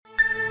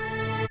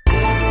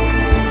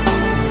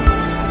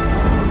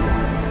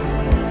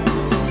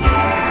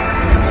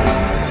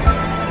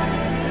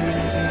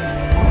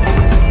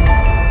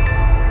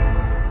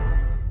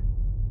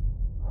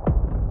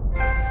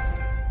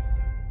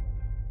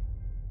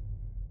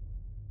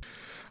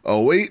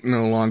Oh, wait,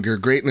 no longer.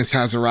 Greatness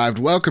has arrived.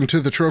 Welcome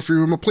to the Trophy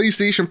Room, a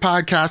PlayStation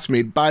podcast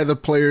made by the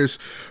players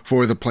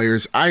for the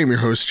players. I am your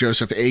host,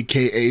 Joseph,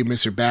 a.k.a.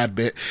 Mr.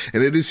 Badbit,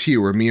 and it is here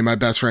where me and my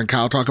best friend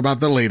Kyle talk about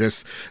the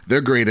latest,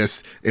 the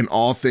greatest in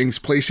all things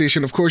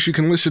PlayStation. Of course, you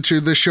can listen to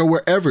this show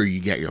wherever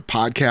you get your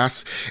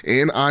podcasts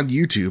and on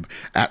YouTube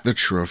at the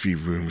Trophy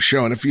Room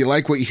Show. And if you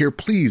like what you hear,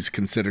 please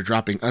consider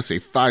dropping us a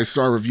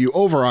 5-star review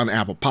over on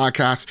Apple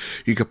Podcasts.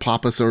 You could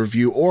pop us a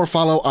review or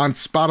follow on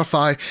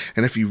Spotify.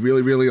 And if you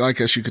really, really like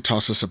us, you could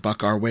toss us a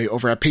buck our way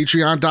over at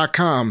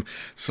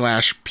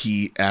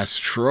patreon.com/PS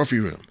Trophy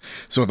Room.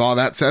 So with all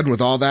that said,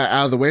 with all that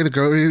out of the way,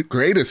 the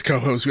greatest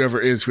co-host, whoever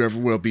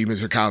will be,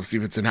 Mr. Colin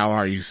Stevenson. How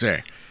are you,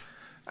 sir?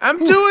 I'm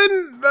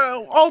doing,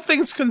 all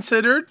things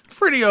considered,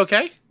 pretty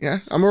okay.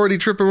 Yeah, I'm already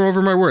tripping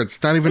over my words.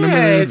 It's not even a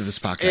minute into this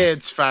podcast.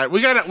 It's fine. We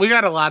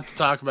got a lot to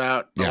talk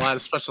about. A lot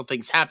of special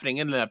things happening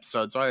in the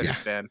episode, so I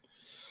understand.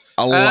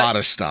 A lot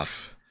of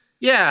stuff.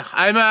 Yeah,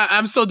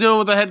 I'm still dealing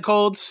with the head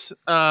colds.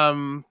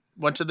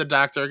 Went to the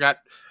doctor.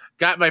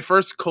 Got my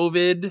first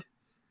COVID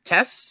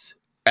test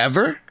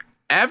ever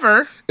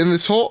in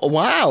this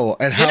whole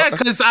and how? Yeah,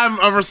 because I'm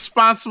a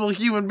responsible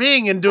human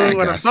being and doing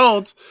what I'm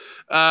told.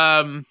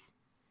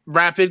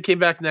 Rapid came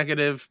back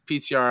negative.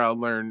 PCR I'll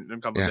learn in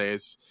a couple of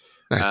days.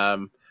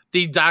 Nice.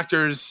 The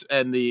doctors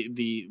and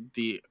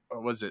the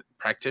what was it,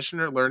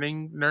 practitioner,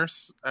 learning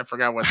nurse? I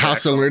forgot what.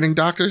 House of Learning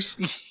Doctors.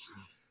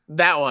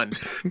 That one.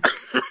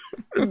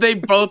 They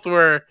both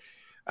were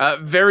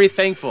very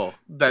thankful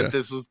that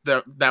this was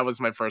that was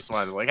my first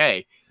one. Like,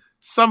 hey,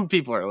 some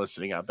people are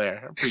listening out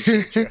there. I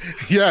appreciate you.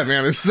 Yeah,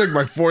 man, this is like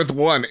my fourth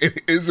one.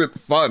 It isn't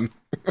fun.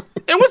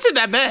 It wasn't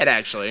that bad,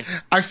 actually.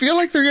 I feel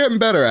like they're getting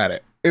better at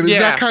it. And is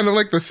that kind of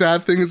like the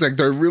sad thing? Is like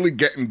they're really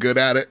getting good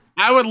at it.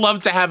 I would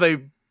love to have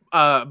a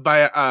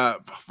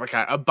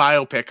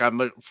biopic on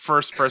the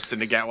first person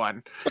to get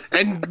one,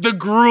 and the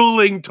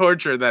grueling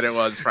torture that it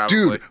was.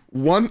 Probably,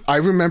 dude. I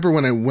remember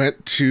when I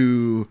went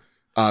to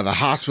the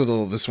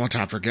hospital this one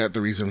time. I forget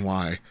the reason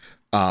why.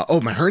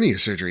 My hernia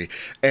surgery,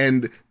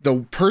 and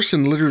the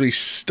person literally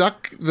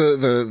stuck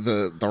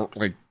the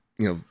like,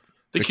 you know,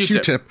 the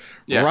Q-tip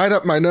right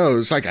up my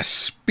nose like a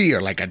spear,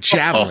 like a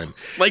javelin,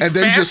 and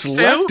then just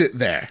left it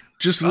there.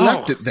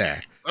 Left it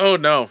there. Oh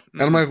no!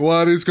 And I'm like,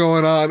 what is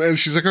going on? And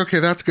she's like, okay,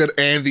 that's good.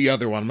 And the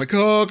other one, I'm like,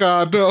 oh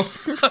god, no.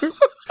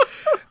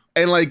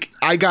 And like,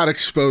 I got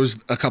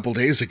exposed a couple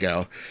days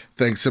ago,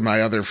 thanks to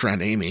my other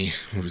friend Amy,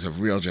 who's a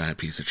real giant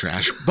piece of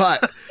trash.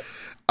 But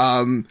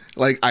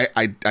like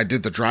I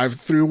did the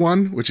drive-through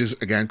one, which is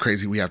again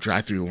crazy. We have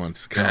drive-through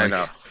ones. I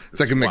know. It's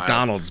like a wild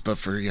McDonald's, but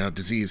for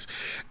disease.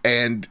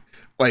 And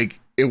like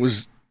it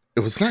was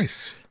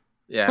nice.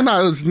 Yeah. Well, no,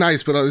 it was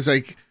nice, but I was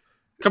like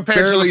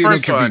compared to the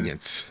first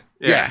inconvenience.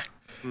 One. Yeah.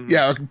 Mm-hmm.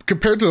 Yeah,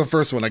 compared to the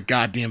first one, a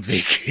goddamn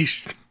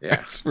vacation. Yeah,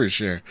 that's for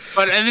sure.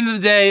 But at the end of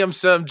the day, I'm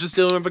just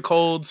dealing with the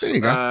colds. There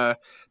you go.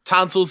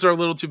 Tonsils are a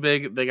little too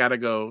big. They got to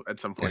go at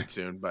some point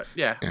soon. But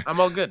yeah, I'm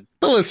all good.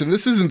 But listen,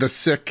 this isn't the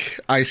sick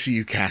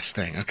ICU cast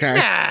thing,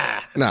 okay?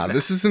 No,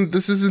 this isn't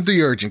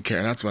the urgent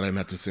care. That's what I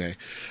meant to say.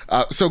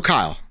 So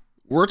Kyle,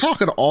 we're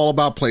talking all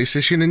about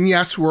PlayStation, and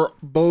yes, we're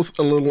both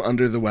a little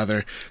under the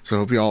weather. So I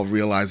hope you all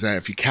realize that.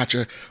 If you catch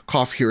a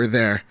cough here or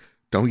there,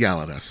 don't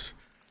yell at us.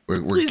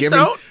 We're giving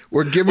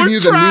you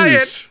the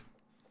news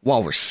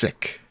while we're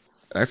sick.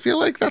 I feel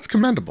like that's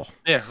commendable.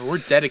 Yeah, we're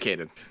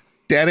dedicated.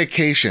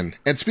 Dedication.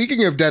 And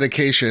speaking of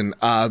dedication,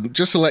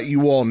 just to let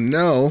you all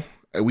know,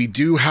 we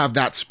do have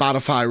that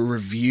Spotify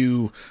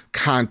review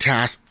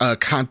contest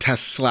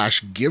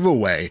 /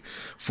 giveaway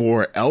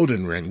for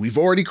Elden Ring. We've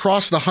already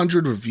crossed the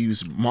 100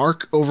 reviews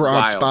mark over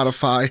on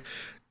Spotify.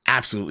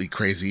 Absolutely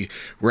crazy.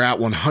 We're at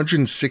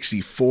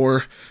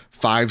 164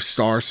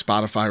 5-star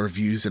Spotify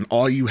reviews, and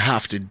all you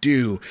have to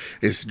do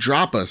is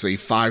drop us a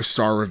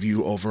 5-star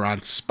review over on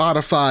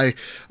Spotify,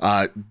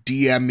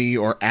 DM me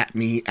or at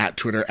me at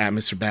Twitter at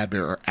Mr.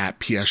 Badbear or at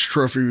PS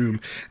Trophy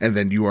Room, and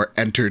then you are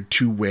entered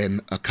to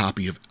win a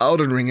copy of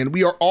Elden Ring. And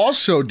we are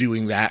also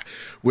doing that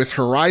with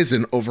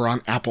Horizon over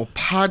on Apple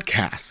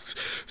Podcasts.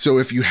 So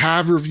if you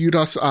have reviewed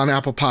us on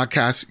Apple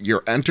Podcasts,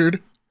 you're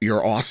entered.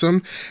 You're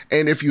awesome.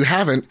 And if you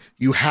haven't,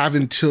 you have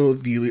until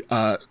the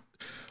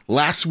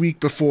last week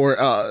before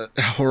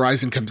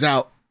Horizon comes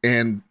out,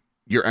 and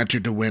you're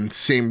entered to win.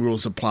 Same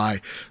rules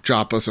apply.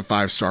 Drop us a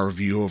 5-star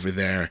review over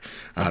there.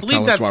 I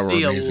believe that's the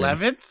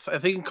 11th. I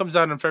think it comes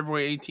out on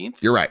February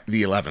 18th. You're right.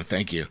 The 11th.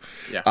 Thank you.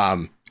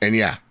 Yeah. And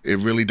yeah, it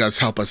really does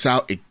help us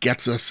out. It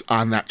gets us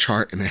on that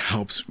chart, and it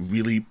helps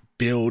really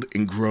build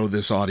and grow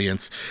this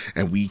audience,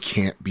 and we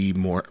can't be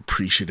more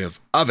appreciative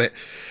of it.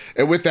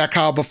 And with that,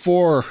 Kyle,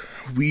 before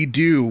we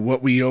do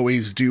what we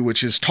always do,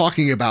 which is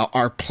talking about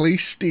our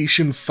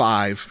PlayStation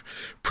 5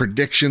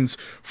 predictions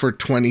for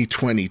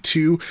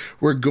 2022,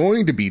 we're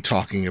going to be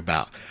talking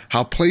about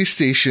how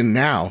PlayStation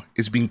Now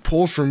is being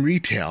pulled from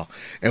retail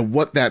and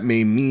what that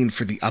may mean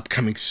for the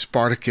upcoming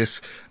Spartacus,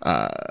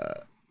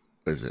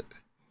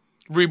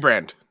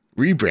 Rebrand.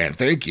 Rebrand,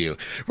 thank you.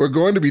 We're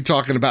going to be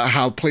talking about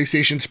how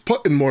PlayStation's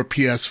putting more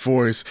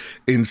PS4s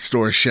in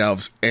store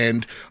shelves.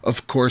 And,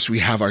 of course, we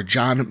have our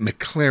John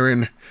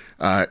McLaren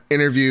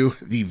interview,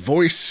 the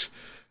voice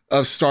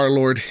of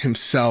Star-Lord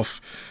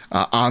himself,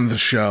 on the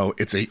show.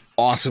 It's a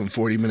awesome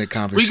 40-minute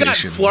conversation. We got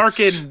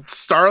Flarkin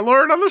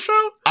Star-Lord on the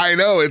show? I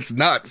know, it's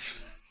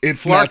nuts.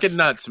 It's Flarkin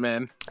nuts,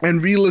 man.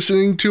 And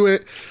re-listening to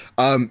it,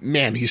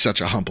 man, he's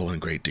such a humble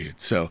and great dude.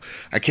 So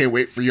I can't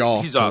wait for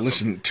y'all to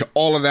listen to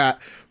all of that.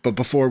 But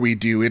before we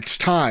do, it's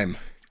time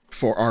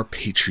for our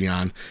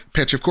Patreon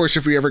pitch. Of course,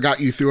 if we ever got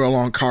you through a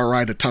long car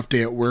ride, a tough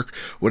day at work,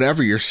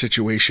 whatever your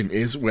situation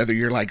is, whether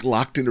you're like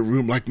locked in a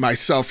room like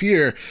myself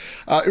here,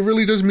 it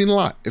really does mean a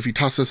lot if you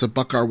toss us a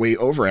buck our way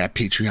over at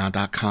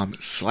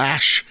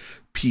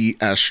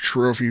patreon.com/PS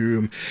Trophy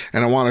Room.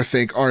 And I want to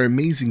thank our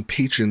amazing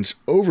patrons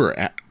over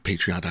at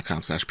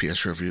patreon.com/PS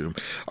Trophy Room.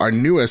 Our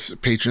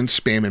newest patrons,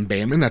 Spam and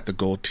Bammin at the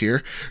gold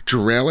tier,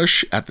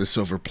 Jarelish at the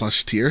silver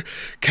plus tier,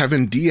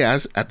 Kevin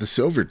Diaz at the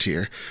silver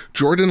tier,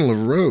 Jordan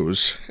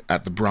LaRose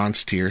at the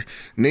bronze tier,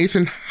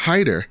 Nathan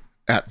Hyder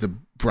at the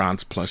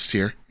bronze plus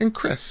tier, and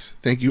Chris.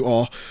 Thank you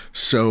all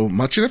so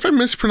much. And if I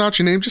mispronounce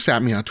your name, just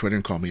at me on Twitter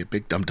and call me a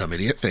big dumb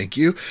idiot. Thank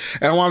you.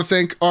 And I want to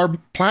thank our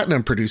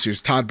platinum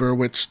producers, Todd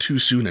Burwitz, Too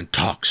Soon, and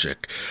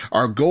Toxic.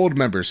 Our gold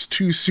members,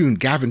 Too Soon,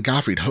 Gavin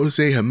Gottfried,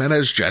 Jose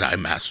Jimenez, Jedi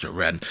Master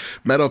Ren,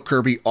 Metal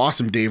Kirby,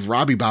 Awesome Dave,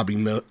 Robbie Bobby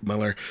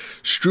Miller,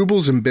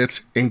 Strubles and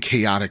Bits, and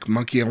Chaotic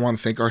Monkey. I want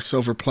to thank our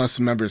Silver Plus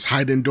members,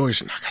 Hyde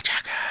Indoors,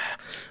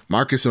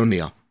 Marcus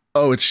O'Neill,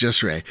 Oh, It's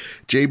Just Ray,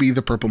 JB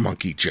the Purple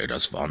Monkey,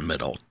 Jadas Von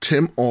Middle,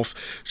 Tim Ulf,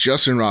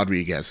 Justin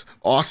Rodriguez,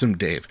 Awesome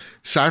Dave,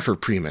 Cypher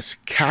Primus,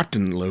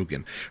 Captain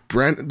Logan,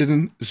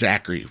 Brendan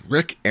Zachary,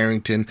 Rick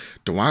Arrington,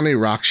 Dewane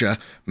Raksha,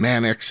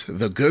 Manix,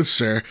 The Good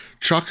Sir,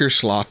 Trucker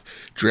Sloth,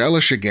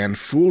 Drellish Again,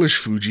 Foolish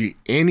Fuji,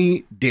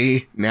 Any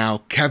Day Now,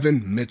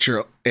 Kevin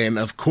Mitchell, and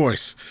of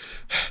course,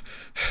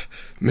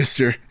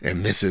 Mr.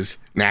 and Mrs.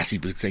 Nasty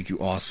Boots. Thank you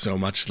all so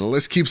much. The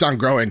list keeps on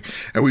growing,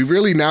 and we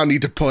really now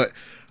need to put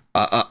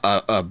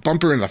a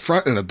bumper in the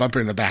front and a bumper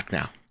in the back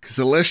now, because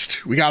the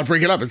list, we got to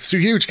bring it up. It's too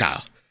huge,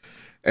 Kyle,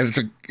 and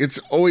it's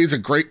always a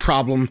great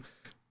problem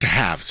to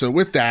have. So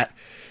with that,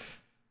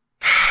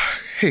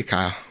 hey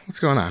Kyle, what's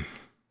going on?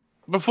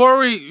 Before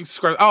we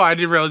scroll, I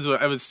didn't realize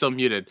I was still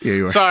muted. Yeah,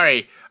 you were.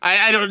 Sorry,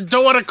 I don't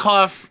want to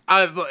cough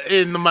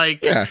in the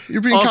mic. Yeah, you're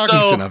being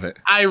cognizant of it.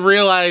 I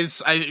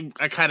realize I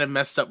kind of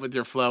messed up with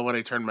your flow when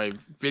I turned my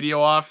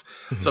video off.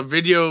 So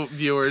video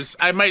viewers,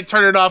 I might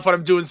turn it off when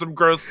I'm doing some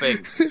gross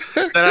things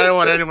that I don't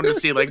want anyone to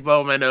see, like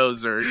blowing my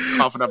nose or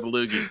coughing up a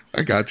loogie.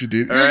 I got you,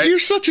 dude. Right? You're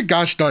such a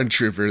gosh darn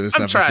trooper this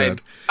episode.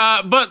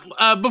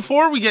 But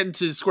before we get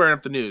into squaring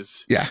up the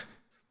news, yeah,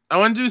 I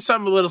want to do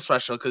something a little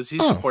special because he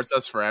supports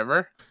us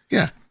forever.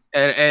 Yeah,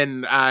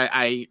 and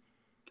I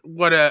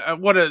want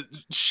to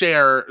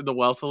share the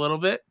wealth a little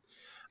bit.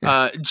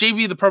 Yeah.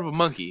 JB the Purple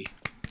Monkey.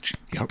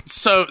 Yep.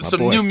 So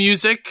some new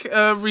music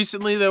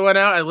recently that went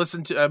out.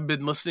 I've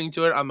been listening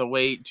to it on the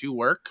way to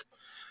work.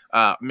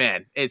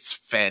 Man, it's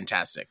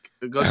fantastic.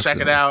 Go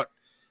check it out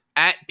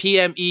at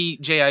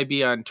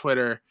PMEJIB on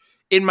Twitter.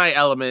 In My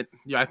Element.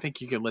 Yeah, I think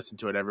you can listen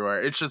to it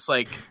everywhere. It's just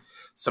like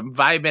some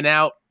vibing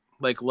out,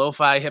 like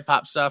lo-fi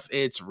hip-hop stuff.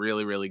 It's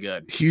really, really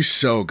good. He's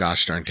so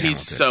gosh darn talented. He's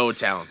so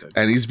talented.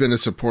 And he's been a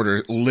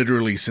supporter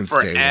literally since day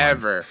one.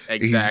 Forever.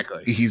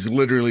 Exactly. He's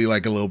literally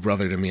like a little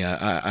brother to me.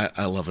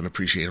 I love and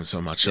appreciate him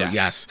so much. So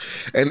yes.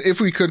 And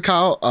if we could,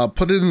 Kyle,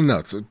 put it in the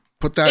notes.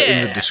 Put that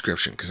in the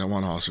description, because I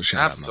want to also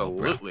shout out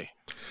Absolutely.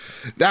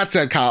 That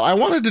said, Kyle, I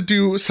wanted to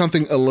do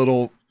something a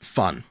little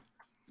fun,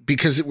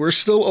 because we're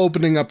still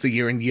opening up the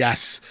year. And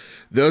yes,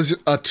 there's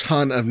a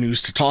ton of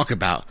news to talk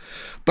about.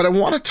 But I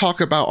want to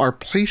talk about our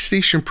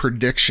PlayStation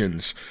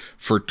predictions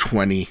for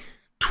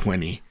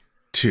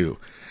 2022.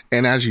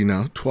 And as you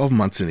know, 12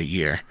 months in a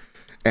year.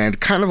 And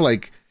kind of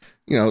like,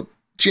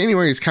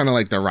 January is kind of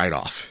like the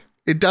write-off.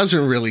 It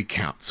doesn't really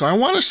count. So I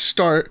want to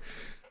start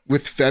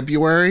with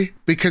February,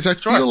 because I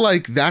feel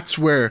like that's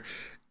where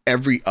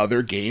every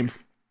other game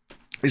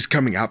is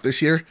coming out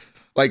this year.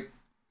 Like,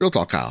 real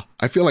talk, Kyle,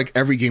 I feel like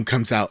every game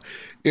comes out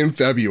in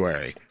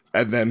February.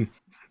 And then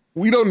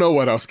we don't know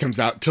what else comes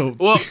out till...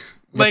 Well,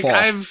 like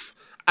fall.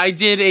 I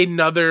did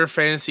another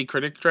fantasy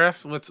critic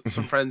draft with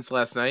some friends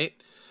last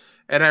night,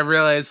 and I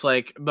realized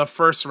like the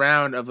first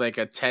round of like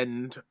a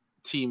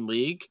 10-team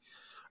league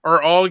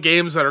are all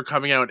games that are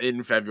coming out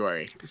in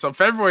February. So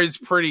February is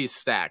pretty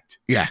stacked.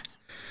 Yeah.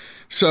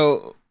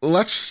 So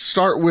let's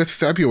start with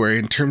February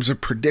in terms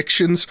of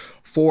predictions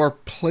for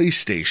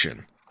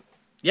PlayStation.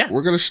 Yeah.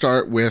 We're going to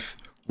start with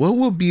what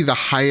will be the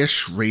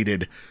highest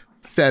rated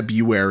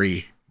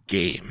February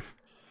game.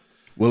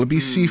 Will it be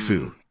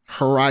Sifu,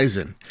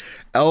 Horizon,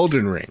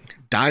 Elden Ring,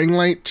 Dying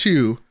Light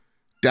 2,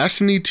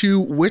 Destiny 2,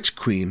 Witch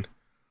Queen,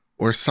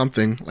 or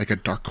something like a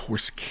Dark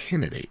Horse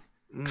candidate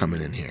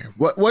coming in here?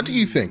 What do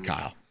you think,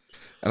 Kyle?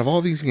 Out of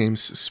all these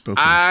games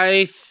spoken,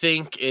 I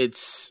think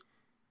it's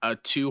a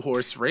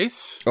 2-horse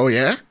race. Oh,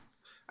 yeah?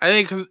 I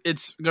think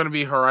it's going to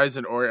be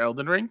Horizon or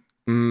Elden Ring.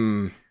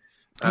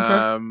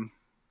 Okay.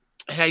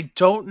 and I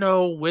don't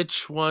know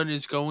which one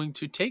is going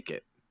to take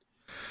it.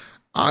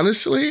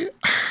 Honestly,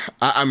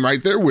 I'm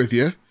right there with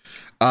you.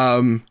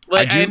 And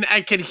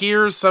I can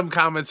hear some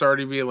comments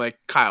already being like,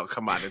 Kyle,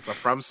 come on, it's a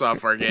From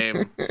Software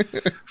game.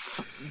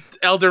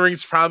 Elden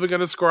Ring's probably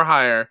going to score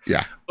higher.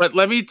 Yeah. But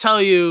let me tell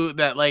you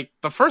that, like,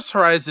 the first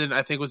Horizon,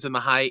 I think, was in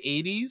the high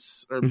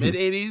 80s or mid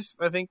 80s,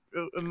 I think,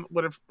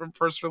 when it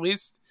first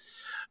released.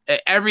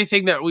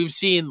 Everything that we've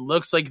seen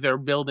looks like they're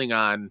building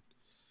on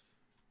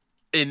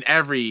in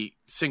every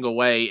single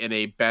way in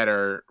a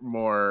better,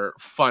 more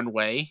fun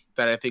way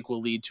that I think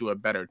will lead to a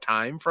better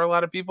time for a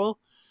lot of people.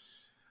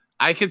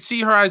 I could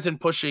see Horizon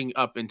pushing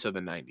up into the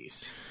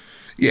 90s.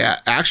 Yeah,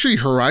 actually,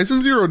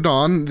 Horizon Zero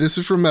Dawn, this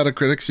is from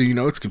Metacritic, so you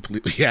know it's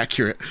completely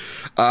accurate.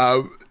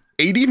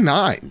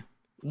 89.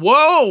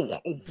 Whoa.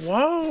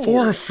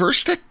 For a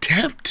first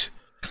attempt.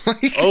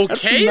 Like,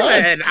 okay,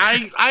 then.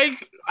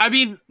 I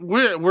mean,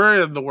 we're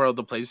in the world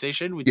of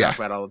PlayStation. We talk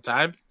about it all the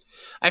time.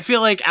 I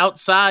feel like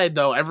outside,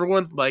 though,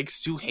 everyone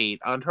likes to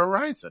hate on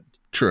Horizon.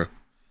 True.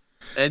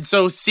 And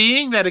so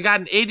seeing that it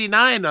got an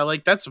 89,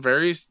 that's a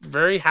very,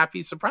 very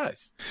happy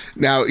surprise.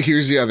 Now,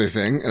 here's the other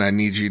thing, and I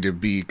need you to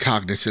be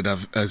cognizant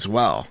of as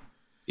well.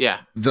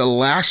 Yeah. The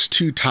last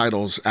two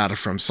titles out of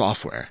From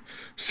Software,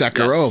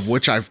 Sekiro, of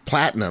which I've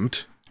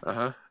platinumed,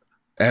 and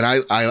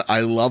I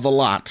love a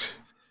lot,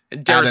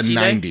 and at a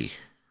 90.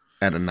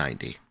 At a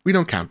 90. We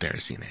don't count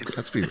Deracine.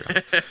 Let's be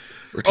real.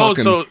 We're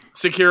talking so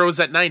Sekiro was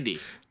at 90.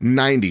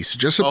 90, so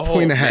just a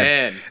point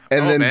ahead. Man.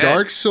 And then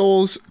Dark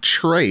Souls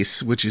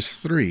Trace, which is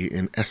 3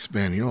 in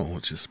Espanol,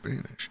 which is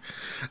Spanish,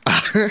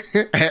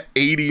 at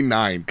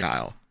 89,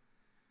 Kyle.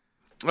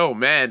 Oh,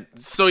 man.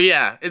 So,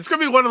 yeah, it's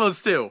going to be one of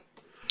those two.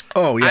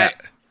 Oh, yeah.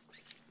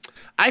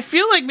 I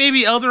feel like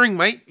maybe Elden Ring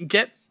might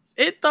get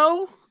it,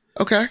 though.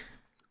 Okay.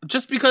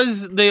 Just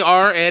because they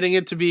are adding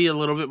it to be a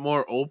little bit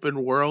more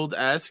open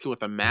world-esque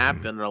with a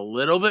map and a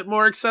little bit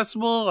more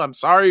accessible. I'm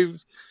sorry,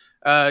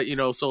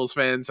 Souls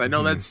fans. I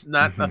know that's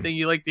not nothing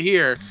you like to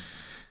hear,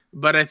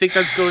 but I think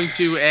that's going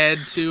to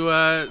add to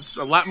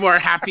a lot more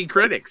happy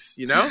critics,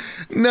 No,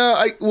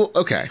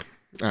 okay.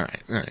 All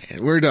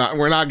right. We're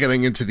not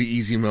getting into the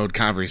easy mode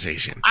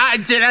conversation.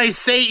 Did I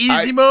say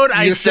easy mode?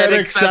 I said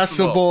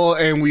accessible,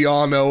 and we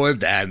all know what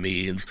that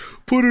means.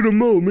 Put it in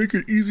mode, make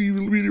it easy.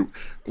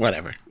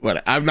 Whatever.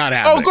 I'm not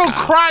having it. Oh, go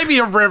cry me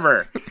a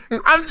river.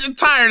 I'm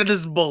tired of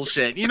this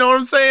bullshit. You know what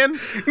I'm saying?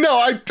 No,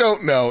 I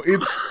don't know.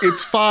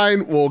 It's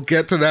fine. We'll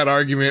get to that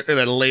argument in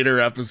a later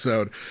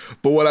episode.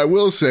 But what I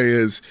will say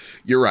is,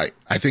 you're right.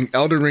 I think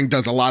Elden Ring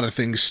does a lot of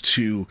things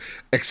to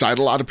excite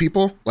a lot of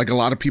people. Like a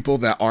lot of people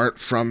that aren't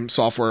From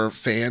Software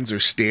fans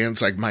or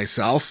stans like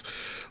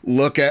myself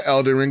look at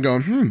Elden Ring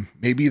going,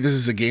 maybe this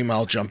is a game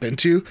I'll jump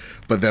into.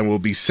 But then there will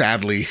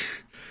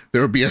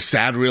be a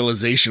sad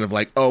realization of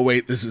like, oh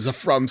wait, this is a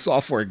From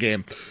Software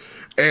game,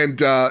 and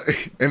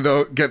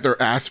they'll get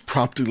their ass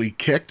promptly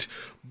kicked.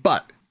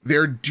 But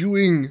they're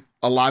doing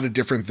a lot of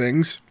different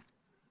things,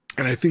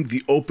 and I think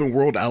the open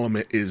world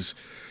element is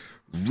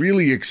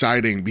really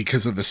exciting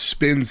because of the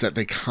spins that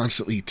they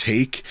constantly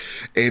take,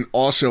 and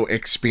also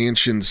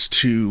expansions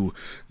to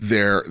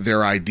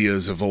their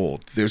ideas of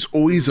old. There's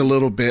always a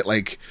little bit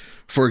like,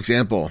 for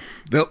example,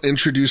 they'll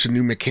introduce a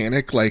new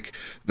mechanic like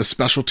the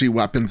specialty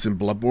weapons in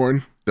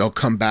Bloodborne. They'll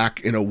come back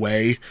in a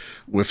way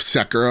with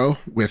Sekiro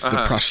with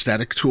the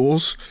prosthetic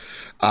tools.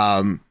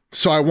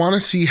 So I want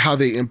to see how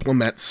they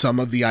implement some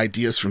of the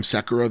ideas from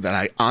Sekiro that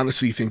I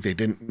honestly think they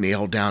didn't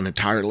nail down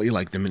entirely,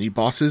 like the mini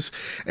bosses,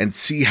 and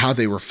see how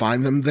they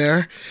refine them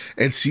there,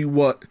 and see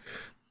what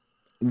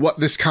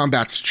this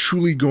combat's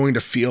truly going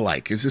to feel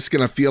like. Is this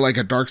going to feel like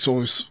a Dark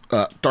Souls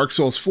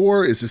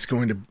 4? Is this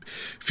going to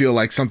feel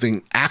like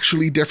something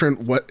actually different?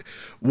 What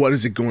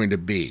is it going to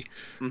be?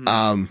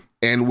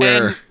 And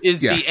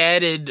the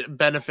added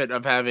benefit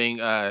of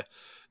having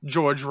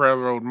George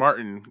Railroad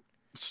Martin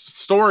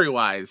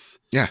story-wise,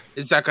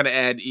 is that going to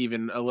add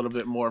even a little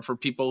bit more for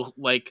people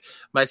like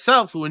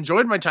myself who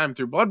enjoyed my time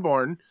through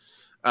Bloodborne,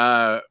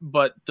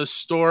 but the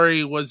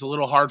story was a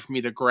little hard for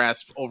me to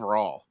grasp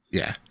overall.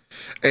 Yeah.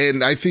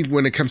 And I think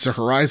when it comes to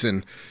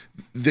Horizon,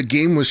 the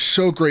game was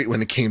so great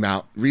when it came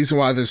out. Reason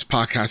why this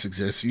podcast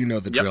exists, you know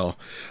the drill.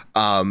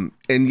 And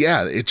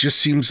yeah, it just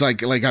seems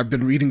like I've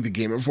been reading the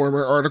Game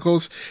Informer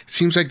articles. It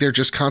seems like they're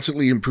just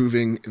constantly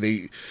improving.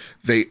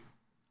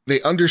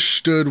 They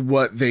understood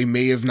what they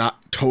may have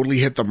not totally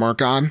hit the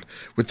mark on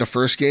with the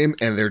first game,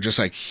 and they're just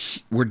like,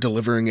 we're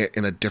delivering it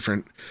in a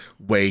different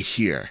way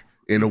here,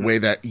 in a way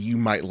that you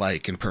might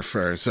like and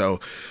prefer. So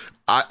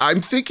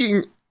I'm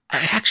thinking,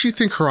 I actually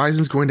think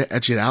Horizon's going to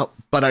edge it out,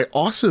 but I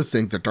also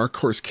think the dark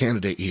horse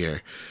candidate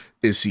here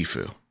is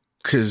Sifu,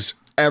 because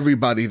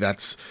everybody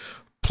that's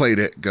played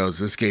it goes,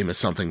 this game is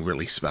something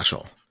really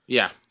special.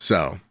 Yeah.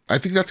 So I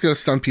think that's going to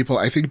stun people.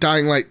 I think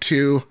Dying Light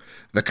 2,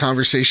 the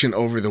conversation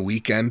over the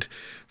weekend,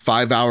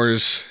 500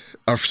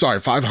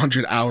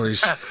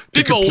 hours.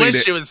 People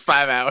wish it was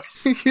 5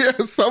 hours. Yeah,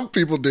 some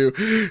people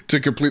do, to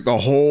complete the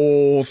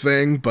whole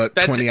thing, but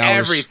that's 20 hours.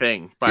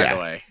 Everything, by the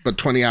way. But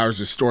 20 hours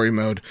of story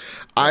mode.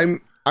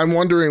 I'm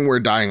wondering where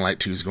Dying Light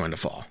 2 is going to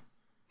fall.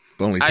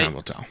 Only time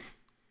will tell.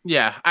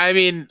 Yeah, I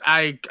mean,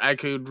 I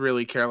could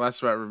really care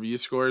less about review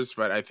scores,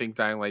 but I think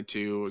Dying Light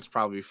 2 is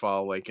probably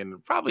fall like in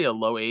probably a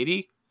low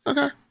 80.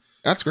 Okay,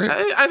 that's great.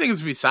 I think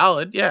it's be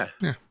solid. Yeah.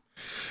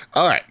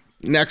 All right,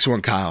 next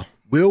one, Kyle.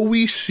 Will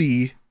we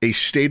see a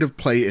state of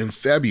play in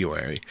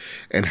February,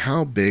 and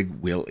how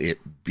big will it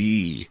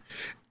be?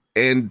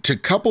 And to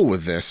couple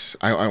with this,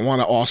 I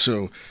want to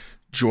also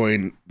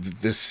join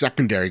this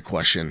secondary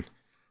question.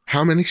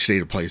 How many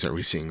state of plays are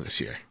we seeing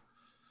this year?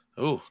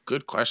 Oh,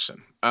 good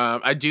question.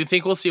 I do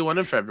think we'll see one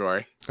in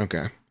February.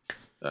 Okay.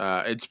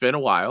 It's been a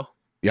while.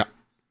 Yep.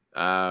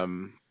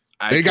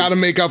 They got to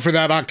make up for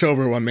that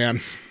October one,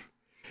 man.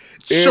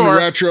 In Sure.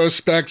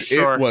 retrospect,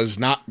 it was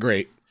not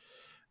great.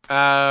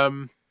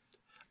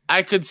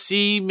 I could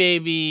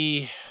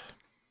see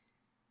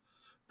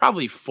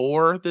probably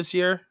 4 this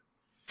year.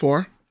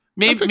 4?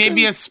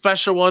 Maybe a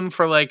special one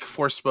for like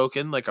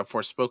Forspoken, like a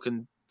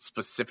Forspoken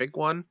specific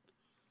one.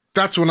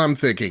 That's what I'm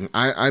thinking.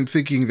 I'm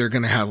thinking they're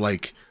going to have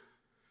like,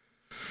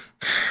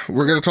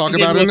 we're going to talk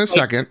about it in a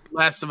second.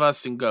 Last of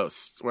Us and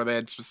Ghosts, where they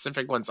had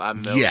specific ones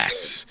on those.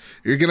 Yes.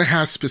 You're going to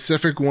have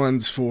specific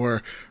ones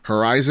for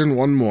Horizon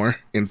One More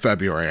in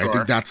February. Sure. I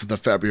think that's the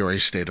February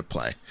state of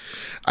play.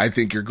 I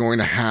think you're going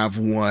to have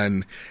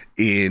one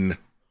in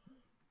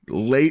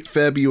late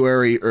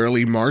February,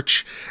 early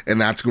March, and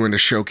that's going to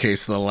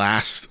showcase the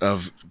last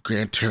of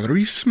Gran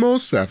Turismo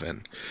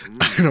 7.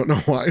 I don't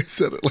know why I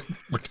said it like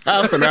with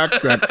half an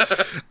accent.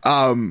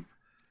 And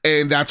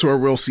that's where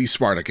we'll see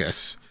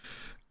Spartacus.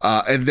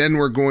 And then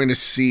we're going to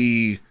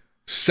see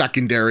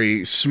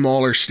secondary,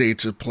 smaller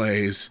states of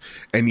plays,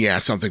 and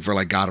something for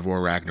like God of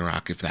War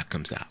Ragnarok if that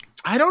comes out.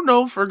 I don't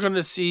know if we're going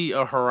to see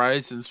a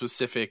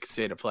Horizon-specific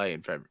state of play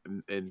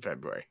in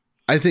February.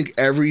 I think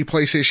every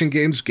PlayStation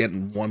game's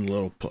getting one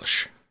little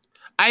push.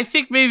 I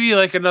think maybe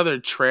like another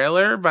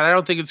trailer, but I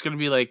don't think it's going to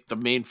be like the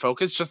main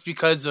focus just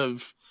because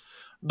of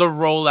the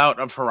rollout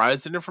of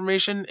Horizon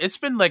information. It's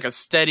been like a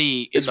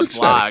steady in the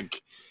blog.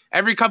 Steady.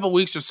 Every couple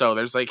weeks or so,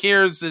 there's like,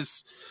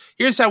 here's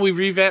how we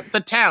revamped the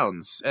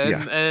towns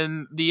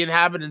and the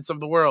inhabitants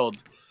of the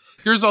world.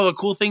 Here's all the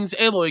cool things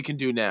Aloy can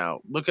do now.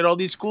 Look at all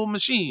these cool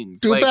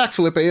machines. Do a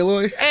backflip,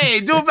 Aloy.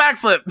 Hey, do a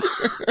backflip.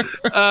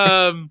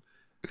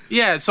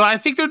 So I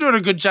think they're doing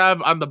a good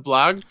job on the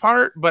blog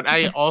part, but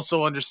I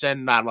also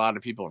understand not a lot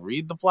of people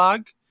read the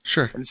blog.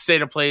 Sure. And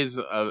state of play is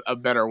a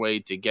better way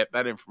to get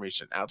that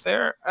information out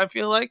there, I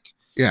feel like.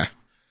 Yeah.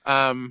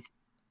 I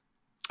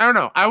don't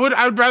know. I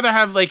would rather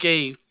have like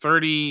a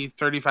 30,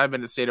 35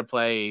 minute state of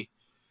play,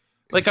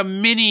 like a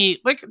mini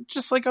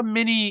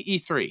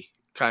E3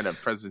 kind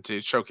of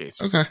presentation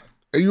showcase. Okay.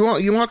 You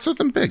want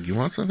something big. You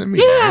want something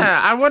big.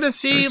 Yeah. I want to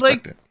see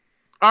like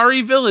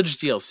RE Village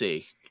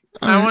DLC.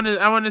 I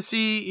want to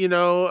see,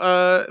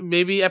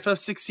 maybe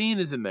FF16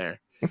 is in there.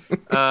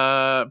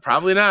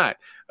 Probably not.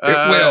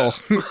 It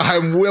will.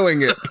 I'm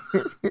willing it.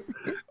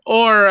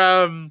 Or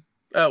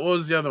what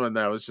was the other one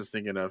that I was just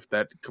thinking of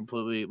that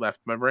completely left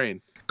my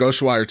brain?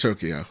 Ghostwire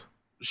Tokyo.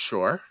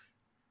 Sure.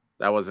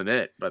 That wasn't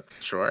it, but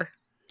sure.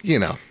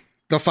 The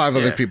 5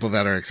 other people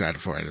that are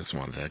excited for it, I just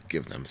wanted to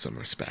give them some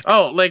respect.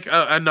 Oh, like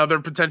another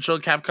potential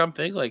Capcom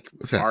thing, like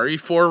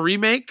RE4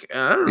 remake?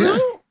 I don't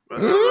know.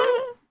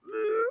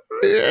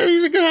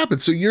 Anything can happen.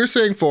 So you're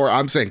saying 4,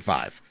 I'm saying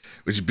 5,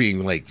 which is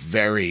being like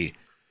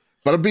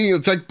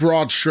it's like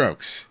broad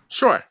strokes.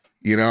 Sure.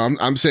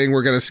 I'm saying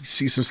we're going to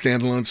see some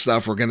standalone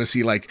stuff. We're going to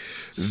see like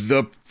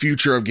the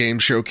future of game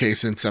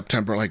showcase in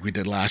September, like we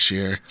did last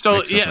year. So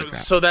like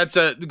so that's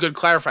a good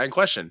clarifying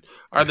question.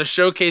 Are the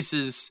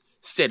showcases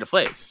state of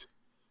plays?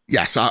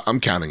 Yes, I'm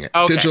counting it.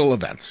 Okay. Digital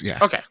events. Yeah.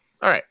 Okay.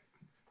 All right.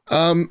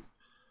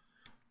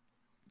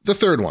 The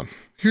third one.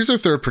 Here's our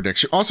third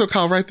prediction. Also,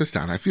 Kyle, write this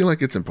down. I feel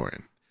like it's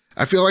important.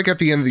 I feel like at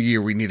the end of the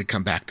year, we need to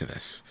come back to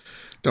this.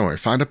 Don't worry.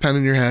 Find a pen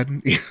in your head.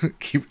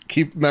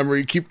 keep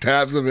memory. Keep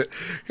tabs of it.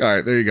 All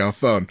right. There you go.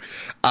 Phone.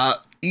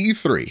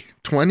 E3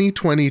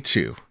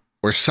 2022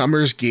 or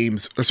Summer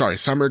Games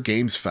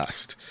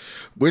Fest.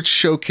 Which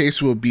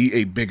showcase will be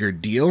a bigger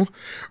deal,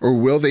 or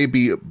will they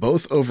be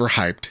both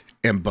overhyped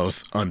and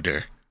both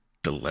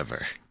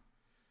under-deliver?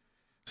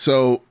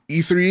 So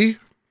E3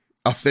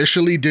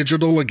 officially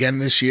digital again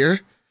this year.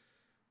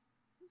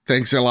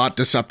 Thanks a lot,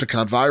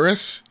 Decepticon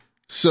Virus.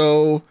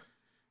 So,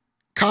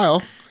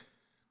 Kyle,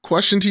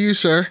 question to you,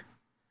 sir.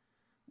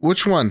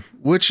 Which one?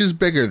 Which is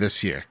bigger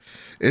this year?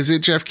 Is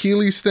it Jeff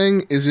Keighley's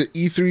thing? Is it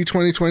E3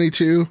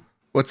 2022?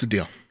 What's the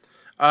deal?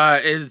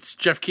 It's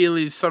Jeff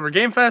Keighley's Summer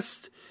Game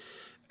Fest,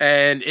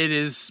 and it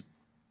is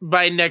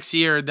by next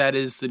year. That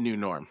is the new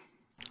norm.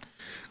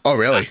 Oh,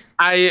 really?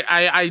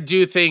 I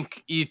do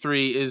think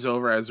E3 is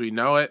over as we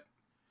know it,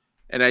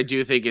 and I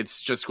do think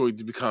it's just going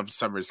to become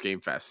Summer's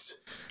Game Fest.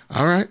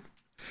 All right.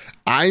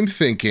 I'm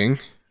thinking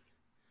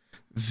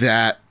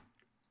that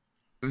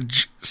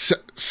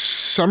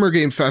Summer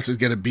Game Fest is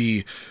going to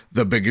be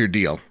the bigger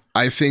deal.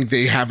 I think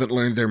they haven't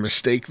learned their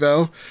mistake,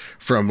 though,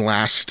 from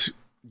last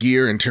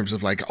year in terms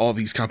of like all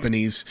these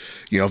companies,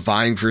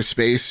 vying for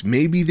space.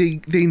 Maybe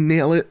they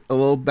nail it a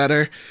little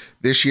better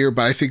this year,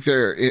 but I think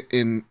they're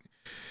in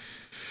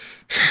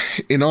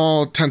in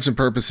all intents and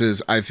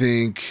purposes, I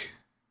think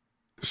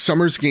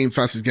Summer's Game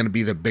Fest is going to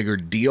be the bigger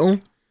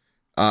deal,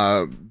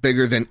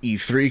 bigger than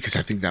E3, because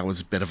I think that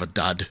was a bit of a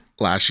dud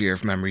last year,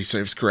 if memory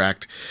serves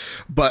correct.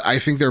 But I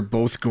think they're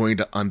both going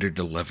to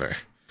underdeliver.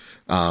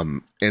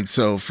 And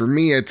so for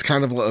me, it's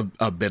kind of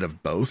a bit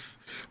of both.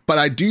 But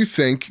I do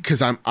think,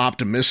 because I'm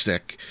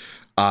optimistic,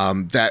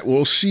 that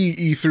we'll see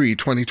E3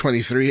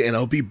 2023 and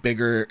it'll be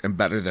bigger and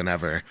better than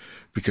ever,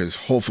 because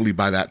hopefully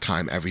by that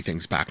time,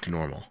 everything's back to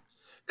normal.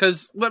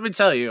 Because let me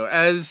tell you,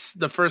 as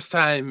the first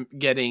time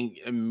getting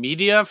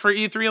media for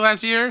E3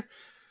 last year,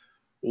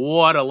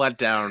 what a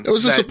letdown. It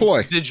was just a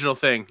ploy. Digital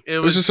thing. It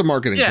was just a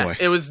marketing ploy.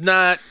 It was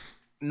not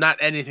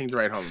anything to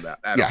write home about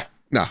at all.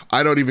 No,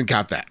 I don't even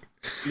count that.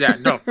 Yeah,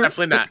 no,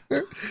 definitely not.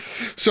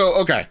 So,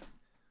 okay.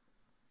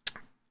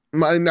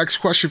 My next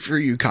question for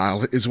you,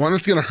 Kyle, is one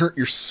that's going to hurt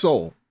your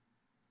soul.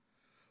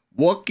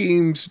 What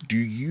games do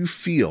you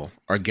feel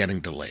are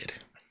getting delayed?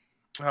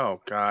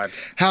 Oh, God.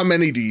 How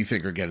many do you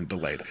think are getting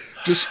delayed?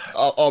 Just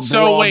a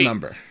broad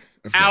number.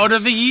 Out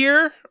of the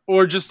year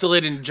or just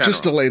delayed in general?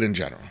 Just delayed in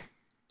general.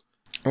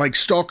 Like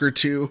Stalker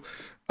 2,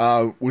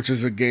 which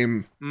is a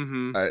game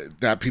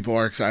that people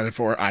are excited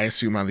for, I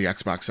assume on the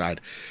Xbox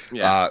side.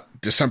 Yeah.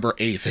 December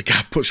 8th, it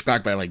got pushed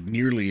back by like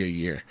nearly a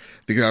year.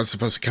 I think that was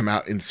supposed to come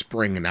out in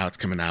spring, and now it's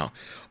coming out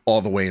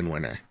all the way in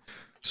winter.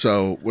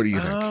 So what do you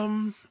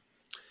think?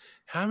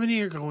 How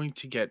many are going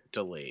to get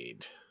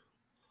delayed?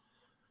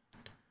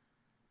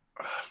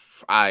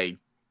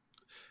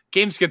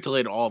 Games get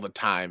delayed all the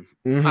time.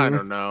 I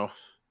don't know.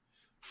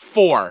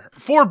 4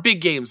 big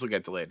games will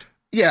get delayed.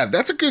 Yeah,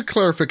 that's a good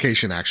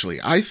clarification,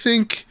 actually. I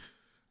think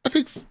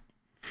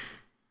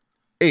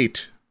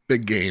 8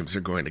 big games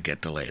are going to get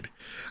delayed.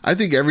 I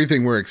think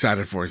everything we're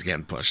excited for is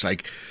getting pushed.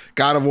 Like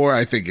God of War,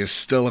 I think is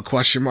still a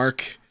question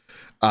mark.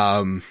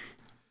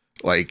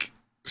 Like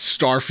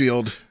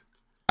Starfield,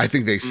 I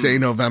think they say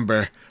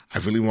November. I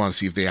really want to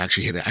see if they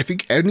actually hit it. I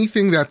think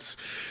anything that's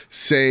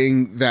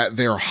saying that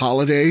their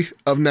holiday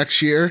of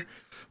next year,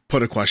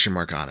 put a question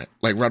mark on it.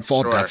 Like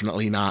Redfall,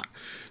 definitely not.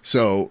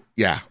 So,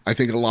 yeah, I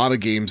think a lot of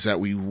games that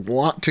we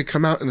want to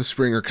come out in the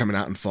spring are coming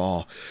out in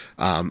fall.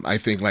 I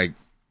think, like,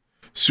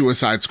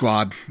 Suicide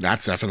Squad,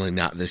 that's definitely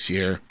not this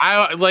year.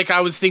 I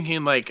was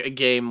thinking, like, a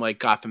game like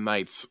Gotham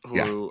Knights,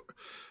 who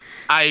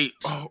I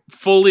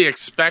fully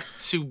expect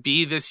to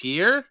be this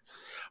year,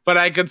 but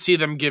I could see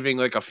them giving,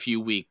 like, a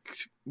few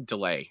weeks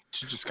delay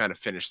to just kind of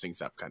finish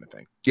things up kind of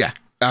thing. Yeah,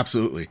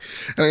 absolutely.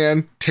 And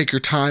again, take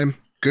your time.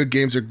 Good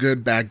games are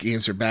good, bad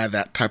games are bad.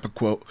 That type of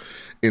quote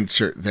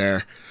insert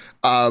there.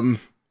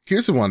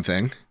 Here's the one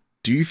thing.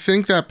 Do you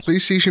think that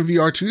PlayStation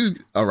VR 2 is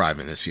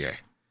arriving this year?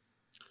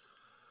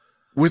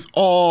 With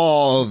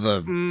all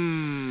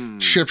the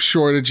chip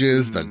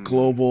shortages, the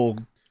global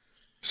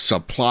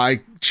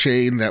supply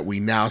chain that we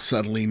now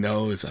suddenly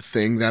know is a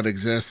thing that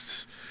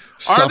exists.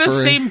 Are the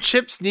same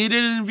chips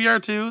needed in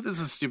VR2? This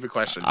is a stupid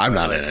question. I'm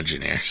not an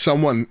engineer.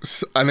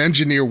 An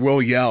engineer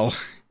will yell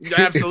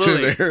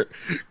absolutely into their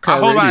car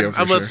hold radio. On,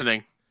 I'm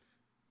listening.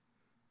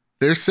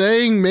 They're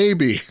saying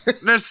maybe.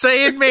 They're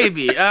saying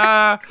maybe.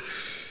 I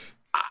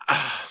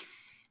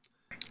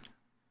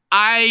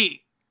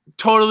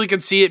totally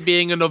could see it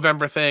being a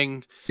November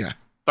thing. Yeah.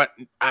 But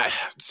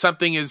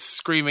something is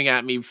screaming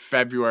at me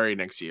February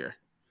next year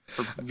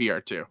for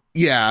VR2.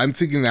 Yeah, I'm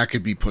thinking that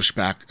could be pushed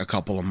back a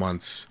couple of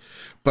months.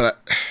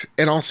 But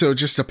it also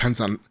just depends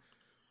on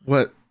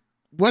what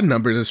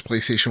number does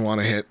PlayStation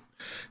want to hit.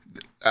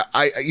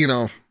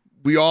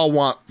 We all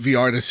want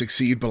VR to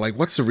succeed, but like,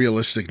 what's the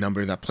realistic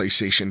number that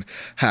PlayStation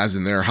has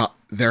in their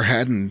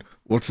head, and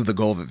what's the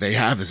goal that they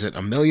have? Is it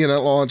 1 million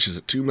at launch? Is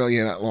it 2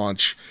 million at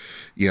launch?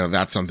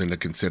 That's something to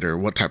consider.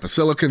 What type of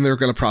silicon they're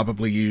going to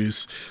probably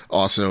use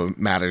also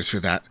matters for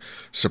that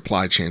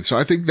supply chain. So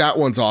I think that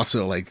one's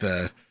also like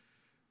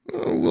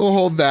we'll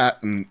hold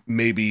that and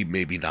maybe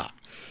not.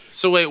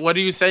 So wait, what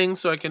are you saying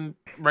so I can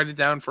write it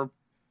down for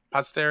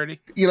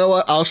posterity? You know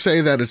what? I'll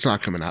say that it's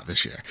not coming out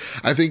this year.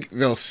 I think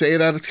they'll say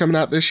that it's coming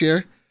out this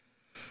year,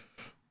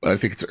 but I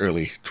think it's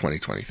early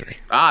 2023.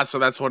 So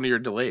that's one of your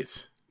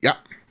delays. Yep.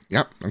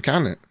 I'm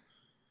counting it.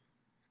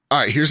 All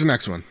right, here's the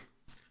next one.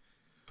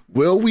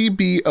 Will we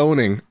be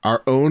owning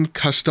our own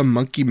custom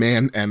Monkey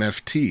Man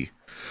NFT?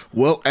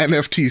 Will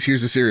NFTs,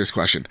 here's a serious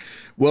question.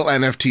 Will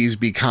NFTs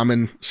be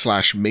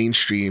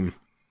common/mainstream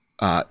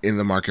in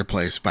the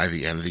marketplace by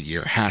the end of the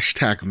year?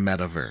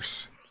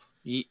 #metaverse.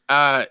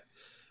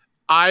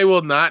 I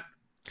will not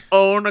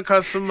own a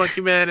custom Monkey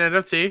Man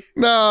NFT.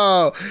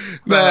 No,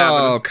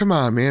 come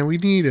on, man. We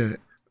need it.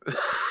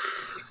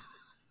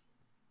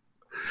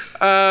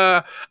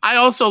 I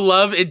also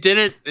love it.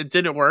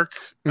 Didn't work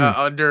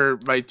under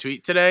my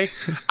tweet today.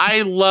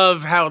 I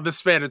love how in the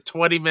span of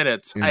 20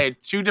 minutes, I had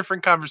 2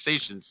 different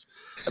conversations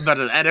about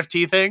an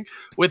NFT thing.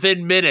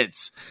 Within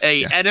minutes,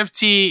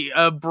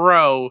 NFT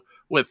bro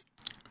with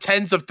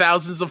tens of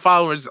thousands of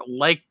followers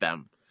like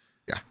them.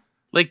 Yeah,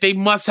 like they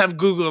must have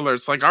Google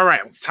alerts. Like, all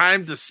right,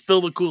 time to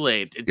spill the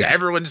Kool-Aid into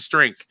everyone's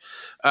drink.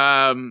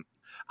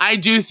 I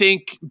do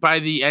think by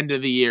the end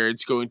of the year,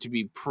 it's going to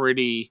be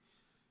pretty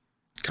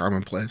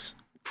commonplace.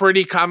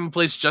 pretty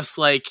commonplace, just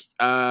like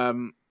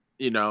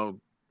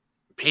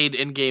paid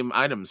in-game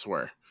items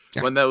were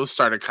when those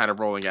started kind of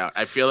rolling out.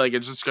 I feel like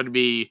it's just going to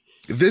be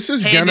this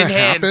is gonna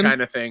happen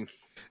kind of thing,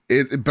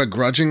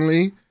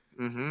 begrudgingly.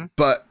 Mm-hmm.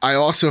 But I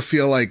also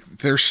feel like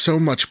there's so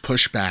much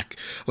pushback.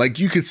 Like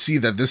you could see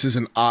that this is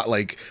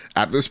like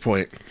at this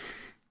point,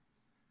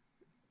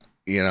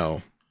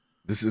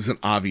 this is an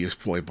obvious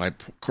ploy by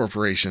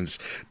corporations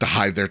to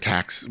hide their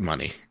tax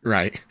money,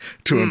 right?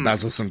 To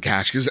embezzle some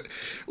cash. Because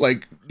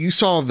like you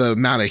saw the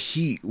amount of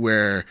heat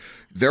where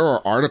there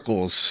are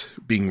articles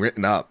being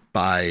written up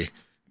by,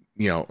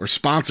 or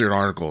sponsored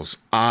articles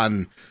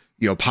on,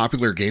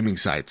 popular gaming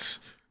sites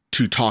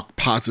to talk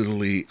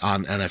positively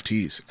on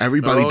NFTs.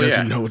 Everybody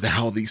doesn't know what the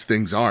hell these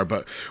things are,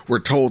 but we're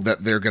told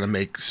that they're going to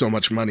make so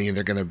much money and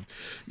they're going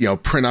to,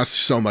 print us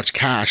so much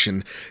cash,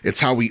 and it's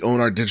how we own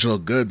our digital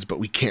goods, but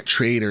we can't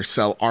trade or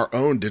sell our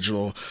own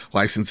digital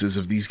licenses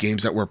of these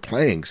games that we're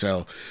playing.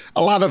 So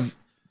a lot of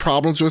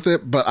problems with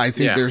it, but I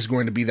think there's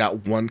going to be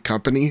that one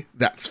company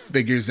that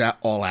figures that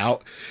all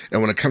out. And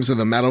when it comes to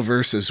the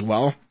metaverse,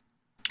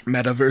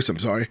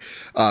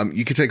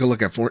 you can take a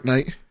look at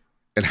Fortnite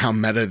and how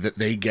meta that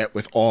they get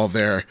with all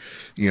their,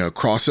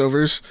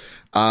 crossovers.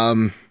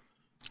 I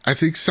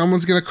think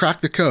someone's going to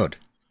crack the code.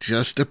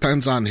 Just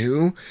depends on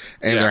who.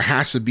 And there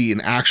has to be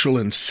an actual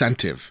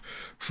incentive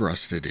for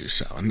us to do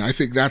so. And I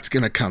think that's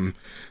going to come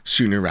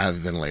sooner rather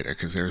than later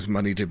because there's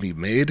money to be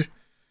made.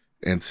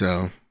 And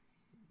so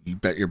you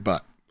bet your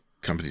butt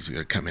companies are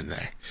going to come in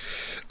there.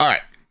 All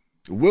right.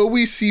 Will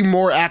we see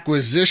more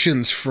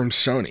acquisitions from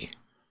Sony?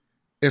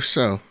 If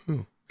so,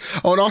 who?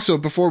 Oh, and also,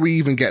 before we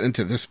even get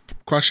into this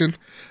question,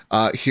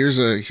 here's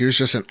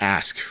just an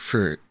ask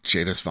for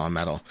Jadis Von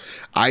Metal.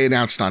 I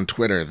announced on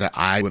Twitter that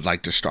I would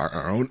like to start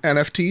our own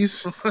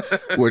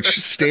NFTs, which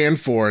stand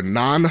for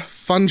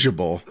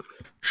non-fungible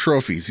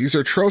trophies. These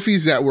are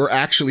trophies that we're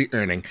actually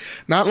earning,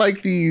 not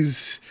like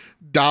these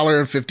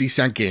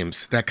 $1.50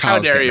 games that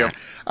Kyle's getting at.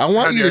 I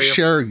want you to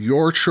share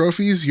your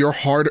trophies, your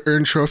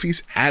hard-earned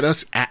trophies, at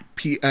us at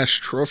PS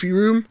Trophy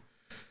Room.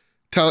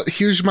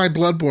 Here's my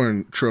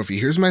Bloodborne trophy.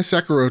 Here's my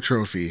Sekiro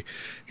trophy.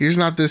 Here's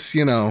not this,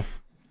 I don't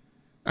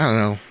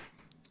know.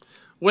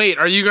 Wait,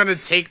 are you going to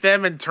take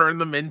them and turn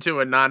them into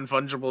a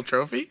non-fungible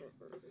trophy?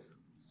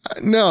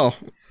 No.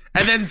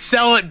 And then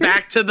sell it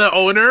back to the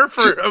owner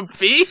for a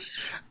fee?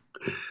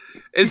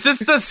 Is this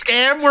the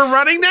scam we're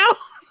running now?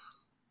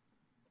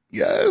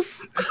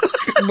 Yes.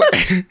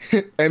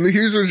 And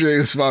here's where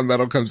James Von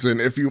Metal comes in.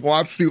 If he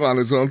wants to on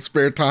his own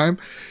spare time,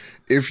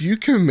 if you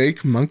can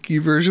make monkey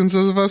versions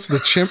of us, the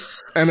chimp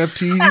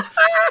NFT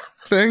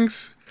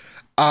things,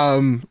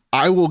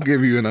 I will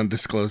give you an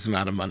undisclosed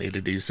amount of money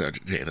to do so,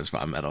 Jadis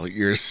Von Metal.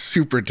 You're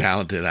super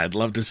talented. I'd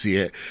love to see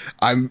it.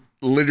 I'm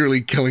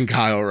literally killing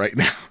Kyle right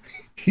now.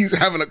 He's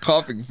having a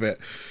coughing fit.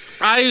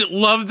 I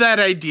love that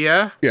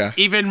idea. Yeah.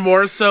 Even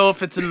more so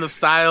if it's in the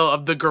style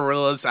of the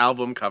Gorillaz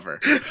album cover.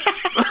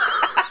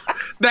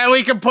 That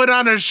we can put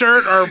on a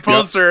shirt or a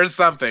poster or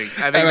something.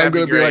 I think I'm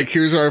going to be like,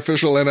 here's our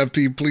official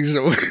NFT. Please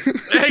don't.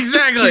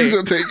 Exactly. Please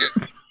don't take it.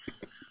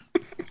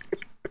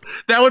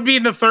 That would be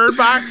in the third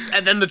box,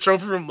 and then the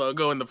trophy room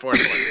logo in the fourth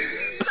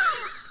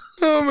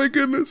one. Oh my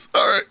goodness.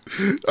 All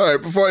right.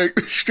 Before I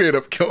straight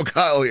up kill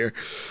Kyle here,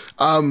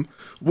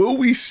 will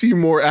we see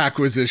more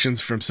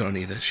acquisitions from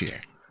Sony this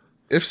year?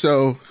 If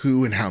so,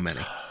 who and how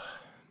many?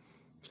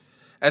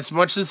 As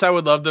much as I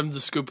would love them to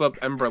scoop up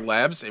Ember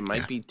Labs, it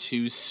might be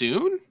too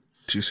soon.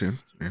 Too soon.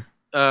 Yeah.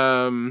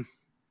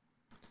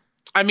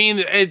 I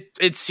mean,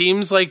 it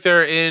seems like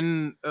they're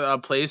in a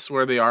place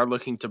where they are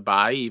looking to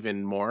buy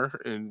even more,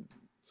 and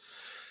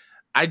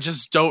I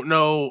just don't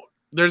know.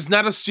 There's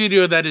not a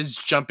studio that is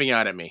jumping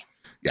out at me.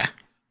 Yeah.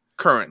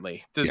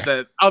 Currently,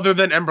 that other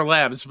than Ember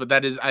Labs, but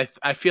that is,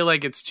 I feel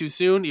like it's too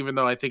soon, even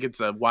though I think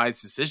it's a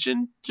wise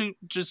decision to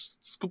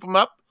just scoop them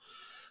up.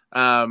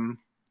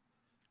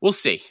 We'll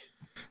see.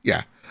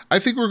 Yeah, I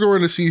think we're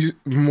going to see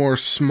more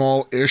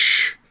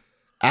small-ish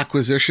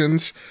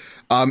acquisitions.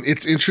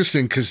 It's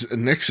interesting because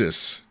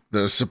Nixxes,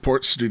 the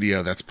support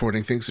studio that's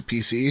porting things to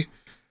PC,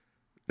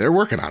 they're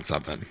working on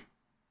something.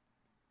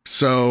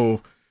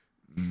 So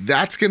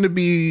that's going to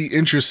be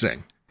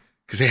interesting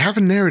because they have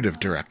a narrative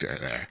director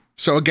there.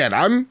 So again,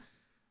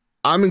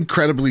 I'm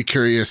incredibly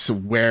curious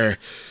where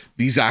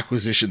these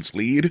acquisitions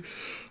lead,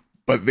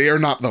 but they are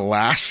not the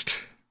last,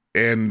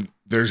 and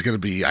there's going to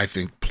be, I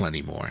think,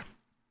 plenty more.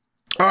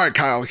 All right,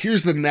 Kyle,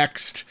 here's the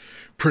next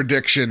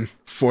prediction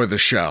for the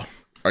show.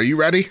 Are you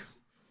ready?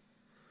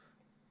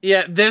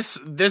 Yeah, this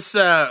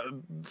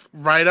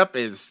write-up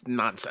is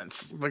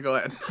nonsense, but go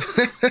ahead.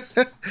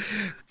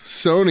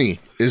 Sony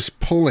is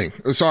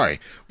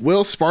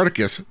will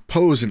Spartacus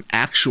pose an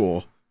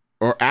actual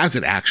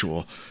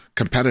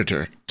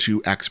competitor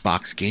to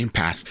Xbox Game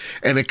Pass?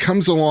 And it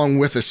comes along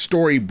with a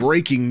story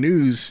breaking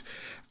news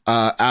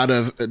out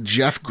of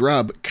Jeff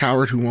Grubb,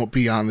 coward who won't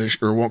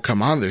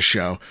come on this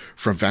show,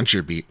 from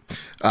VentureBeat.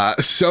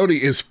 Sony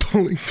is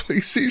pulling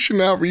PlayStation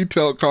Now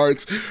retail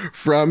cards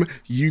from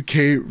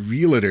UK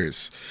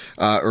realtors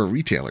or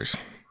retailers.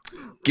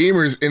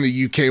 Gamers in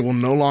the UK will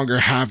no longer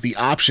have the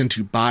option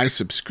to buy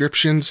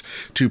subscriptions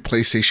to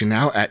PlayStation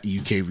Now at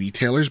UK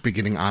retailers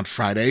beginning on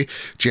Friday,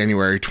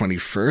 January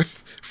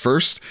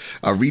 21st.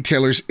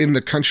 Retailers in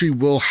the country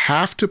will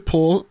have to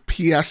pull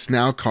PS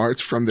Now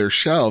cards from their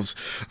shelves,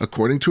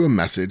 according to a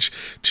message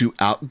to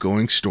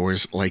outgoing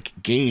stores like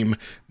Game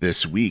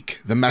this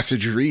week. The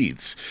message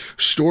reads,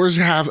 stores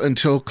have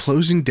until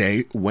closing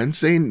day,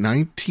 Wednesday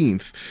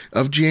 19th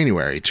of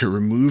January, to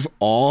remove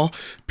all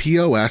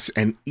POS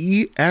and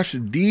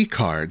ESD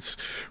cards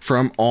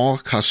from all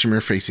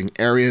customer-facing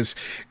areas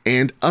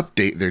and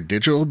update their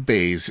digital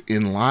bays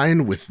in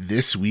line with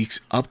this week's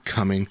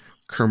upcoming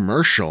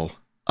commercial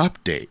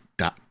update.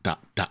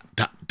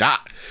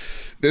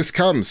 This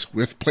comes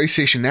with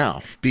PlayStation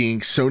Now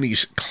being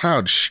Sony's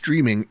cloud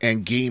streaming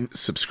and game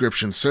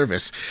subscription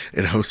service.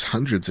 It hosts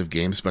hundreds of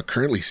games, but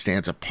currently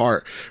stands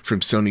apart from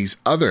Sony's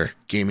other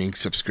gaming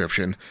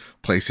subscription,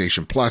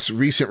 PlayStation Plus.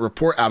 Recent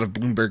report out of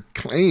Bloomberg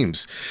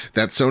claims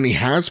that Sony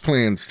has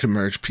plans to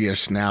merge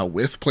PS Now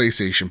with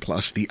PlayStation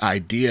Plus. The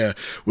idea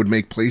would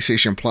make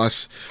PlayStation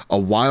Plus a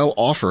while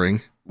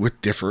offering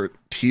with different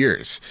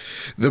tiers.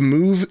 The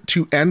move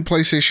to end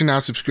PlayStation Now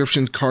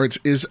subscription cards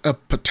is a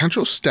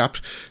potential step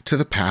to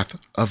the path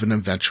of an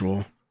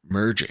eventual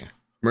merger.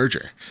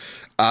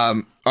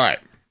 All right.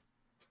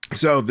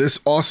 So this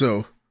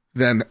also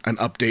then an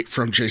update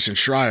from Jason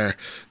Schreier,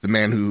 the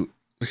man who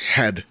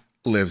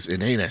lives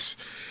in Anus.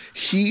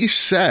 He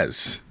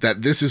says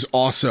that this is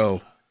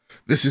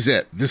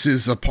it. This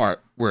is the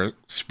part where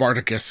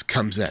Spartacus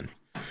comes in.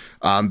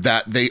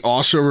 That they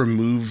also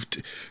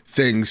removed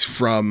things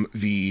from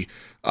the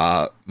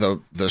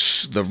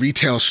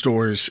retail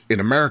stores in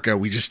America.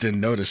 We just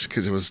didn't notice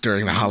because it was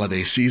during the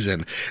holiday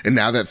season. And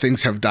now that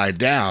things have died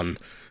down,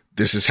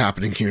 this is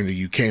happening here in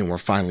the UK, and we're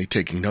finally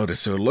taking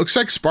notice. So it looks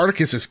like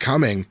Spartacus is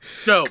coming.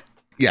 Dope.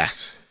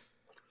 Yes.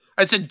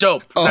 I said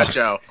dope, not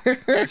Joe.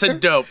 I said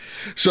dope.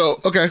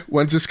 So, okay,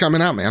 when's this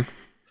coming out, man?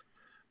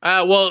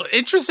 Well,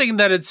 interesting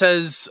that it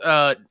says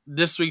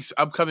this week's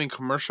upcoming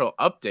commercial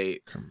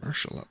update.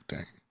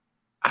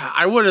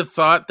 I would have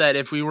thought that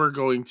if we were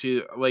going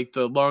to, like,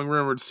 the long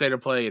rumored state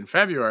of play in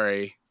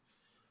February,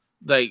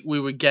 like, we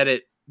would get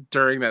it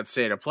during that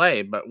state of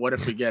play. But what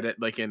if we get it,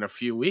 like, in a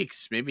few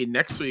weeks? Maybe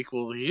next week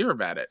we'll hear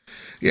about it.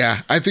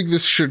 Yeah, I think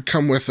this should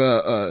come with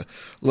a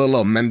little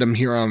amendum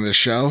here on the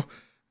show.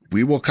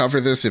 We will cover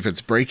this if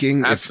it's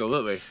breaking.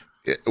 Absolutely.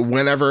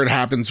 Whenever it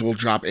happens, we'll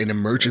drop an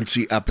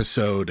emergency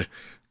episode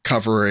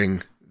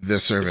covering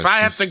this service. If I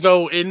have to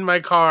go in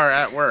my car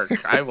at work,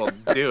 I will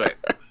do it.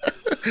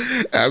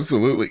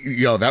 Absolutely.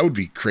 Yo, that would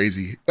be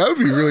crazy. That would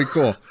be really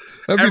cool.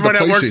 Everyone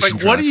at work's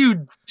like, what are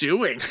you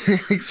doing?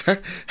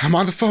 Exactly. I'm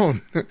on the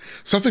phone.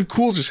 Something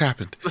cool just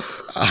happened.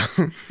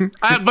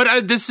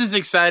 But this is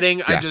exciting.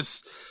 Yeah.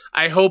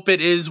 I hope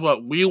it is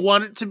what we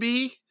want it to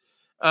be,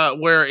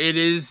 where it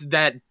is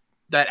that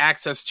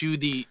access to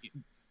the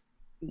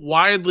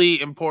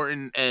widely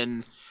important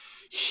and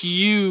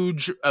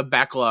huge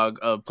backlog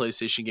of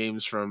PlayStation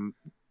games from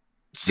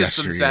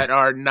systems that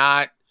are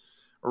not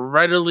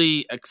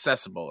readily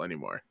accessible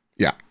anymore.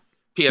 Yeah.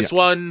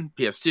 PS1,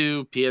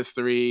 PS2,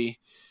 PS3.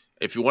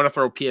 If you want to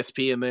throw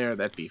PSP in there,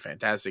 that'd be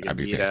fantastic. That'd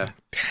be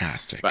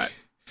fantastic. But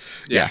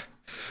yeah.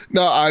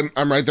 No,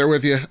 I'm right there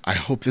with you. I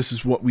hope this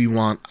is what we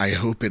want. I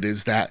hope it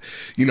is that,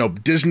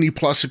 Disney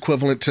Plus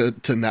equivalent to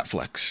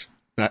Netflix.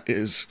 That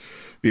is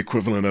the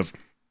equivalent of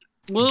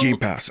Game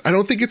Pass. I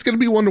don't think it's going to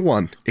be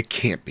 1-to-1. It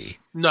can't be.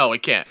 No,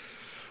 it can't.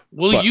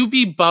 Will you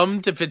be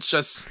bummed if it's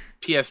just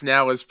PS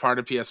Now as part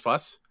of PS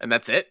Plus and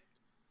that's it?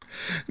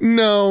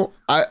 No,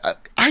 I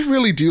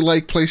really do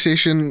like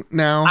PlayStation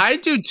Now. I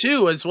do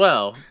too as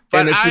well.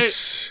 But and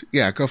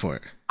if go for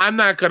it. I'm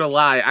not going to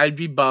lie. I'd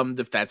be bummed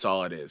if that's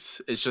all it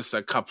is. It's just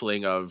a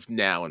coupling of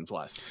Now and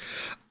Plus.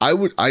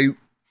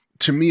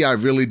 To me, I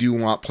really do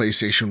want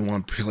PlayStation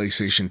 1,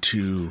 PlayStation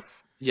 2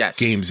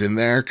 games in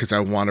there because I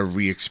want to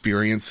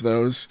re-experience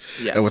those.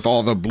 Yes. And with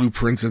all the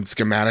blueprints and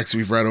schematics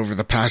we've read over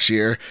the past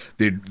year,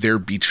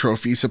 there'd be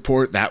trophy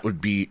support. That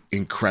would be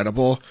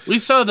incredible. We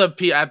saw at the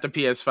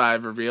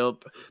PS5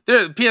 revealed.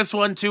 The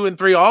PS1, 2, and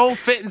 3 all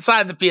fit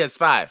inside the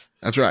PS5.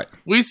 That's right.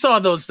 We saw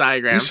those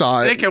diagrams. We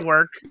saw it. They can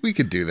work. We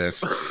could do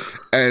this.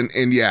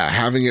 and yeah,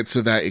 having it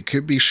so that it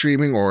could be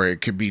streaming or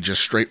it could be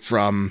just straight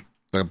from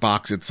the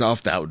box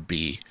itself, that would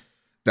be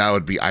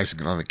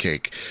icing on the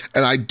cake.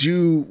 And I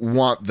do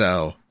want,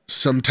 though,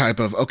 some type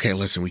of, okay,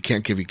 listen, we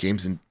can't give you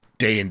games in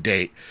day and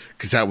date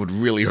because that would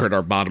really hurt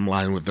our bottom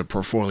line with the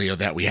portfolio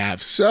that we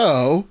have.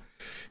 So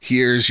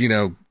here's,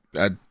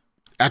 an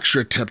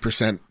extra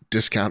 10%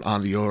 discount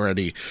on the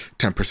already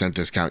 10%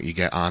 discount you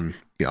get on,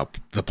 the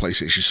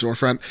PlayStation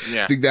storefront.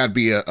 Yeah. I think that'd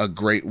be a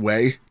great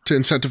way to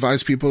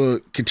incentivize people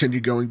to continue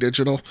going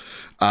digital.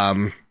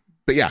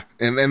 But yeah,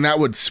 and that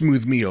would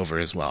smooth me over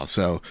as well.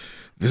 So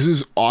this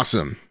is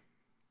awesome.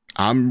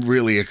 I'm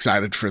really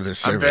excited for this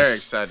service. I'm very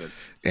excited.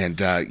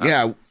 And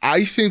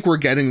I think we're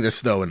getting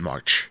this though in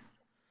March.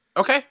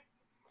 Okay.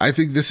 I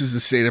think this is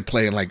the state of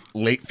play in like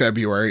late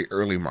February,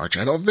 early March.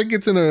 I don't think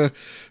it's in a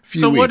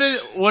few weeks.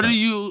 So what do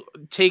you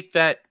take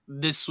that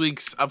this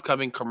week's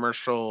upcoming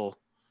commercial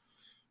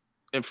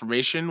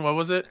information. What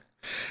was it?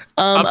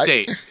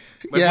 Update.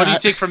 What do you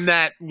take from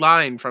that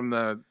line from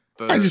the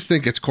I just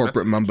think it's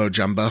corporate mumbo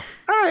jumbo.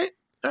 All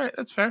right,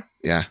 that's fair.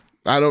 Yeah,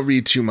 I don't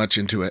read too much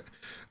into it.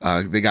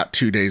 They got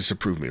 2 days to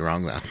prove me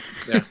wrong, though.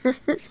 Yeah.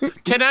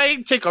 Can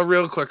I take a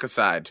real quick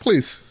aside?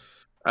 Please.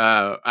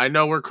 I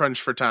know we're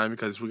crunched for time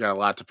because we got a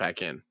lot to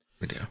pack in.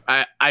 We do.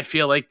 I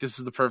feel like this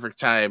is the perfect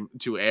time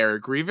to air a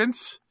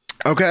grievance.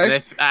 Okay.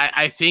 And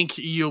I think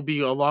you'll be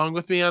along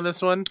with me on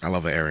this one. I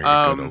love airing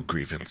a good old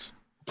grievance.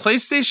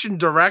 PlayStation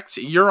Direct,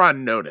 you're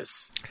on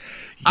notice.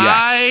 Yes.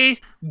 I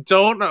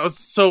don't know.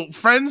 So,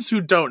 friends who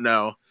don't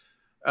know,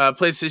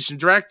 PlayStation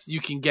Direct,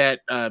 you can get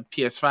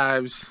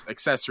PS5s,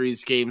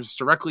 accessories, games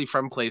directly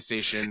from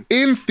PlayStation.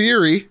 In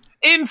theory,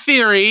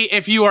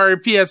 if you are a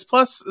PS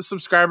Plus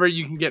subscriber,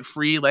 you can get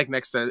free like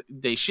next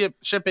day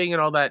shipping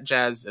and all that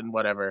jazz and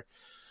whatever.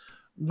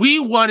 We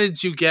wanted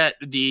to get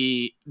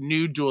the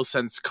new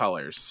DualSense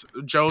colors.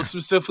 Joe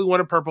specifically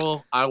wanted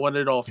purple. I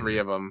wanted all three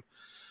of them.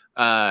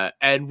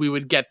 And we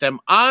would get them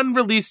on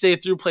release day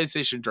through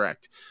PlayStation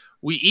Direct.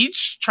 We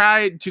each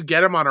tried to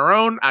get them on our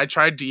own. I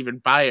tried to even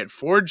buy it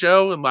for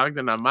Joe and logged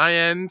in on my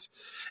end.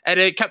 And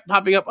it kept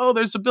popping up, oh,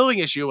 there's a billing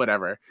issue,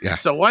 whatever. Yeah.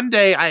 So one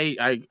day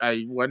I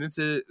went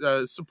into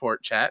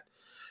support chat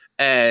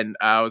and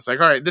I was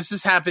like, all right, this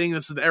is happening.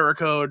 This is the error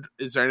code.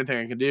 Is there anything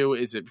I can do?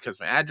 Is it because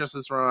my address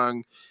is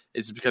wrong?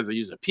 Is it because I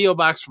use a P.O.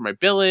 box for my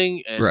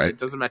billing and it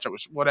doesn't match up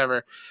with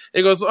whatever?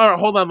 It goes, all right,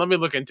 hold on, let me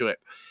look into it.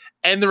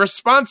 And the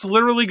response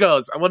literally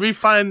goes, let me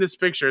find this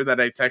picture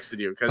that I texted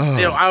you because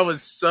I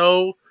was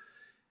so...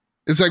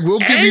 It's like, we'll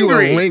give you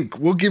a link.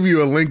 We'll give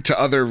you a link to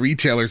other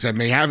retailers that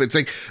may have it. It's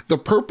like the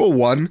purple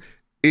one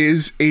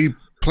is a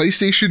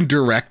PlayStation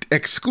Direct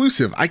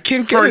exclusive. I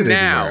can't get it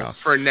anywhere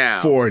else. For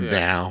now.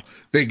 Now.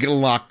 They get a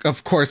lock.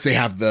 Of course, they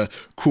have the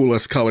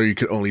coolest color you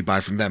could only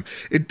buy from them.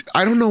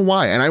 I don't know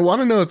why. And I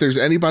want to know if there's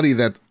anybody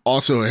that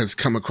also has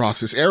come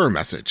across this error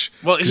message.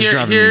 Well,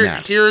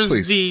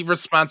 here's the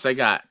response I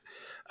got.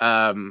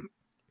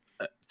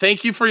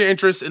 Thank you for your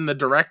interest in the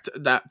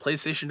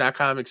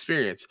direct.playstation.com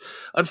experience.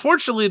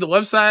 Unfortunately, the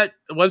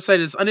website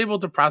is unable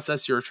to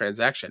process your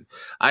transaction.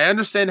 I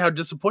understand how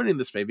disappointing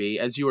this may be,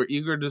 as you are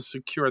eager to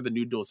secure the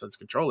new DualSense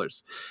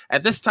controllers.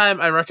 At this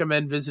time, I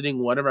recommend visiting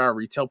one of our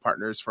retail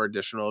partners for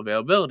additional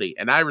availability.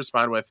 And I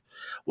respond with,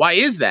 why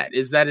is that?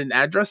 Is that an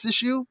address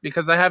issue?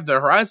 Because I have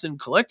the Horizon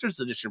Collector's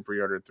Edition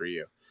pre-ordered through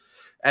you.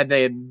 And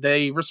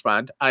they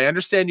respond, I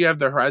understand you have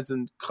the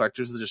Horizon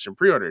Collector's Edition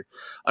pre-ordered.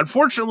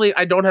 Unfortunately,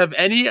 I don't have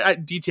any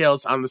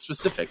details on the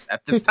specifics.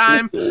 At this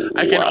time,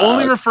 I can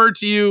only refer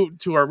to you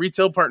to our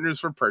retail partners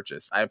for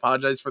purchase. I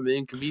apologize for the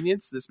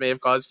inconvenience this may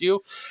have caused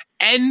you.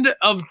 End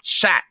of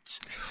chat.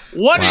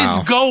 What is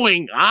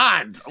going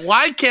on?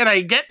 Why can't I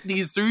get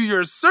these through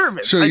your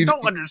service? I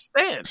don't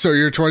understand. So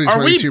your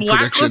 2022 Are we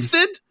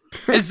blacklisted? Prediction.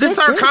 Is this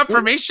our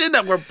confirmation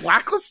that we're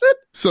blacklisted?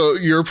 So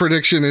your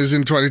prediction is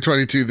in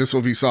 2022 this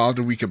will be solved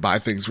and we can buy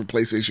things from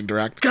PlayStation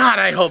Direct? God,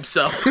 I hope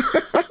so.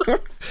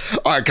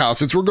 All right, Kyle,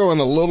 since we're going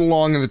a little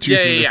long in the tooth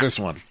with this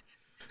one,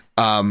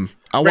 I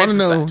want to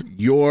know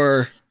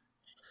your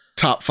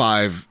top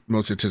 5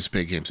 most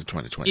anticipated games of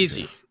 2020.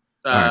 Easy.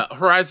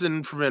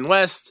 Horizon Forbidden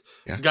West,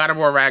 God of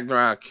War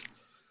Ragnarok,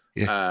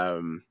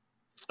 Gotham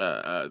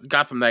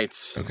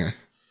Knights,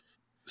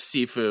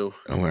 Sifu.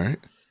 All right.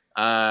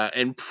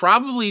 And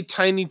probably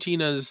Tiny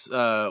Tina's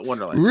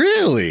Wonderlands.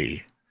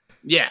 Really?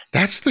 Yeah.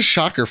 That's the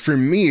shocker. For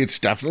me, it's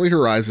definitely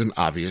Horizon,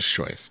 obvious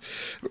choice.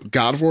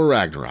 God of War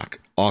Ragnarok,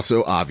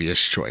 also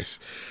obvious choice.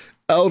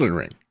 Elden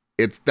Ring,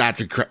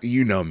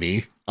 you know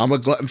me. I'm a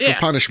glutton for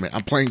punishment.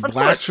 I'm playing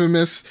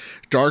Blasphemous,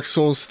 Dark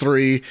Souls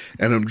 3,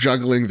 and I'm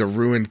juggling the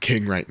Ruined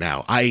King right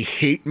now. I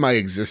hate my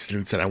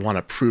existence and I want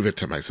to prove it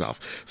to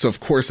myself. So of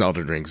course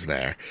Elden Ring's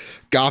there.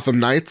 Gotham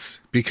Knights,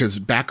 because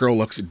Batgirl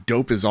looks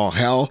dope as all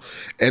hell.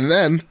 And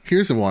then,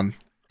 here's the one,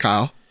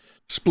 Kyle.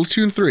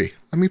 Splatoon 3.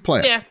 Let me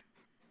play it.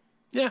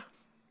 Yeah.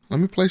 Let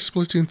me play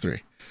Splatoon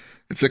 3.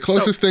 It's the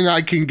closest thing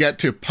I can get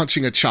to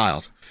punching a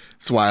child.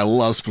 That's why I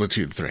love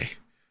Splatoon 3.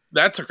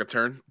 That took a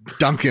turn.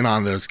 Dunking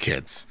on those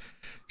kids.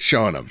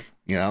 Showing them,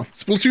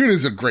 Splatoon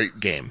is a great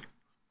game.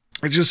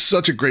 It's just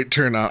such a great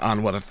turn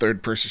on what a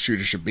third-person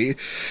shooter should be.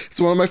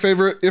 It's one of my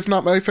favorite, if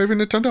not my favorite,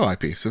 Nintendo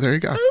IP. So there you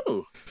go.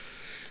 Ooh.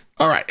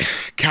 All right.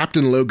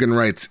 Captain Logan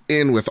writes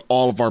in with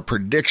all of our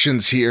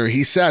predictions here.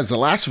 He says The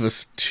Last of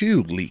Us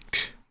 2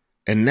 leaked.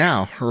 And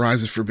now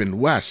Horizon Forbidden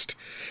West.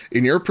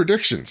 In your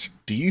predictions,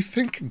 do you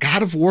think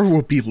God of War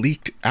will be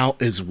leaked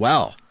out as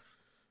well?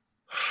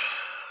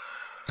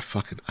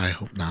 I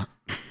hope not.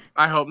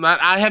 I hope not.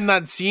 I have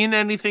not seen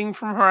anything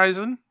from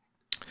Horizon.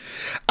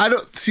 I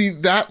don't see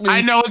that leak.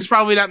 I know it's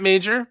probably not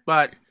major,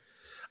 but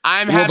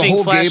I'm having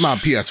the whole game on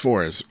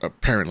PS4 is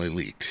apparently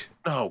leaked.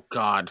 Oh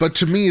God! But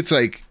to me, it's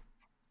like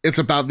it's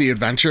about the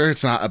adventure.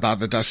 It's not about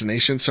the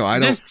destination. So I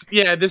don't.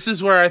 This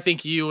is where I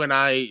think you and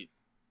I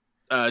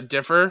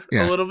differ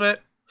a little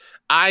bit.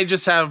 I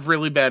just have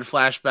really bad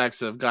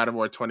flashbacks of God of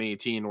War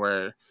 2018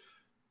 where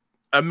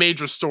a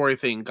major story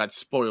thing got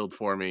spoiled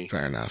for me.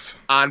 Fair enough.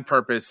 On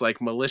purpose,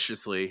 like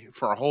maliciously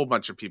for a whole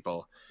bunch of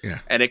people. Yeah.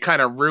 And it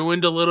kind of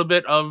ruined a little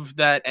bit of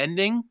that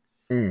ending.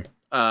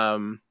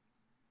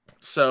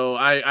 So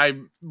I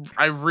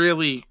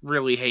really,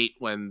 really hate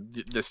when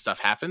this stuff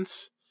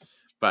happens.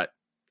 But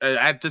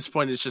at this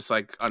point, it's just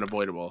like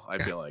unavoidable, I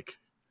feel like.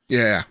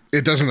 Yeah,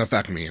 it doesn't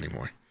affect me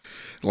anymore.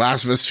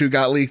 Last of Us 2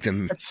 got leaked,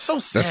 and it's so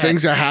sad. The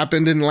things that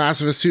happened in Last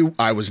of Us 2,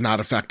 I was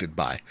not affected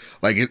by.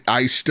 Like,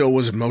 I still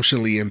was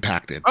emotionally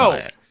impacted by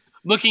it.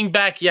 Looking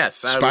back, yes.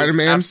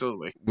 Spider-Man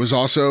was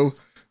also,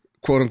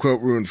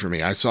 quote-unquote, ruined for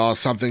me. I saw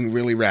something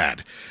really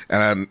rad,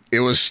 and it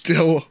was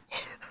still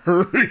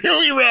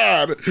really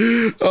rad.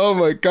 Oh,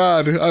 my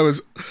God.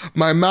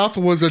 My mouth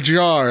was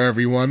ajar,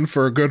 everyone,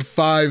 for a good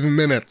 5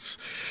 minutes.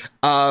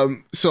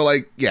 So,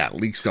 like, yeah,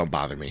 leaks don't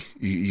bother me.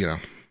 You know.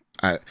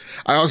 I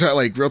also had,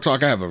 like, real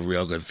talk, I have a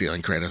real good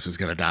feeling Kratos is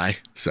going to die.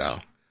 So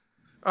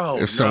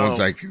if someone's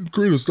like,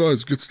 Kratos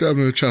dies, gets stabbed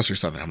in the chest or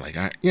something, I'm like,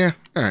 all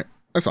right.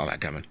 I saw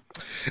that coming.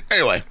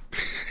 Anyway,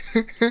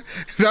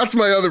 that's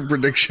my other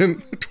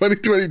prediction.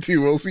 2022,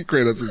 we'll see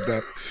Kratos'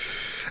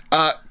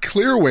 death.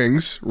 Clear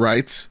Wings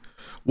writes,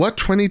 what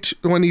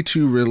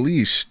 2022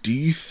 release do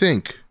you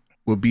think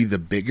will be the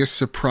biggest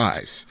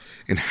surprise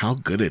and how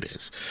good it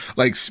is?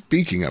 Like,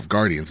 speaking of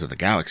Guardians of the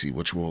Galaxy,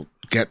 which we'll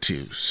get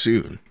to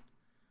soon,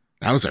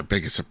 that was our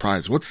biggest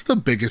surprise. What's the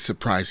biggest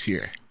surprise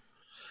here?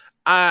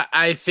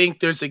 I think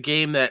there's a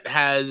game that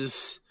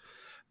has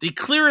the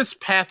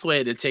clearest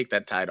pathway to take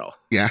that title.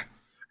 Yeah.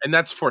 And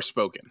that's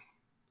Forspoken.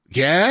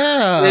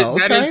 Yeah.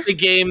 That is the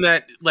game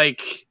that,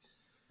 like,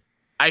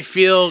 I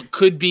feel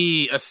could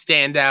be a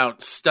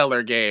standout,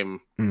 stellar game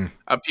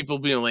of people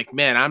being like,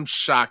 man, I'm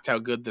shocked how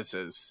good this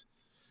is.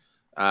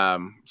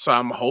 So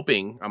I'm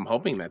hoping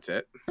that's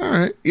it. All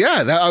right.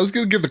 Yeah, I was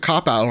going to give the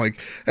cop out.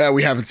 Like,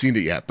 we haven't seen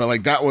it yet, but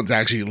like that one's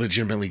actually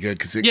legitimately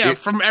good.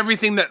 From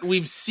everything that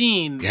we've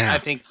seen, I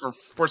think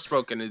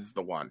Forspoken is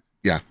the one.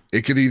 Yeah,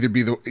 it could either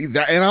be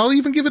that, and I'll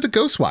even give it to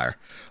Ghostwire.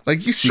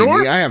 Like, you see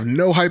me, I have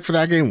no hype for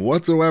that game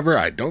whatsoever.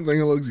 I don't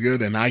think it looks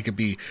good, and I could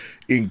be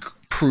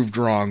proved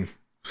wrong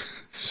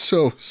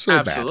so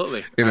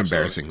Absolutely. bad. And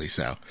embarrassingly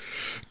so.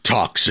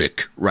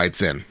 Toxic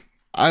writes in,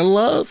 I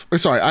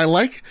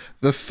like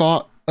the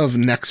thought of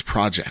next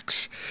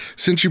projects.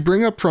 Since you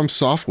bring up From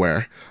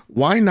Software,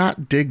 why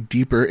not dig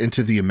deeper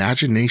into the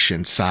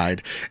imagination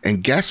side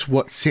and guess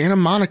what Santa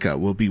Monica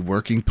will be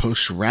working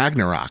post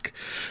Ragnarok?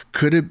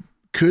 Could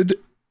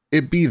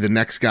it be the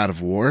next God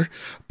of War,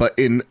 but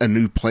in a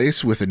new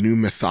place with a new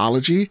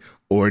mythology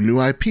or a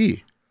new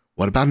IP?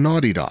 What about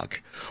Naughty Dog?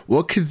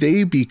 What could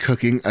they be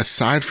cooking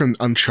aside from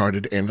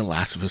Uncharted and The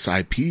Last of Us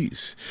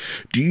IPs?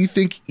 Do you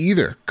think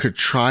either could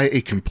try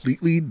a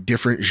completely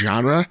different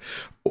genre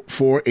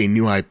for a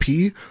new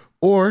IP,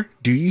 or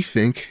do you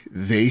think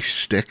they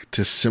stick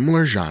to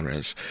similar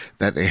genres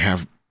that they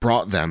have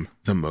brought them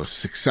the most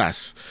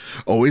success?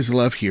 Always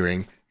love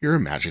hearing your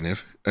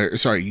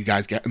you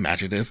guys get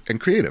imaginative and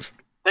creative.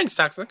 Thanks,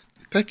 Toxic.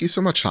 Thank you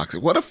so much,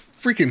 Toxic. What a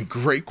freaking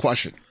great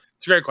question.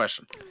 It's a great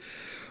question.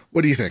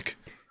 What do you think?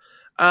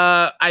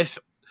 I'm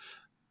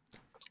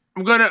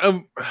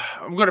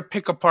gonna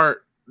pick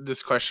apart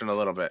this question a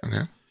little bit.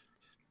 Okay.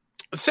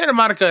 Santa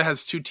Monica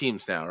has 2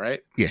 teams now, right?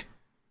 Yeah.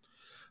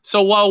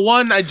 So while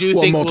one I do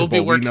think will be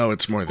working, we know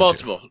it's more than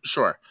multiple, 2.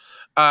 Sure.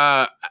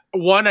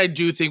 One I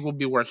do think will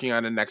be working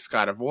on the next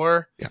God of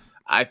War. Yeah.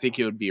 I think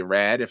it would be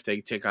rad if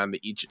they take on the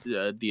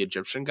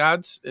Egyptian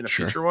gods in a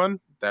future one.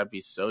 That'd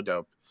be so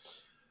dope.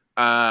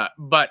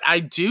 But I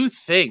do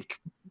think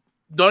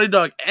Naughty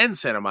Dog and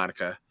Santa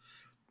Monica,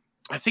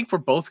 I think we're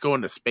both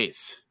going to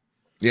space.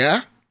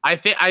 Yeah? I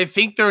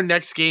think their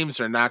next games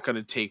are not going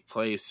to take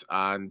place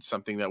on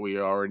something that we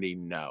already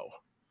know.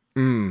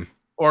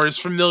 Or is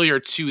familiar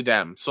to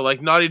them. So like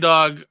Naughty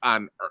Dog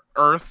on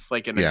Earth,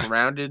 like in a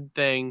grounded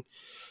thing,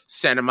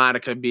 Santa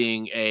Monica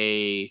being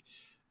a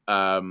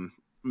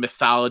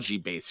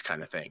mythology-based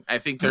kind of thing. I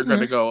think they're going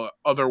to go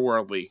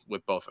otherworldly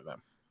with both of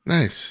them.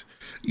 Nice.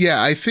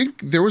 Yeah, I think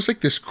there was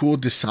like this cool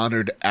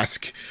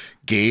Dishonored-esque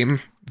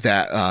game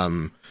that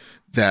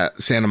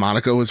that Santa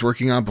Monica was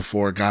working on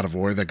before God of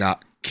War that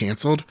got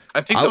canceled.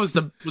 I think was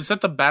that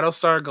the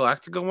Battlestar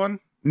Galactica one?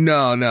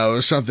 No, it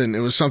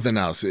was something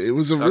else. It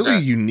was a really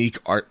unique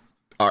art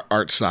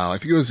style. I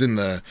think it was in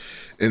the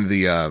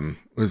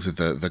was it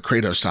the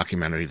Kratos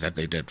documentary that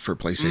they did for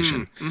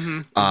PlayStation.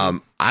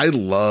 I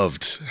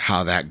loved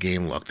how that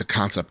game looked, the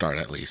concept art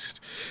at least.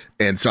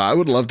 And so I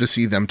would love to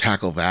see them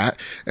tackle that.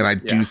 And I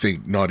do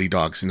think Naughty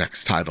Dog's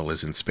next title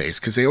is in space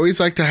because they always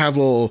like to have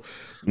little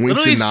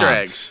winks and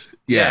nods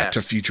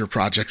to future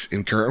projects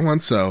in current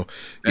ones. So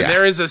and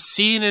there is a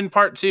scene in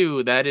part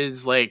 2 that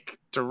is like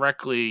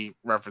directly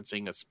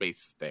referencing a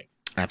space thing.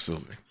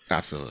 Absolutely.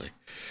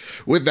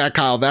 With that,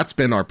 Kyle, that's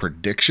been our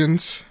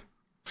predictions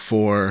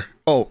for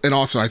and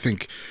also I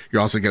think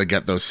you're also going to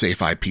get those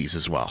safe IPs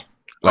as well.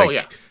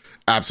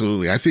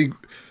 Absolutely. I think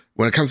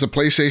when it comes to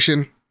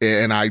PlayStation,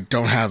 and I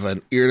don't have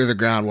an ear to the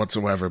ground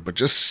whatsoever, but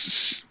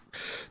just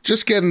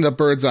getting the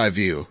bird's eye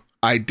view,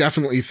 I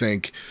definitely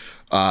think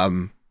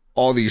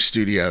all these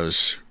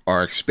studios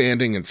are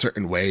expanding in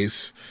certain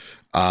ways.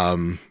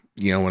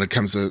 When it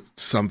comes to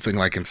something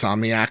like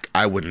Insomniac,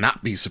 I would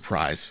not be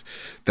surprised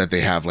that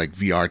they have like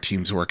VR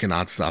teams working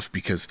on stuff,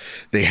 because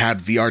they had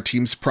VR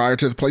teams prior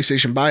to the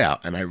PlayStation buyout,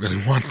 and I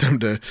really want them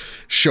to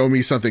show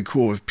me something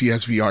cool with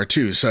PSVR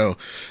too. So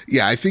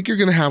yeah, I think you're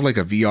going to have like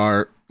a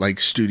VR like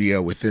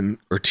studio within,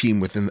 or team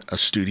within a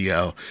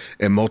studio,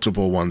 and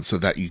multiple ones, so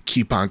that you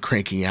keep on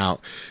cranking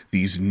out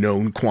these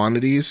known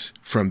quantities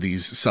from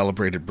these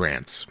celebrated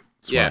brands.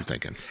 That's what I'm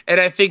thinking. And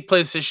I think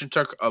PlayStation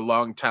took a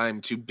long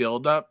time to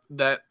build up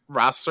that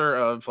roster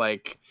of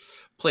like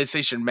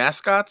PlayStation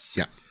mascots.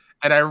 Yeah.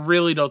 And I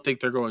really don't think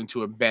they're going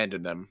to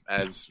abandon them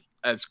as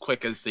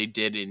quick as they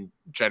did in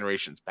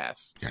generations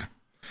past. Yeah.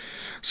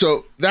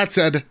 So that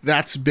said,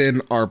 that's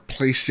been our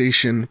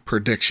PlayStation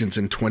predictions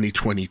in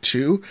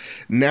 2022.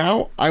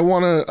 Now I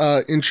want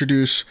to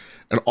introduce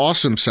an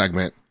awesome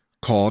segment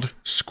called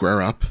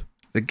Square Up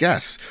the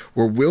Guests,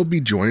 where we'll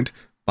be joined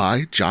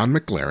by John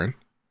McLaren,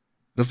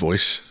 the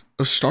voice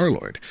of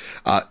Star-Lord.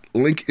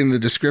 Link in the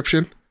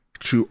description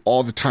to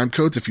all the time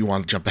codes if you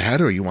want to jump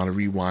ahead or you want to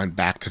rewind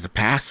back to the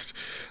past.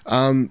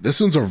 This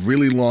one's a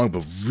really long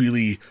but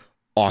really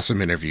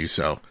awesome interview,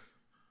 so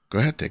go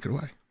ahead, take it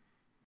away.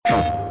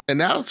 And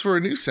now it's for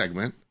a new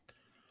segment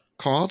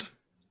called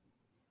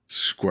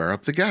Square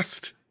Up the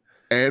Guest.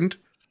 And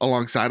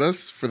alongside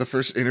us for the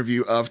first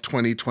interview of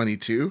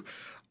 2022,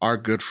 our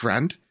good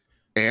friend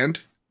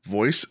and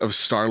voice of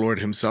Star-Lord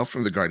himself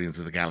from the Guardians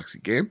of the Galaxy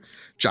game,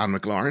 John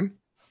McLaren.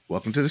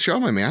 Welcome to the show,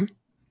 my man.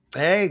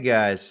 Hey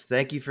guys,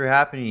 thank you for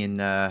having me,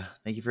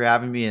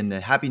 and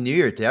Happy New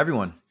Year to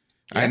everyone.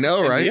 I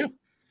know, right?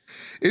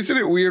 Isn't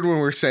it weird when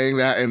we're saying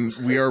that and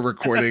we are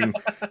recording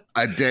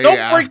a day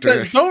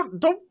after?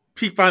 Don't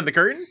peek behind the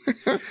curtain.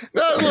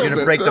 No, you're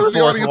gonna break the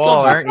fourth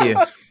wall, aren't you?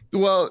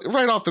 Well,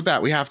 right off the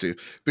bat, we have to,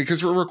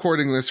 because we're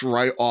recording this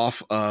right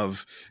off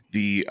of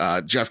the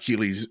Jeff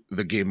Keighley's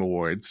The Game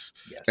Awards.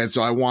 Yes. And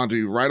so I wanted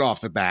to, right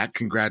off the bat,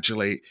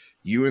 congratulate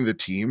you and the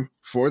team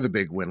for the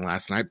big win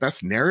last night.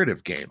 Best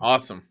narrative game.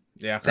 Awesome.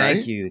 Yeah.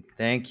 Thank you.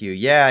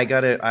 Yeah, I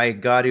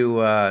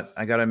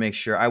gotta make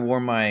sure. I wore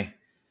my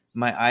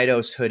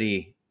Eidos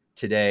hoodie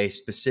today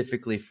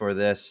specifically for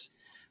this.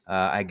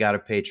 I gotta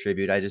pay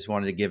tribute. I just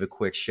wanted to give a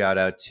quick shout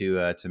out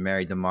to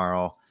Mary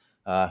DeMarle,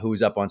 who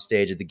was up on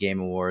stage at the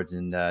Game Awards,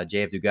 and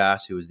JF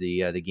Dugas, who was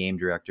the game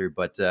director.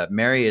 But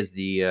Mary is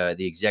the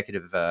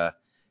executive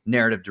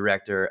narrative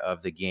director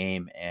of the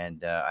game,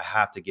 and I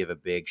have to give a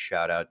big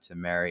shout out to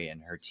Mary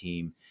and her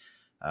team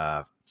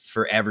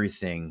for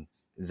everything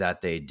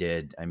that they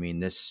did. I mean,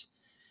 this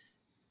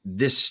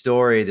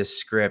story, this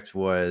script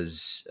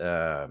was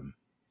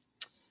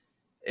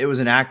it was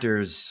an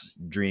actor's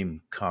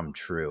dream come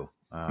true.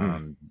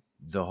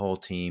 The whole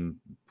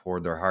team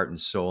poured their heart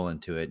and soul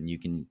into it, and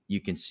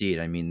you can see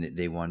it. I mean,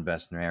 they won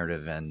Best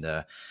Narrative, and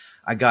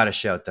I got to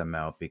shout them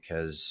out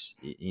because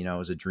it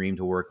was a dream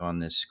to work on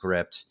this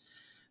script.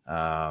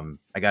 I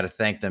got to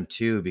thank them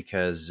too,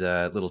 because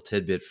a little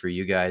tidbit for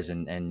you guys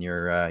and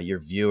your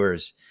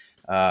viewers.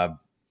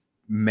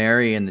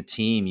 Mary and the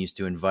team used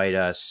to invite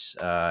us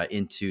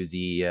into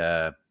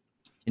the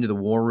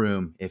war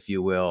room, if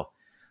you will,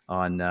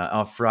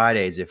 on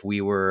Fridays. If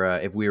we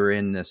were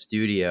in the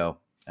studio,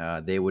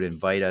 they would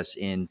invite us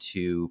in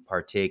to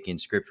partake in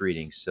script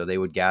readings. So they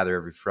would gather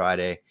every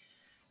Friday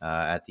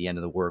at the end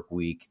of the work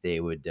week.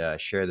 They would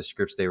share the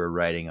scripts they were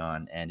writing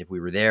on, and if we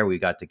were there, we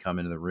got to come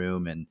into the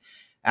room and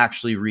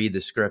actually read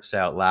the scripts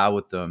out loud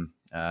with them,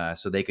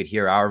 so they could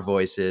hear our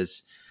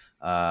voices.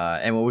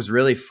 And what was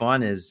really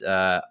fun is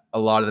a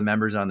lot of the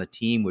members on the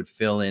team would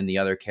fill in the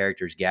other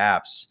characters'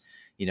 gaps.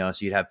 So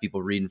you'd have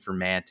people reading for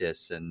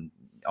Mantis and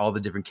all the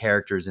different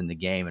characters in the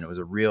game, and it was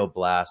a real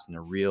blast and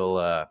a real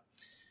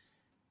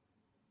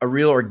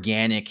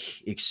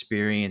organic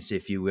experience,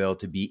 if you will,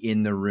 to be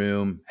in the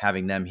room,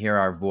 having them hear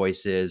our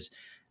voices.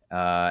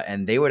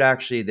 And they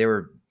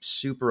were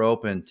super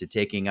open to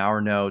taking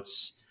our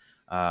notes.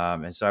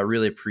 And so I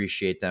really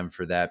appreciate them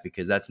for that,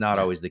 because that's not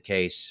always the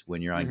case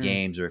when you're on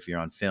games or if you're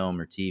on film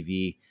or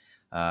TV.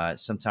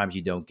 Sometimes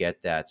you don't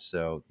get that.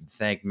 So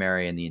thank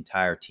Mary and the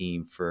entire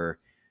team for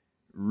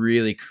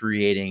really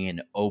creating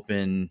an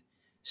open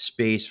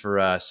space for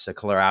us, I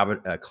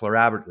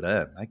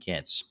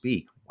can't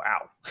speak.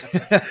 Wow.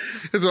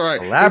 It's all right.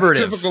 Collaborative. It's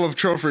typical of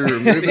Trophy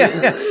Room.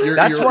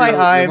 That's why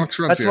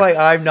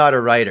I'm not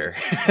a writer.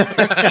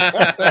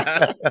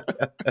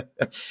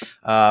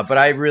 But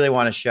I really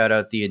want to shout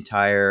out the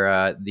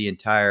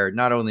entire,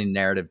 not only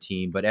narrative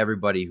team, but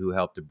everybody who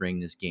helped to bring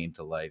this game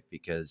to life,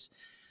 because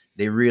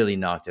they really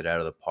knocked it out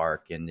of the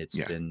park. And it's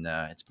been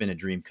a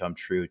dream come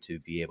true to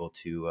be able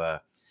to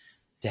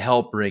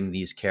help bring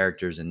these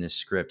characters and this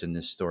script and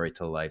this story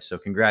to life. So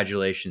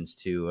congratulations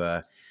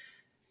to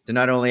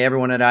not only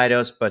everyone at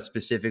Eidos, but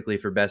specifically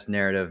for Best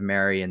Narrative,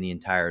 Mary and the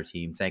entire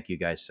team. Thank you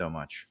guys so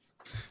much.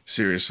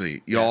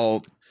 Seriously,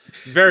 y'all.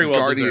 Very well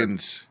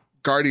Guardians.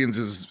 Guardians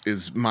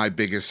is my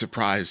biggest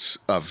surprise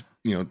of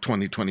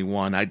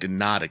 2021. I did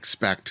not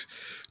expect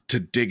to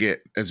dig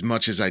it as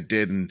much as I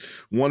did. And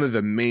one of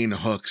the main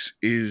hooks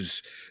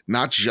is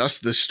not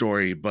just the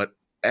story, but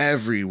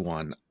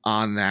everyone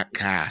on that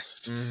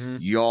cast. Mm-hmm.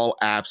 Y'all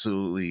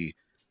absolutely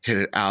hit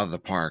it out of the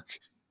park.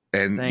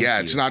 And Thank you.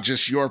 It's not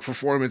just your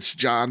performance,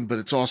 John, but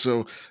it's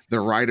also the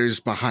writers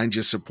behind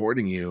you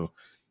supporting you.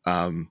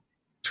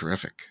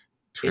 Terrific.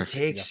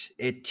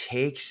 It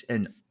takes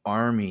an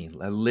army,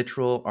 a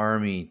literal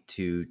army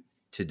to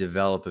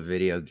develop a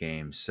video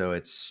game. So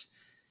it's,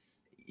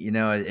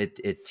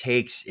 it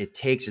takes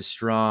a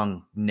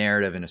strong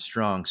narrative and a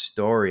strong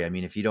story. I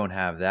mean, if you don't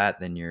have that,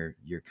 then you're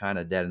kind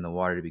of dead in the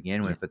water to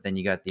begin with. But then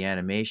you got the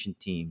animation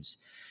teams,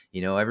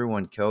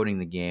 everyone coding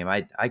the game.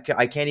 I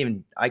can't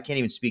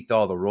even speak to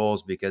all the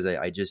roles because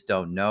I just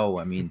don't know.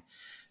 I mean,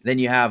 then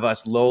you have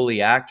us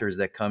lowly actors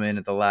that come in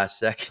at the last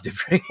second to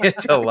bring it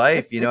to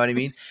life. You know what I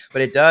mean?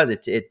 But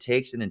it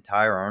takes an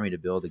entire army to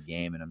build a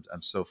game, and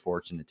I'm so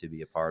fortunate to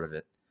be a part of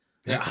it.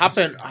 Yeah,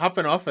 hopping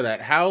off of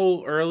that,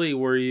 how early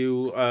were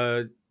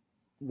you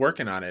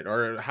working on it,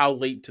 or how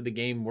late to the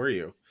game were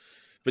you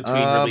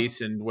between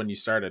release and when you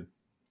started?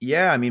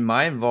 Yeah, I mean,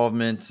 my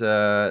involvement,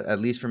 at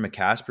least from a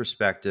cast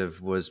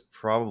perspective, was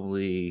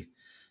probably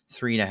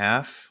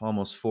 3.5,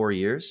 almost 4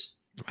 years.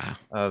 Wow.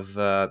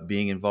 Of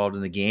being involved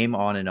in the game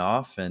on and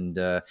off. And,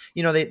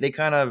 they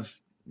kind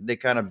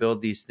of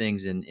build these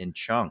things in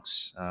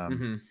chunks.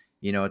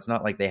 It's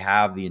not like they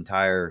have the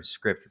entire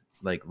script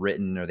like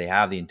written, or they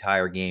have the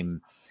entire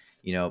game,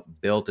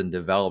 built and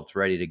developed,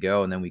 ready to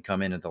go. And then we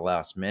come in at the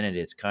last minute.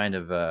 It's kind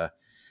of,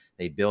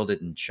 they build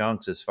it in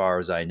chunks as far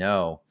as I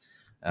know.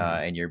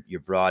 And you're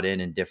brought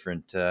in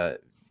different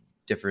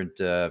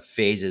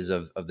phases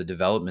of the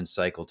development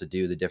cycle to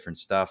do the different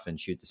stuff and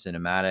shoot the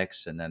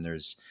cinematics. And then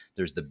there's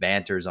the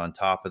banters on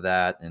top of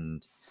that.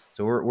 And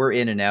so we're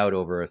in and out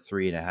over a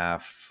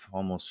 3.5,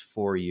 almost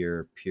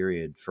 4-year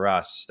period for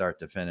us, start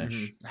to finish.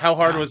 Mm-hmm. How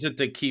hard was it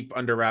to keep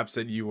under wraps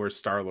that you were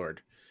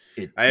Star-Lord?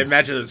 I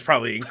imagine it was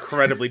probably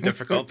incredibly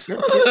difficult.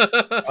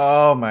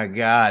 Oh my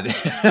God.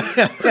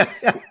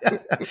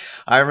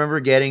 I remember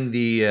getting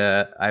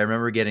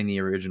the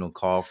original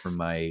call from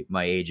my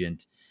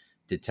agent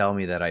to tell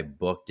me that I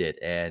booked it.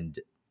 And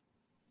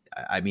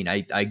I mean,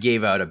 I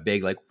gave out a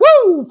big, like,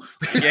 woo!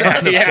 Yeah,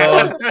 on the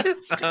phone.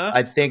 Uh-huh.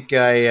 I think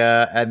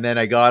and then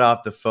I got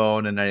off the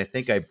phone, and I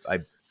think I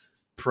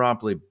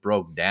promptly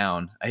broke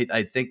down.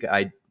 I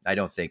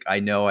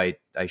know I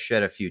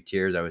shed a few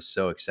tears. I was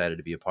so excited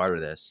to be a part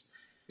of this.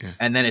 Yeah.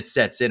 And then it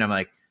sets in. I'm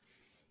like,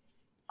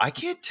 I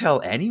can't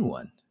tell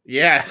anyone.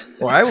 Yeah.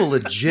 Or I will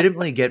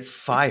legitimately get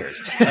fired.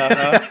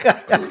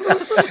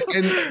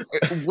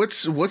 And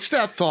what's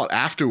that thought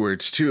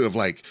afterwards too, of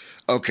like,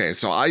 okay,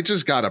 so I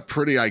just got a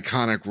pretty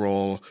iconic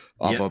role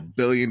off a $1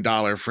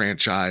 billion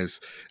franchise.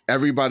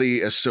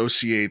 Everybody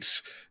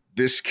associates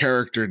this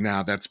character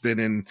now that's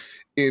been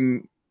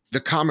in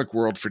the comic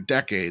world for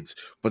decades,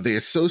 but they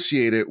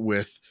associate it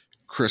with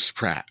Chris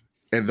Pratt.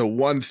 And the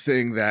one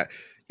thing that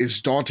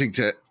is daunting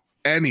to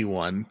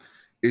anyone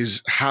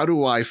is, how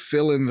do I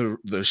fill in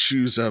the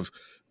shoes of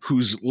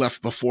who's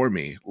left before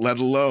me, let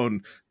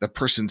alone the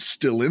person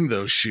still in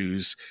those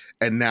shoes.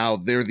 And now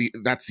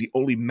that's the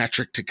only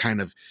metric to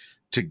kind of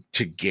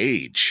to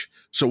gauge.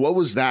 So what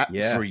was that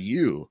for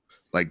you?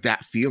 Like,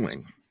 that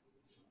feeling?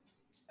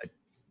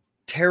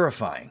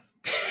 Terrifying.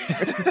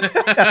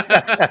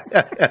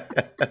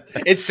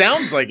 It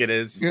sounds like it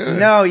is. Yeah.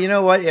 No, you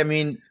know what? I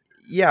mean,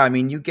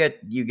 you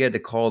get to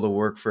call to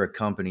work for a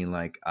company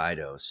like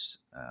Eidos,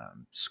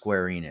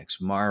 Square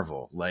Enix,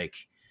 Marvel. Like,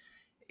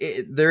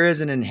 there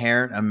is an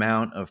inherent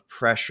amount of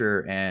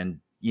pressure, and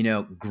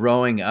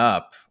growing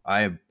up,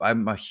 I'm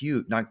a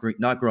huge not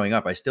growing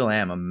up. I still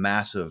am a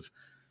massive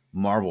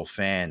Marvel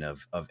fan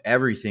of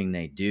everything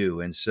they do,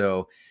 and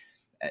so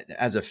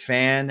as a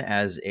fan,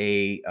 as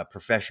a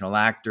professional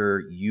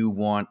actor, you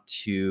want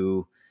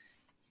to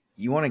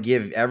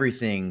give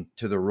everything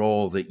to the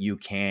role that you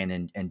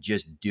can and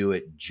just do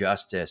it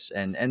justice.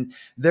 And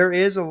there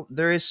is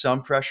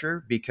some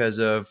pressure because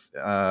of,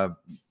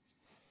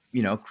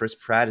 Chris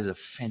Pratt is a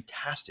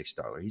fantastic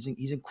Star-Lord.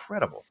 He's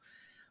incredible.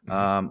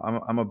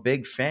 I'm a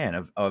big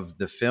fan of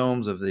the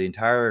films, of the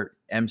entire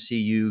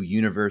MCU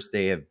universe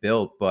they have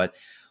built. But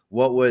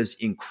what was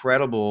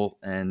incredible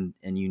and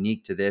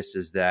unique to this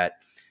is that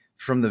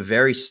from the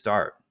very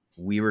start,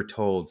 we were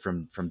told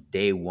from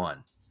day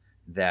one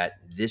that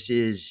this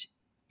is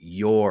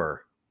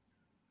your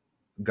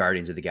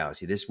Guardians of the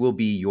Galaxy. This will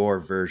be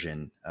your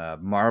version.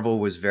 Marvel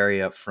was very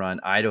upfront.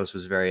 Eidos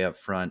was very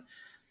upfront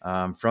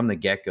from the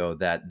get-go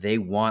that they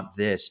want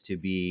this to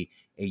be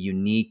a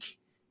unique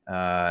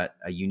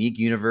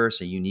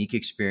universe, a unique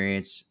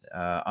experience,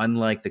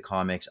 unlike the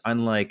comics,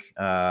 unlike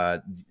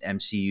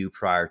MCU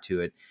prior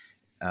to it.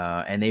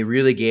 And they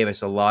really gave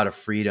us a lot of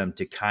freedom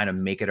to kind of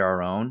make it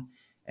our own.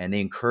 And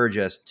they encourage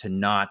us to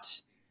not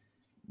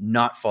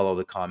follow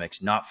the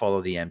comics, not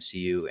follow the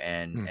MCU.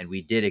 And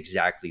we did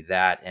exactly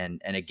that.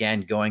 And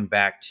again, going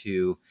back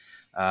to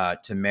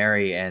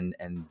Mary and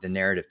the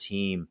narrative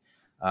team,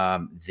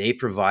 they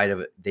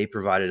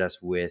provided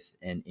us with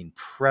an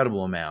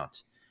incredible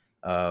amount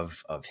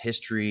of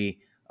history,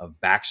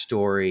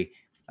 backstory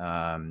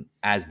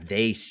as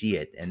they see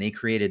it. And they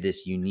created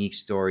this unique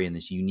story and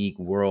this unique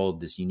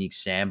world, this unique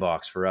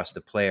sandbox for us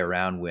to play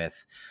around with.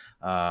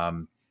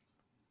 And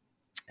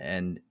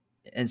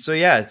so,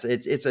 yeah,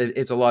 it's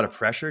a lot of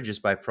pressure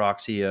just by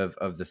proxy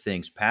of the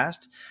things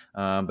past.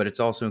 But it's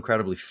also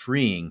incredibly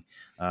freeing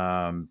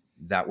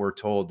that we're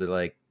told that,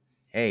 like,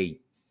 hey,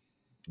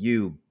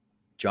 you,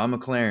 John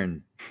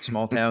McLaren,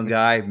 small town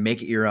guy,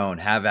 make it your own,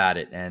 have at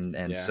it.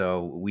 And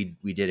so we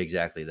did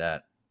exactly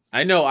that.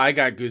 I know I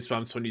got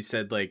goosebumps when you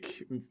said,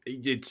 like,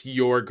 it's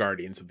your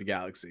Guardians of the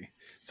Galaxy.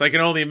 So I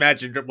can only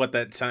imagine what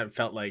that time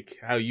felt like,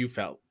 how you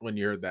felt when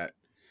you heard that.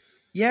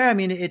 Yeah, I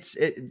mean,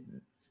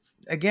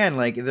 again,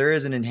 like, there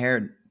is an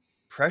inherent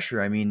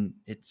pressure. I mean,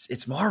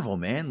 it's Marvel,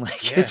 man.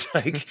 Like, it's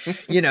like,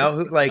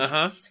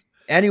 like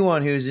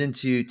anyone who's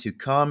into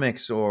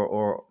comics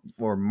or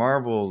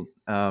Marvel,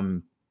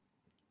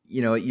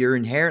 you're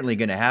inherently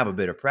going to have a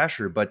bit of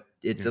pressure, but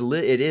it's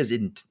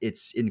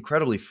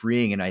incredibly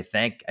freeing. And I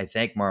thank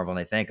Marvel and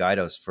I thank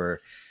Eidos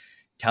for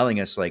telling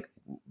us, like,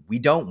 we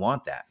don't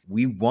want that.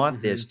 We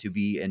want this to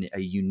be a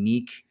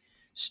unique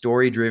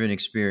story-driven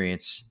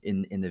experience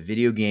in the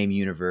video game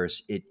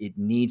universe. It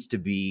needs to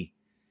be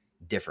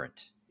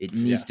different. It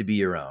needs to be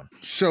your own.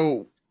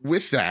 So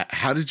with that,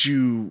 how did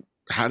you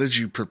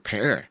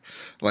prepare?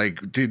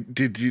 Like,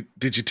 did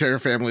you tell your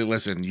family,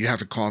 listen, you have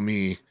to call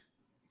me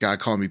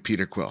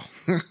Peter Quill.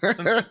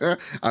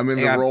 I'm in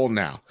the role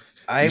now.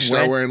 You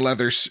start wearing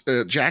leather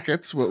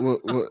jackets.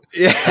 What how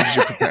did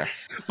you prepare?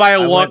 Buy a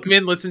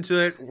Walkman, listen to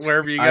it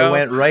wherever you go. I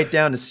went right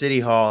down to City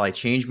Hall. I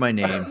changed my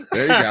name.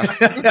 There you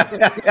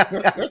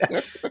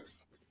go.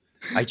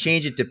 I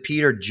changed it to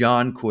Peter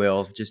John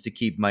Quill just to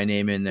keep my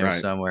name in there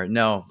somewhere.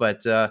 No,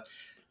 but I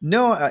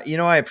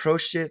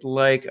approached it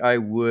like I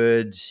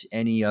would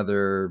any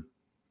other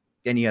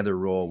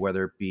role,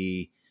 whether it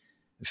be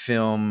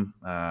film,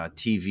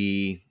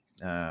 TV,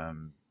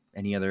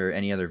 any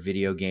other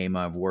video game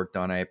I've worked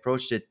on. I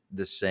approached it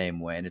the same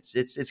way, and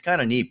it's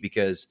kind of neat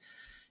because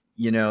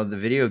the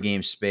video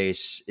game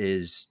space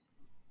is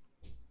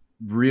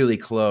really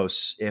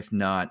close, if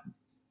not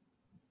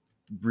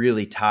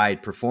really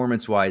tied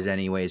performance-wise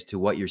anyways, to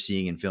what you're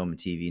seeing in film and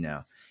TV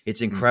now.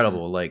 It's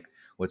incredible, like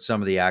what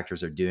some of the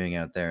actors are doing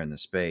out there in the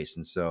space.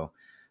 And so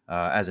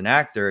as an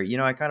actor,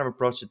 I kind of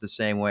approached it the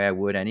same way I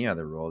would any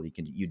other role.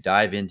 You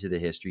dive into the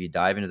history, you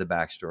dive into the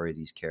backstory of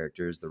these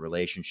characters, the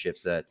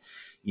relationships that,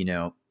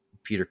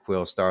 Peter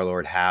Quill,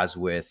 Star-Lord has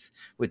with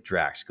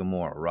Drax,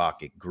 Gamora,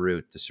 Rocket,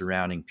 Groot, the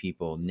surrounding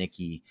people,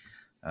 Nikki,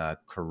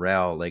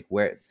 Carell. Like,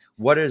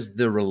 what is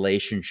the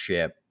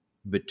relationship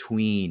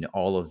between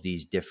all of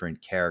these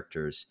different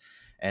characters?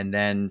 And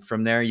then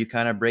from there, you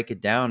kind of break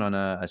it down on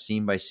a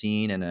scene by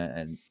scene and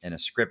a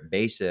script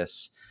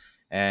basis.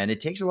 And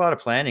it takes a lot of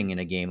planning in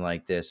a game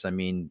like this. I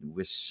mean,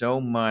 with so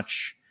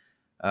much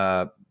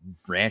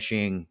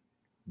branching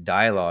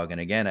dialogue. And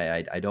again,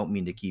 I don't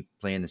mean to keep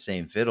playing the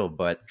same fiddle,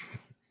 but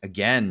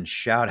again,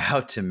 shout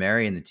out to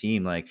Mary and the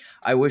team. Like,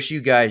 I wish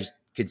you guys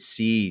could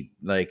see,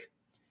 like,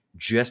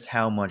 just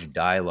how much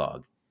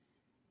dialogue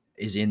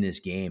is in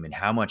this game and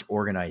how much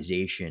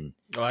organization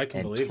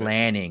and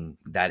planning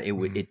that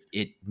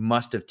it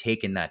must have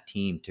taken that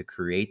team to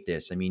create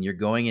this. I mean, you're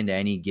going into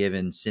any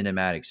given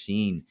cinematic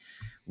scene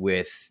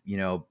with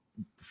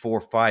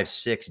 4, 5,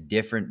 6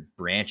 different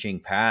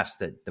branching paths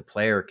that the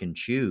player can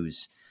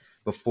choose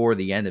before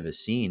the end of a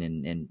scene,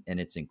 and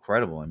it's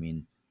incredible. I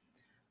mean,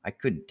 I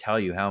couldn't tell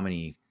you how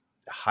many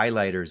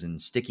highlighters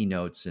and sticky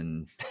notes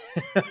and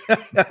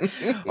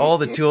all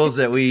the tools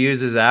that we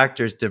use as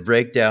actors to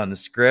break down the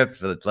script.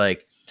 But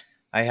like,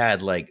 I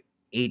had like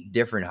 8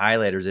 different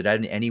highlighters at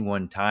any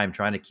one time,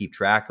 trying to keep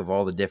track of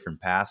all the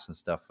different paths and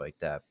stuff like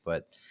that.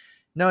 But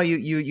no,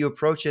 you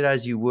approach it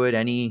as you would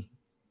any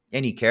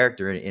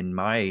character, in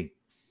my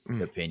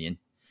opinion,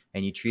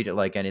 and you treat it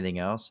like anything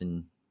else.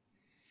 And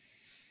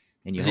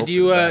you did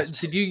you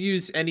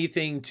use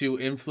anything to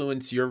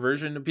influence your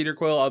version of Peter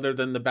Quill other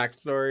than the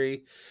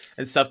backstory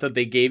and stuff that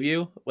they gave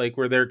you? Like,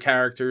 were there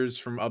characters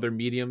from other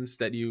mediums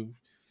that you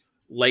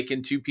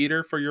likened to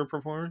Peter for your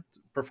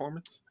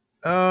performance?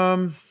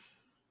 I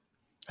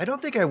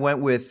don't think I went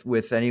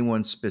with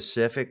anyone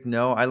specific.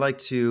 No, I like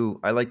to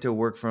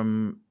work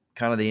from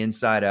kind of the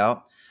inside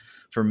out.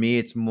 For me,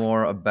 it's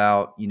more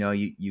about,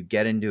 you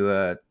get into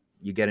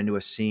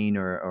a scene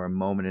or a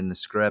moment in the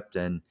script,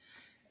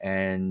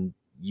 and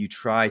you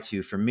try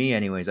to, for me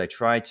anyways, I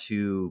try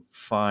to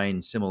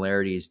find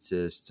similarities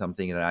to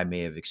something that I may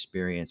have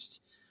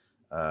experienced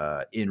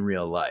in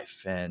real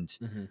life. And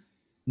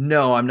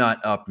no, I'm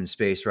not up in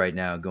space right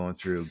now going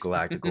through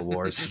galactical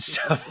wars and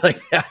stuff like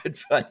that.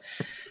 But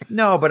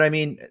I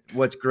mean,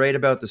 what's great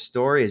about the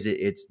story is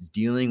it's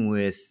dealing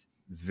with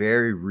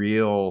very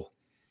real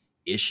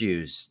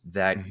issues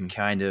that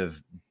kind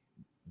of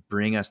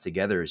bring us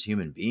together as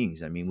human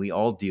beings. I mean, we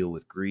all deal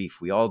with grief.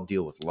 We all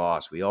deal with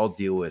loss. We all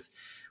deal with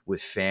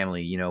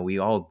family. We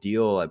all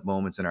deal at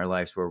moments in our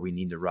lives where we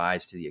need to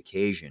rise to the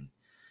occasion.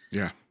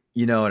 Yeah.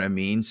 You know what I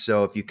mean?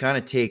 So if you kind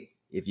of take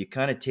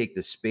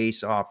the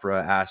space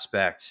opera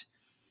aspect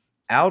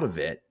out of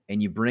it,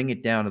 and you bring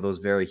it down to those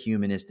very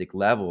humanistic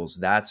levels,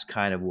 that's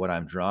kind of what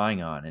I'm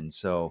drawing on. And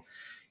so,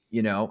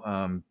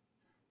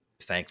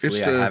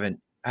 thankfully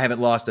I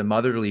haven't lost a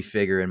motherly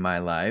figure in my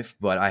life,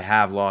 but I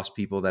have lost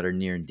people that are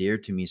near and dear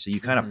to me. So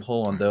you kind of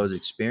pull on those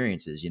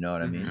experiences, you know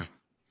what I mean?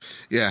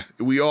 Yeah,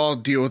 we all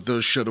deal with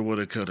those shoulda,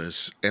 woulda,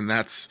 couldas, and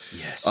that's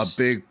a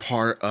big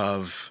part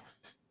of,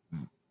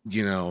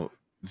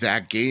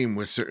 that game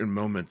with certain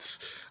moments,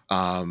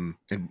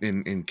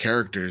 in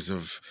characters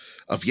of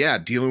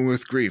dealing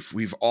with grief.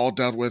 We've all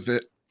dealt with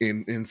it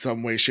in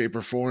some way, shape,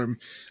 or form,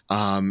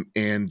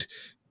 and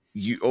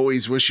you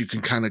always wish you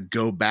can kind of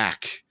go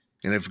back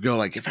and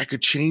if I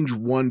could change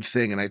one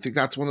thing, and I think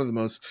that's one of the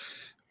most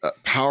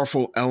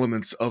powerful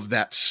elements of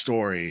that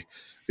story.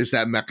 Is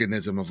that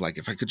mechanism of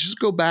if I could just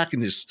go back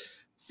and just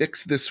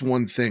fix this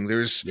one thing.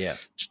 There's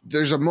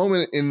a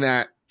moment in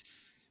that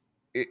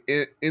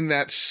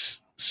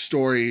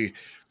story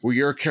where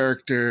your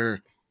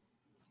character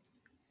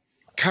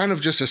kind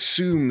of just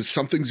assumes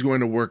something's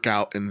going to work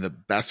out in the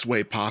best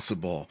way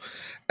possible,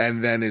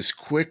 and then is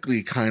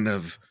quickly kind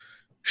of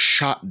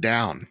shot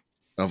down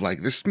of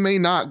this may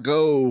not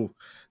go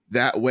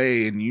that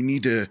way, and you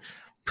need to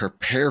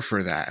prepare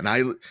for that. And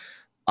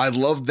I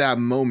love that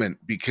moment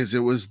because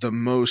it was the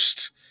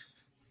most,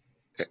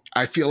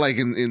 I feel like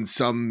in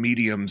some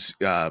mediums,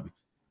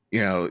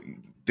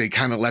 they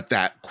kind of let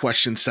that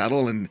question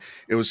settle, and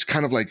it was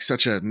kind of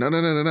such a,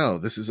 no.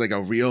 This is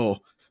a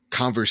real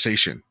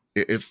conversation.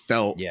 It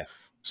felt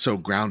so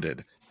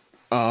grounded.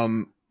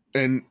 And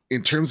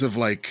in terms of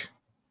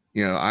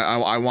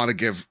I want to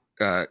give,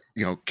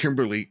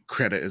 Kimberly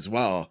credit as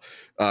well.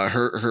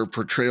 Her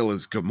portrayal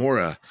as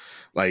Gamora,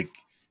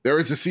 there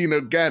was a scene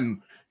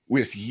again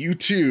with you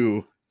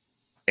two,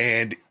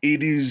 and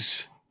it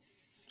is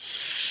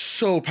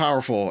so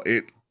powerful.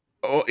 It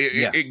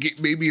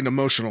made me an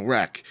emotional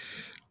wreck.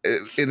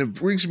 And it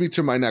brings me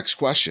to my next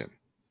question.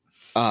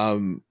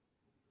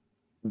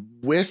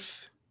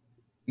 With,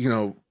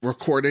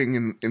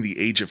 recording in the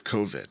age of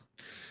COVID,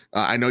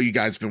 I know you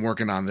guys have been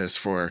working on this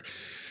for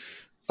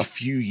a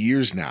few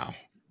years now.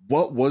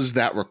 What was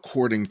that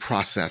recording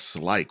process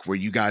like? Were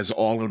you guys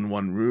all in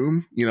one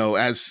room?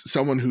 As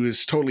someone who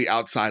is totally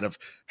outside of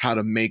how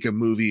to make a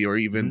movie or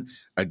even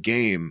a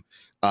game,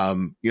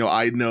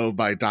 I know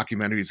by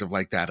documentaries of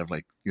that, of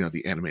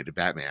the animated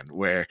Batman,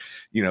 where,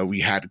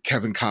 we had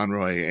Kevin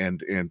Conroy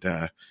and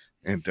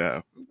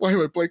why am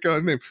I blanking on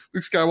his name?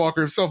 Luke Skywalker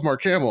himself,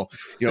 Mark Hamill,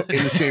 in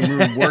the same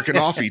room working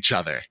off each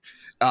other.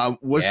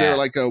 Was there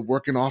a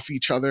working off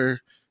each other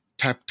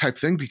type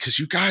thing? Because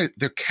you guys,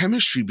 the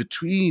chemistry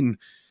between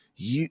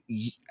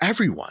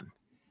everyone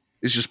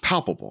is just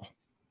palpable.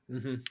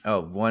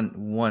 Oh,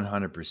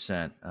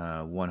 100%,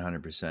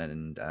 100%.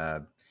 And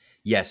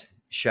yes,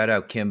 shout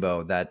out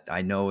Kimbo. That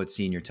I know what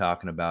scene you're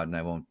talking about, and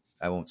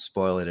I won't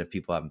spoil it if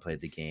people haven't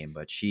played the game,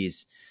 but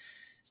she's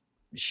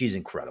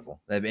incredible.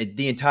 I mean,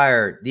 the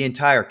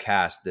entire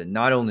cast,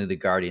 not only the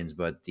Guardians,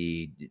 but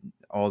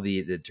all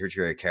the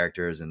tertiary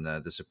characters and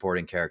the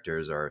supporting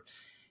characters, are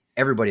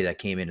everybody that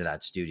came into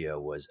that studio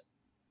was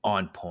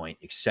on point,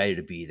 excited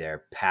to be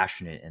there,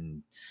 passionate,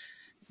 and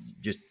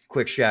just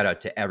quick shout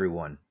out to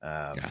everyone.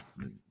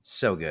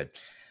 So good.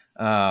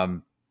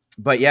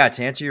 But yeah,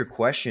 to answer your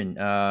question,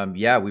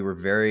 we were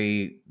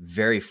very,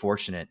 very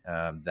fortunate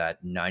that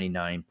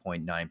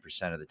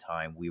 99.9% of the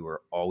time we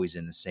were always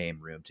in the same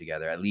room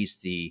together. At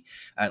least the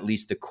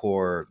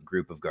core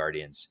group of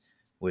Guardians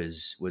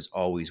was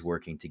always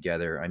working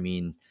together. I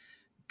mean,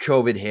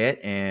 COVID hit,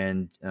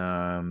 and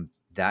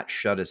that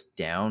shut us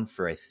down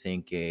for, I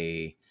think,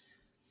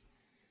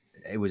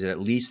 it was at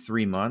least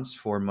 4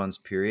 months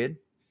period.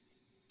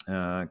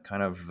 I'm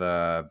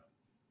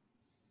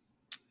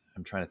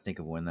trying to think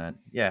of when that,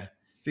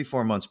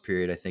 3-4 months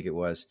period, I think it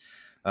was.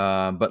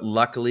 But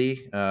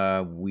luckily,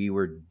 we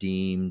were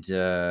deemed,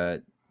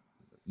 an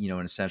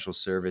essential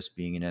service,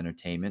 being in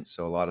entertainment.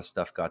 So a lot of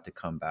stuff got to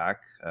come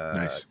back,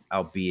 Nice.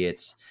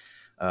 Albeit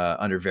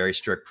under very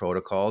strict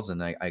protocols.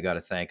 And I got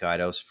to thank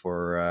Eidos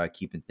for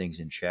keeping things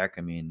in check.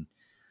 I mean,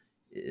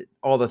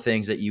 all the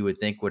things that you would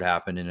think would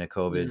happen in a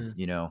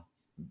COVID,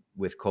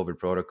 with COVID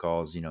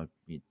protocols,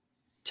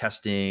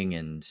 testing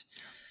and,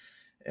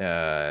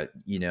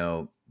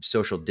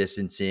 social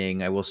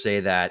distancing. I will say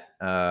that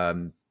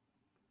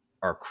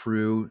our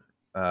crew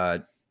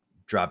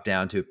dropped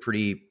down to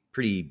pretty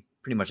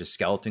much a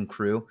skeleton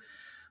crew.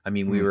 I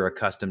mean, we were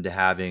accustomed to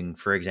having,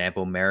 for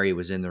example, Mary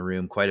was in the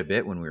room quite a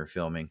bit when we were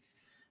filming.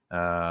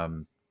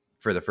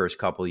 For the first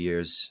couple of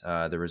years,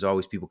 there was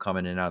always people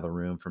coming in and out of the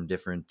room from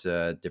different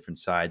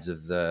sides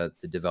of the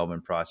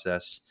development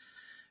process.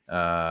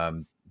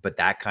 But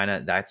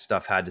that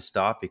stuff had to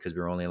stop because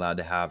we were only allowed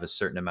to have a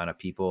certain amount of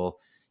people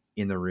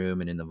in the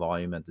room and in the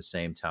volume at the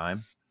same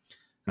time.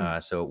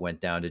 So it went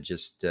down to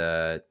just,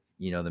 the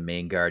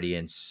main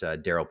Guardians,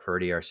 Daryl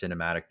Purdy, our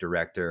cinematic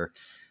director,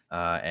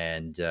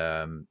 and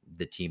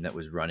the team that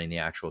was running the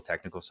actual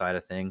technical side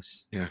of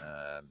things.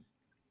 Yeah.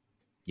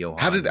 Johan,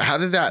 How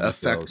did that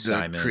affect the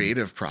Simon.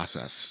 creative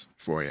process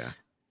for you?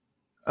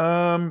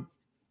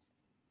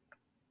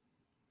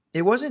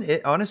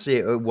 Honestly,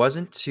 it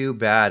wasn't too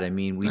bad. I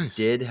mean, we Nice.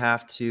 did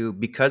have to,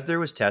 because there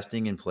was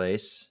testing in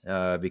place,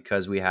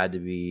 because we had to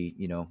be,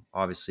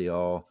 obviously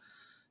all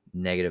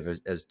negative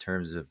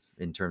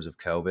in terms of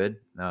COVID.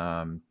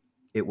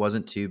 It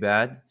wasn't too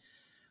bad.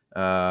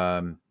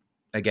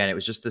 Again, it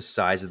was just the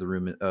size of the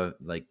room,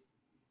 like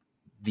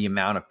the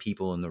amount of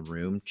people in the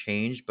room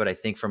changed. But I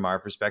think from our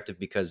perspective,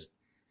 because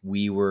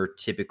we were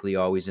typically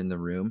always in the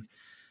room,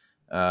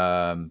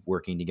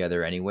 working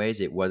together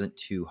anyways, it wasn't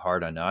too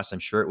hard on us. I'm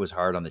sure it was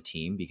hard on the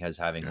team because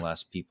having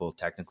less people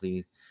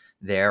technically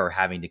there, or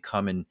having to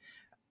come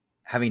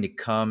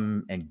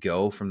and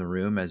go from the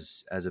room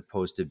as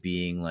opposed to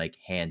being like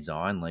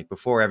hands-on. Like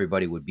before,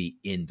 everybody would be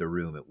in the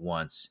room at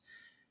once.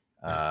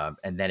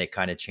 And then it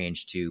kind of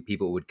changed to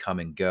people would come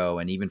and go.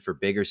 And even for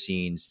bigger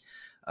scenes,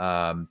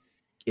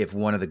 if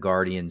one of the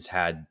Guardians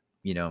had,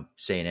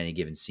 say in any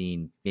given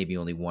scene, maybe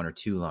only 1 or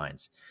 2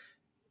 lines,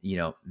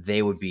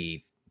 they would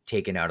be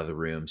taken out of the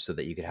room so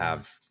that you could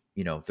have,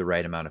 the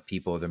right amount of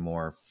people, the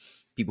more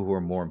people who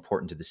are more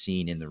important to the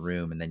scene in the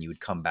room. And then you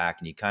would come back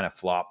and you kind of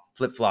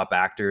flip-flop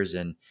actors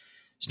and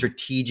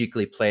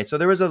strategically play it. So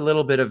there was a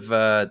little bit of,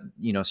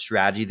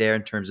 strategy there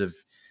in terms of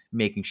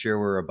making sure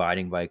we're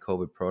abiding by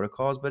COVID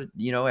protocols. But,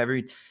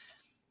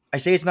 I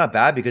say it's not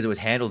bad because it was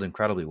handled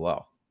incredibly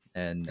well.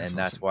 And that's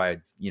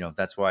awesome.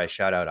 That's why I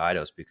shout out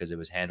Eidos, because it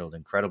was handled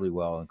incredibly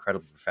well,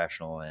 incredibly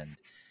professional, and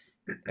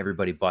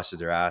everybody busted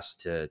their ass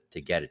to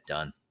get it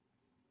done.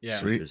 Yeah,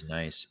 so it was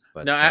nice.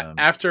 But now,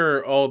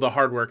 after all the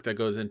hard work that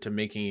goes into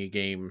making a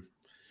game,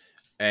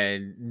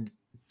 and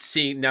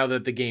seeing now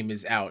that the game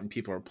is out and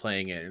people are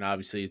playing it, and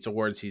obviously it's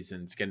award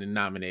season, it's getting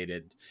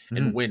nominated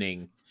and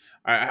winning,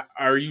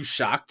 are you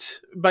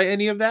shocked by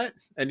any of that?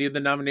 Any of the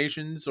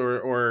nominations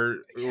or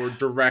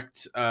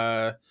direct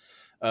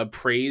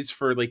praise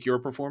for like your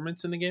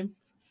performance in the game?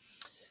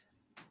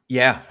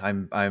 Yeah,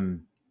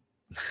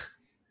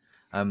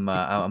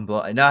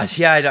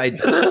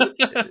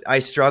 I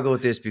struggle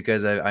with this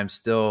because I'm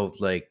still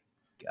like,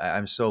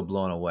 I'm so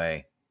blown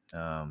away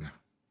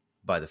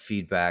by the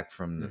feedback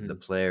from the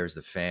players,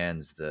 the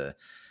fans, the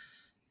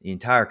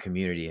entire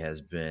community has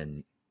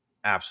been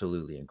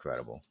absolutely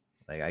incredible.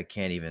 Like I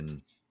can't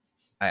even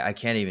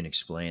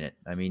explain it.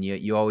 I mean,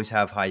 you always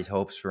have high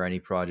hopes for any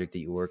project that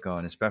you work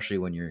on, especially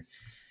when you're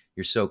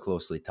so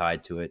closely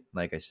tied to it.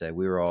 Like I said,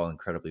 we were all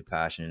incredibly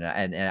passionate,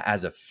 and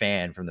as a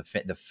fan, from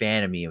the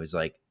fan of me, it was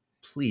like,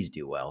 please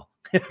do well.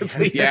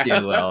 Please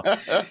do well.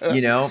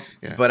 Yeah.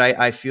 But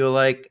I feel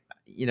like,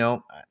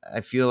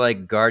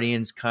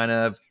 Guardians kind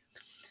of,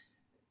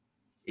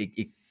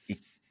 it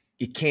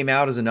came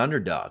out as an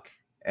underdog,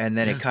 and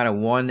then it kind of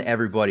won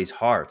everybody's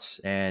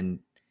hearts. And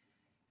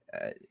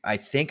I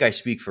think I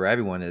speak for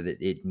everyone that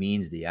it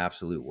means the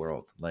absolute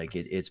world. Like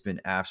it's been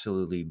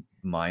absolutely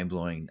mind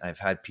blowing. I've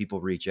had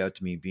people reach out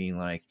to me being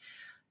like,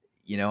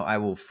 I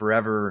will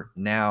forever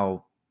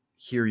now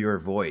hear your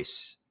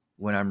voice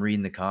when I'm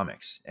reading the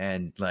comics,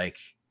 and like,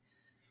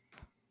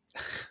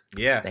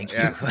 thank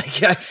you.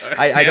 Like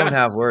I don't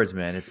have words,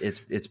 man.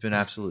 It's been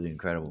absolutely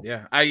incredible.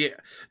 Yeah.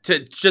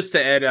 To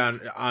add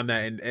on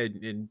that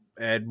and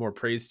add more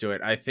praise to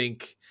it, I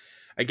think,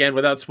 again,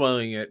 without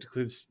spoiling it,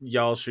 because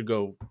y'all should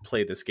go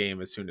play this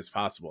game as soon as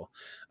possible.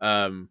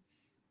 There's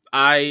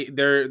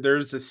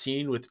a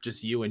scene with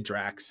just you and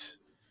Drax,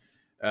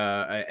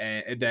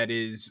 that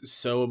is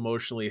so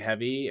emotionally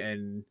heavy,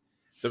 and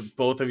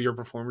both of your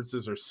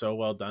performances are so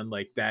well done.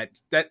 Like that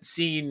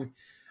scene,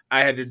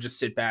 I had to just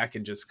sit back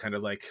and just kind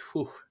of like,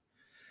 whew,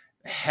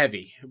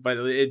 heavy, but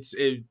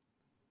it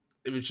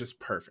was just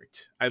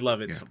perfect. I love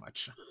it so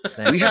much.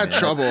 We had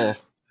trouble.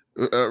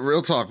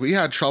 Real talk. We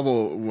had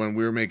trouble when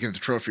we were making the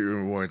trophy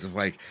room awards of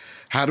like,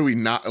 how do we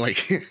not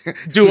like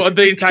do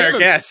the entire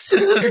cast?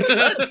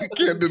 Exactly. We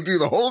can't do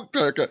the whole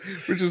entire cast,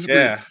 which is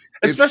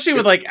especially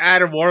with like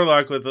Adam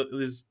Warlock with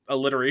his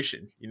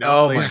alliteration.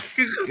 Oh my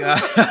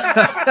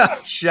god!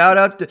 Shout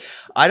out to,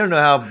 I don't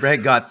know how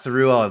Brent got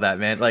through all of that,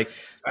 man. Like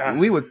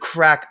we would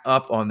crack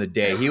up on the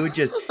day. He would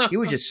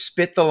just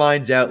spit the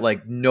lines out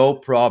like no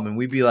problem, and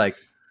we'd be like,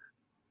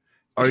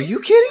 "Are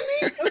you kidding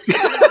me?"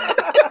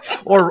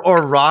 or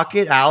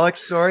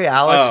Alex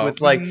with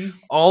like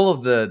all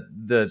of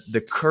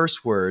the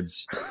curse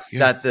words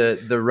that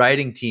the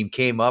writing team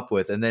came up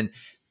with, and then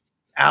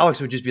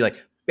Alex would just be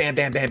like, bam,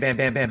 bam, bam, bam,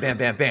 bam, bam, bam,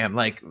 bam, bam,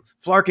 like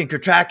Flarkin,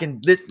 Kertrak,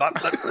 and this.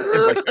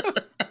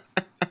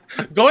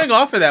 Going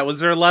off of that, was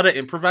there a lot of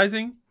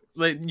improvising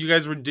like you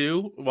guys would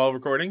do while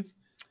recording?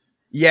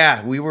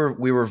 Yeah, we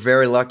were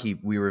very lucky.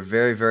 We were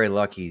very, very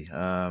lucky.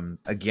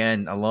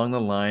 Again, along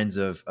the lines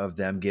of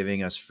them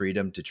giving us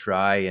freedom to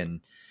try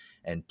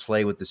and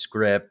play with the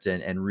script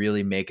and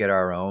really make it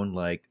our own.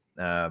 Like,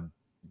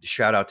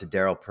 shout out to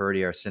Daryl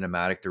Purdy, our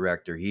cinematic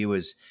director. He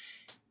was,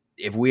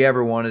 if we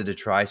ever wanted to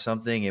try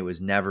something, it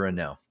was never a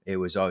no. It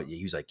was all,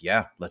 he was like,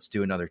 yeah, let's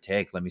do another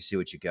take. Let me see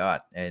what you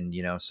got. And,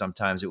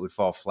 sometimes it would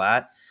fall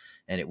flat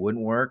and it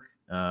wouldn't work.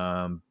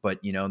 But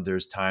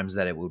there's times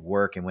that it would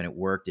work. And when it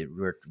worked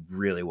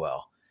really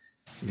well,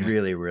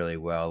 really, really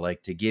well.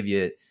 Like to give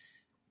you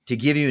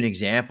an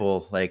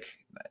example, like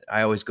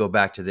I always go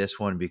back to this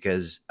one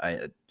because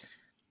I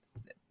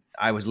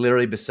was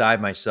literally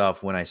beside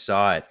myself when I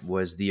saw it.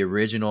 Was the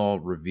original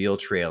reveal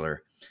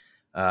trailer.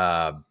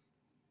 I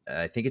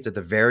think it's at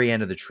the very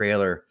end of the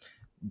trailer.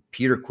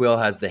 Peter Quill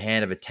has the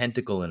hand of a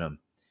tentacle in him.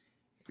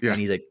 Yeah. And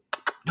he's like,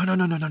 no,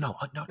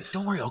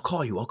 don't worry. I'll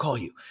call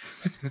you.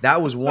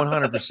 That was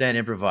 100%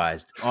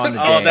 improvised on the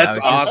day. Oh, that's I was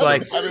just awesome.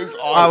 like, That is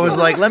awesome. I was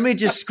like, let me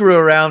just screw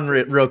around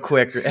real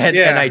quick. And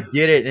I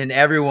did it. And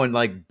everyone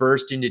like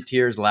burst into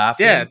tears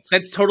laughing. Yeah,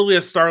 that's totally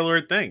a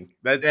Star-Lord thing.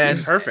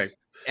 That's perfect.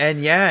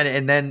 And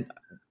then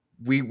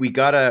we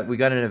got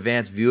an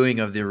advanced viewing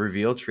of the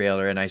reveal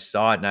trailer, and I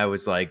saw it, and I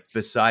was like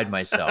beside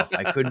myself.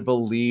 I couldn't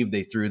believe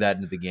they threw that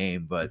into the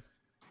game, but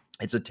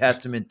it's a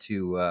testament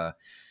to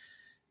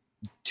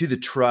the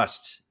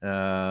trust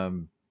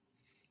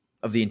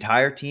of the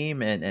entire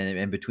team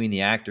and between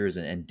the actors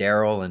and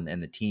Daryl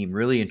and the team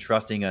really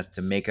entrusting us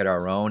to make it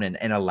our own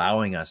and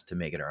allowing us to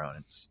make it our own.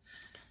 It's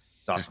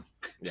awesome.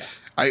 Yeah.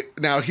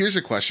 Now here's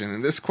a question,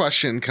 and this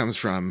question comes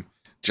from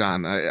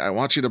John. I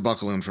want you to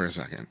buckle in for a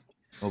second.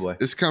 Oh boy.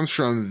 This comes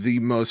from the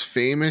most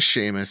famous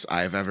Seamus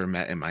I've ever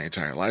met in my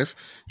entire life,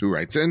 who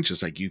writes in,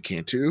 just like you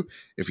can too,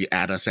 if you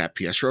add us at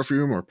PS Trophy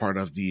Room or part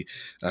of the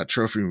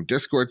Trophy Room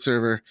Discord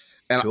server.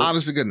 And Cool.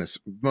 honest to goodness,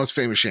 most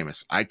famous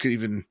Seamus. I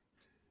can't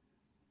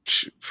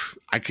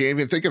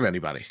even think of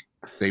anybody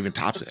that even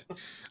tops it.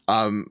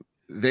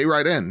 They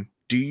write in,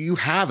 do you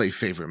have a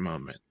favorite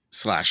moment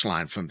 /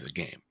 line from the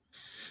game?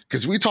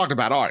 Because we talked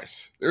about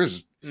ours.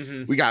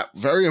 We got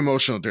very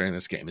emotional during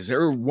this game. Is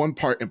there one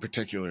part in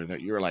particular that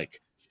you're like,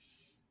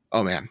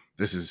 oh man,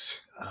 this is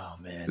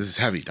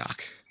heavy,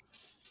 Doc?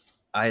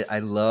 I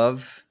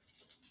love,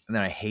 and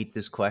then I hate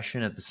this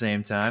question at the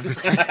same time.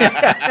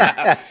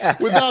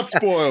 Without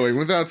spoiling.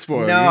 No,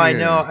 Yeah. I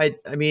know.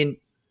 I mean,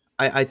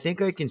 I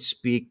think I can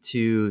speak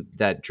to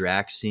that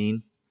Drax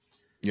scene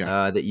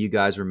that you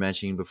guys were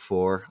mentioning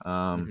before.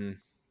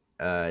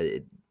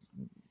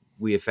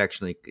 We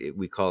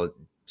affectionately call it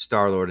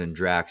Star-Lord and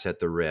Drax at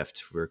the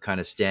Rift. We're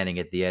kind of standing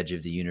at the edge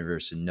of the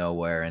universe and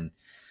nowhere, and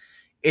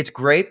it's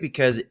great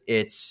because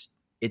it's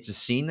a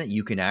scene that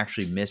you can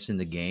actually miss in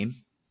the game,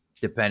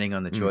 depending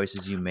on the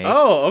choices you make.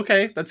 Oh,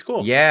 okay, that's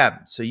cool. Yeah,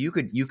 so you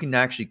can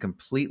actually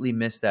completely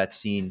miss that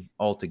scene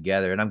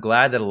altogether, and I'm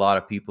glad that a lot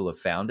of people have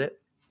found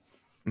it.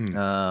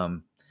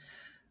 So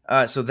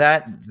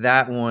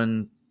that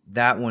one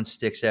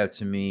sticks out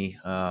to me.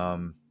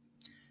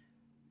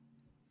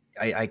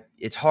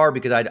 It's hard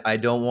because I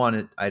don't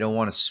want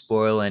to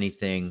spoil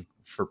anything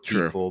for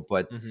people,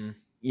 but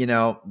you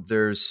know,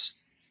 there's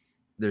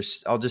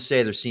I'll just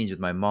say there's scenes with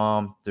my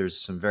mom. There's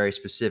some very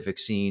specific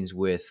scenes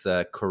with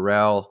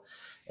Corell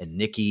and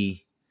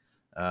Nikki.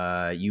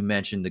 You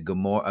mentioned the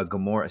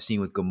Gamora scene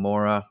with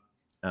Gamora.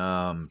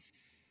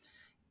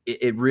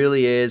 It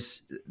really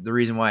is. The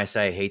reason why I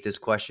say I hate this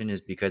question is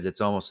because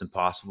it's almost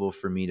impossible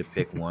for me to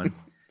pick one.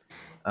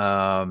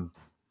 But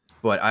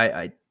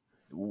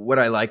what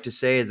I like to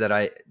say is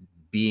that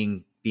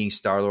being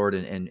Star-Lord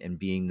and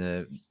being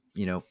the,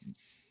 you know,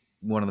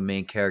 one of the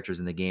main characters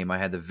in the game, I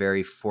had the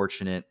very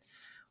fortunate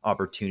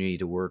opportunity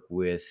to work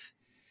with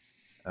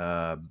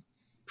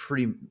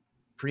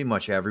pretty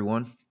much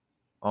everyone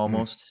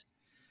almost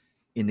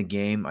in the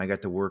game. I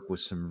got to work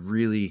with some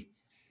really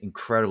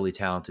incredibly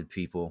talented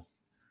people,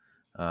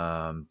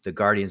 the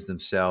Guardians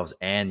themselves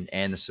and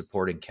the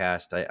supporting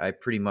cast. I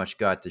pretty much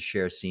got to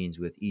share scenes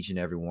with each and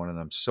every one of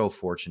them. So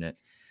fortunate.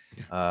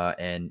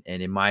 And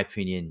in my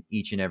opinion,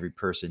 each and every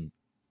person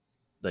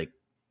like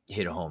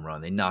hit a home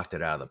run. They knocked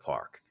it out of the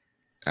park.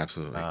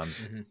 Absolutely.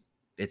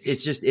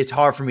 It's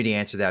hard for me to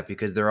answer that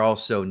because they're all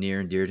so near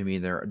and dear to me.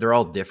 They're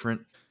all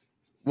different.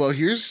 Well,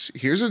 here's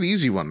an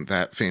easy one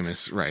that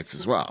Famous writes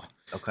as well.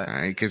 Okay. All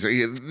right, because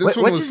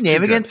what's his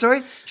name again?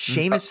 Sorry,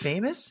 Seamus.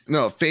 Famous?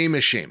 No,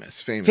 Famous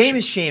Seamus.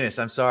 Famous Seamus.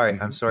 I'm sorry.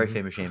 I'm sorry,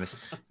 Famous Seamus.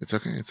 It's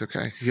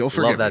okay. He'll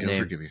forgive that you. He'll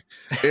name. forgive you.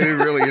 It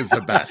really is the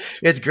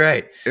best. It's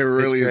great. It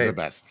really is the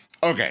best.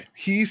 Okay.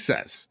 He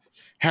says,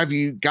 have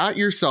you got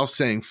yourself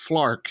saying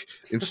flark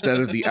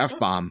instead of the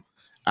F-bomb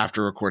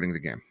after recording the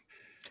game?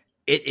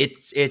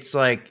 It's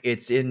like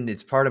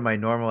it's part of my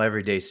normal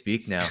everyday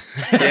speak now.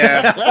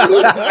 Yeah,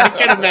 I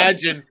can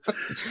imagine.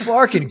 It's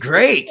flarking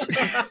great.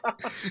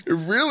 It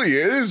really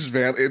is,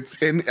 man.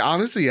 And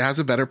honestly, it has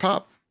a better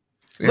pop.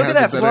 Look at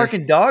that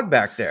flarking dog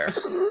back there.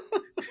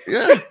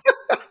 Yeah.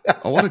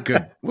 Oh, what a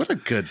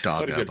good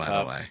dog, by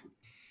pop. the way.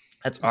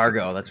 That's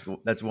Argo.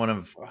 That's one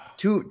of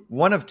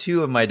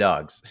two of my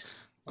dogs.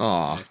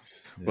 Aw.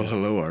 Well,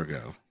 hello,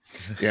 Argo.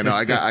 Yeah, no,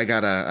 I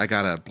got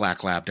a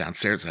black lab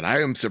downstairs, and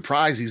I am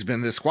surprised he's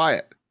been this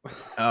quiet.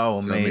 Oh,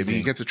 amazing. So maybe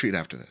he gets a treat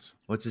after this.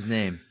 What's his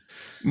name?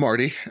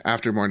 Marty,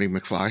 after Marty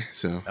McFly.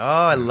 So Oh,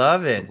 I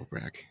love it.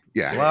 brag.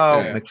 Yeah.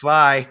 Hello, Yeah.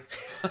 McFly.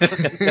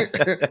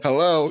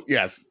 Hello.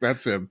 Yes,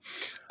 that's him.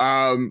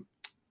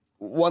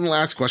 One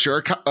last question,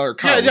 or Kyle,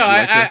 Yeah, would no, you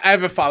like I to-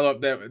 have a follow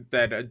up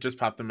that just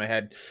popped in my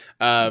head.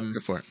 Go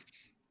for it.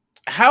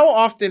 How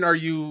often are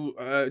you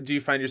do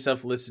you find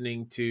yourself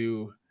listening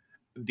to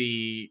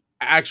the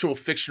actual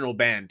fictional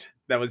band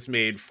that was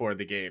made for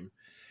the game?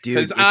 Dude,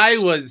 because I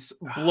was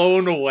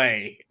blown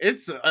away.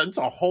 It's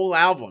a whole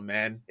album,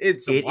 man.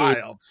 It's it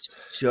wild. is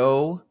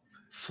so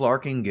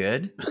flarking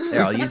good.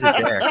 There, I'll use it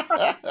there.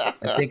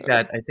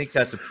 I think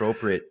that's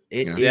appropriate.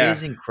 It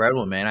is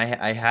incredible, man.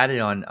 I had it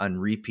on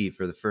repeat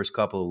for the first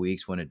couple of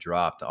weeks when it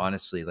dropped.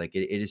 Honestly, like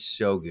it is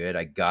so good.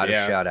 I gotta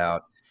shout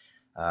out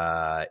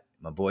my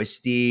boy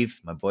Steve,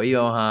 my boy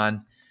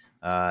Johan,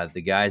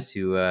 the guys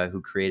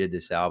who created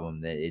this album.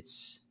 That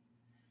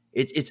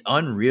it's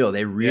unreal.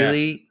 They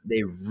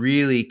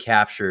really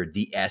captured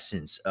the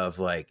essence of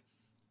like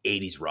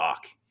 80s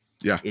rock.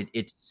 Yeah.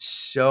 It's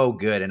so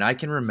good. And I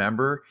can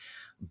remember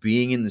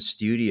being in the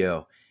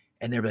studio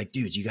and they're like,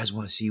 dude, you guys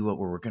want to see what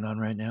we're working on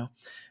right now?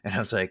 And I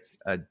was like,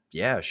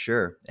 yeah,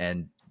 sure.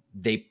 And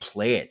they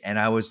play it. And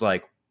I was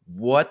like,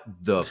 what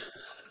the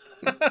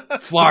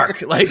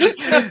flark? like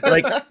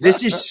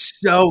this is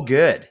so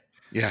good.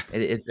 Yeah.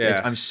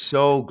 I'm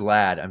so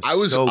glad. I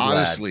was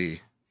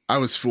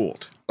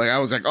fooled. Like I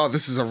was like, oh,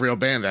 this is a real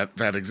band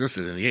that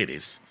existed in the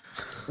 80s.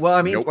 Well,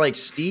 I mean, like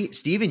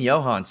Steve and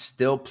Johan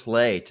still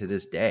play to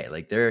this day.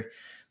 Like they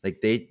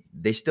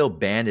still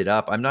band it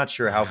up. I'm not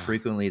sure how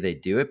frequently they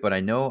do it, but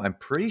I'm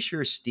pretty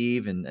sure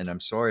Steve and I'm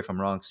sorry if I'm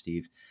wrong,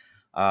 Steve.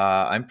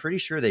 I'm pretty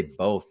sure they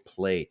both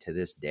play to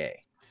this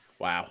day.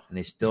 Wow. And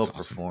they still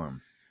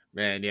perform.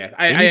 Man, yeah.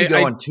 They need to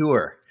go on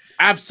tour.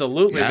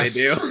 Absolutely, they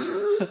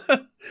do.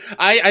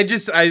 I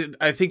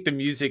think the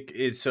music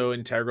is so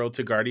integral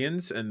to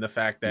Guardians, and the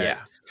fact that,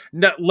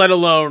 let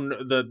alone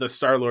the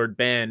Star-Lord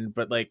band,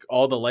 but like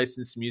all the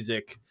licensed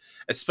music,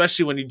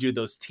 especially when you do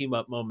those team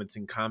up moments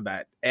in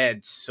combat,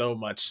 adds so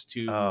much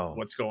to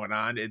what's going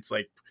on. It's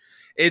like,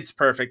 it's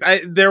perfect.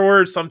 There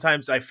were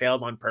sometimes I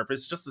failed on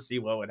purpose just to see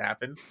what would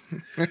happen,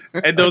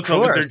 and those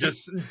moments are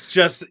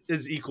just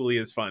as equally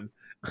as fun.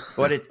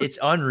 But it's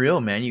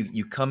unreal, man.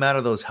 You come out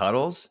of those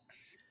huddles.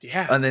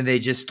 Yeah. And then they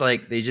just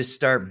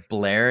start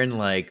blaring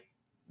like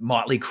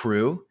Motley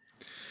Crue.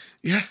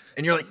 Yeah.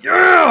 And you're like,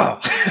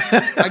 yeah.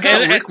 I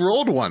got Rick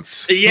rolled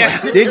once.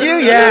 Yeah. Did you?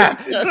 Yeah.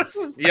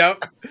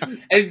 Yep.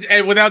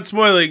 And without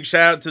spoiling,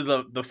 shout out to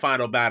the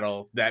final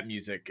battle. That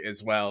music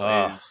as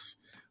well is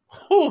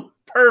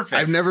perfect.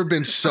 I've never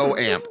been so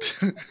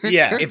amped.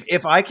 Yeah.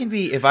 If I can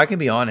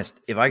be honest,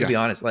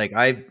 like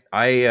I've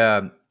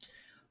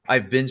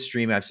been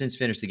streaming, I've since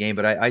finished the game,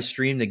 but I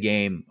streamed the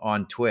game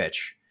on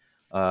Twitch.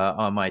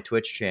 On my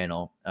Twitch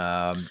channel.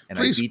 And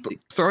please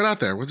throw it out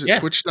there. What's it?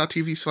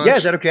 Twitch.tv/? Yeah,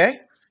 is that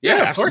okay?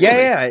 Yeah, absolutely.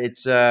 Yeah.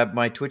 It's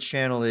my Twitch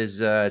channel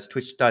is it's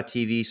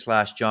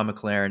twitch.tv/John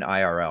McLaren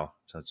IRL.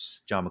 So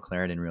it's John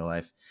McLaren in real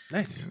life.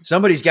 Nice.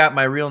 Somebody's got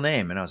my real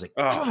name, and I was like,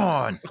 come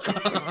on.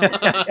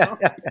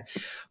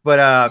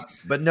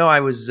 But no,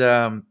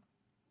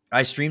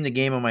 I streamed the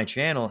game on my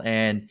channel,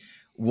 and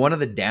one of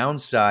the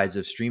downsides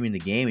of streaming the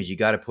game is you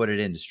got to put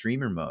it into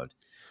streamer mode.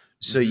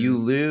 So you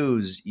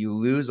lose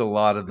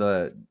all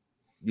the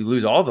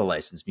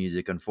licensed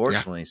music,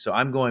 unfortunately. Yeah. So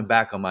I'm going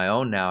back on my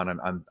own now, and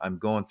I'm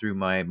going through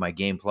my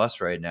Game Plus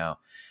right now,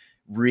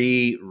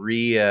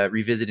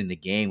 revisiting the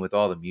game with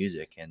all the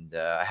music. And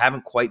I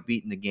haven't quite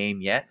beaten the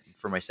game yet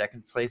for my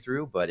second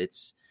playthrough, but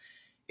it's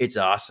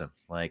awesome.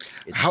 Like,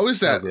 how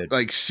is that? Good.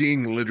 Like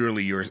seeing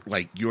literally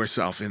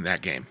yourself in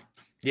that game.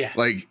 Yeah.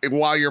 Like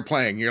while you're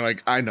playing, you're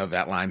like, I know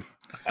that line.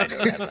 I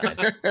know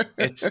that line.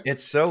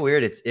 It's so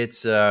weird.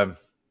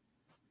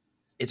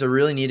 It's a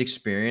really neat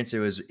experience. It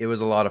was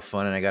a lot of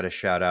fun, and I got to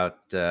shout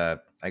out the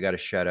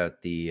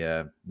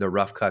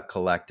Rough Cut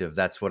Collective.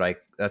 That's what I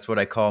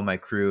call my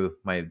crew,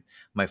 my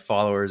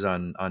followers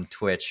on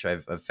Twitch.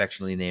 I've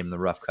affectionately named the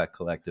Rough Cut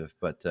Collective.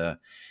 But it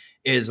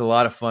is a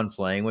lot of fun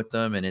playing with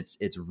them, and it's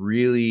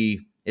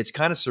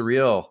kind of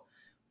surreal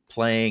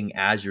playing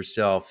as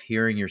yourself,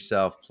 hearing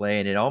yourself play,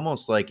 and it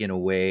almost like in a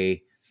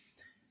way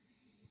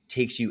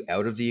takes you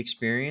out of the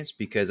experience,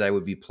 because I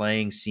would be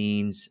playing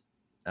scenes.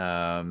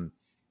 And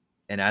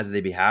as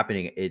they be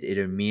happening, it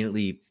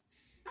immediately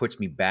puts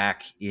me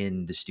back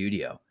in the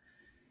studio.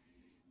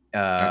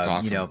 That's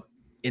awesome. You know,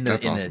 in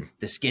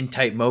the skin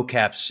tight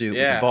mocap suit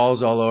with the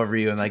balls all over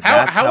you, and like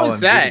how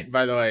is that?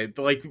 By the way,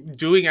 like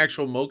doing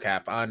actual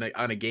mocap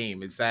on a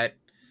game, is that?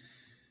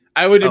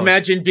 I would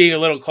imagine being a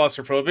little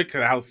claustrophobic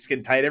because how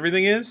skin tight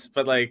everything is,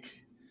 but like,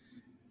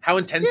 how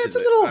intense is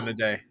it on a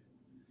day?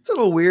 It's a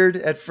little weird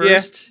at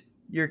first.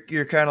 Yeah.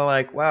 You're kind of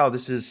like, wow,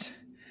 this is.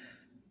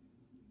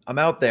 I'm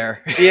out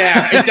there.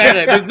 Yeah,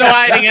 exactly. There's no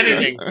hiding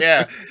anything.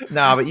 Yeah.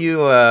 No, but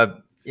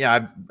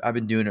I've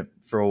been doing it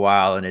for a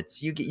while, and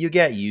it's you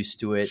get used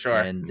to it. Sure.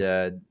 And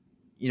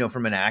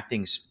from an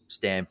acting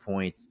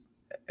standpoint,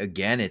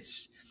 again,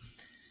 it's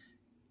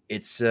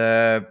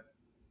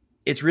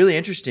really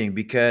interesting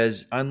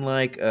because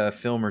unlike a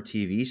film or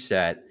TV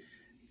set,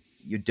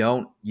 you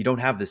don't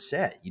have the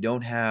set. You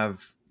don't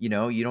have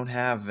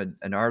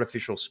an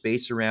artificial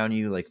space around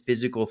you, like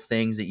physical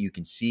things that you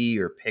can see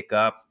or pick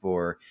up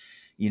or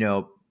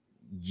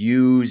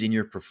use in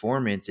your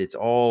performance. It's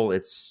all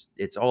up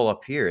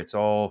here. It's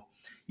all,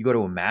 you got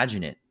to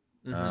imagine it.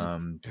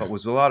 Mm-hmm. But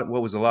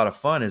what was a lot of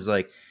fun is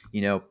like,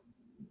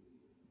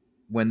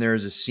 when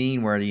there's a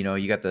scene where,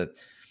 you got the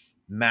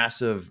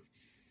massive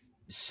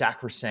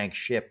sacrosanct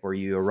ship where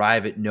you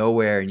arrive at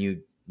nowhere and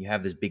you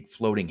have this big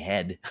floating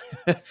head.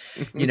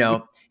 You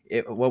know,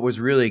 what was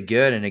really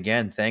good. And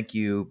again, thank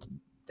you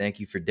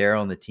for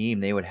Daryl and the team.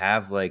 They would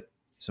have like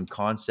some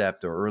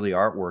concept or early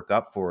artwork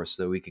up for us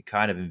so we could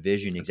kind of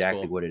envision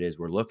exactly what it is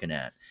we're looking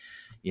at,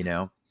 you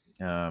know,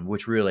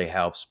 which really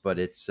helps. But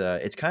it's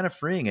kind of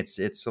freeing. It's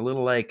a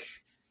little like,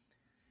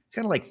 it's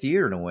kind of like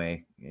theater in a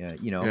way,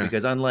 you know,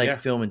 because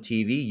unlike film and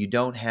TV, you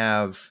don't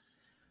have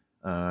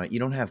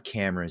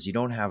cameras, you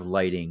don't have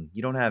lighting,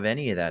 you don't have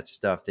any of that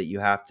stuff that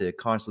you have to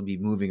constantly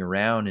be moving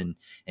around and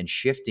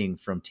shifting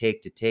from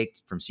take to take,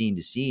 from scene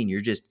to scene. You're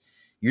just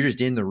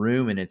in the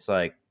room and it's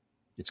like,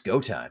 it's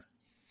go time.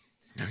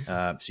 Nice.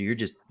 So you're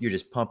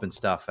just pumping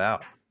stuff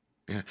out.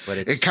 Yeah, but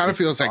it kind of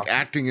feels awesome. Like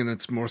acting in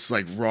its most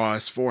like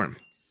rawest form.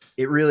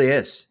 It really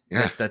is.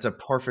 Yeah, that's a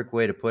perfect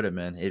way to put it,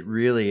 man. It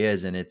really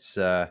is, and it's.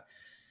 I'm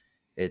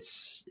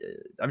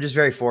just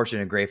very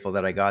fortunate and grateful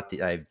that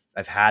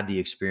I've had the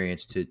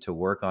experience to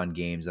work on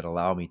games that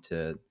allow me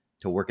to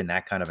work in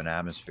that kind of an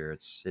atmosphere.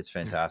 It's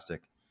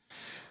fantastic.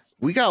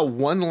 We got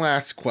one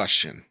last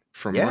question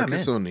from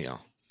Marcus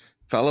O'Neill.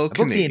 Fellow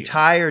Canadian. I booked the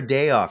entire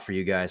day off for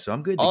you guys, so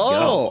I'm good to go.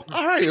 Oh,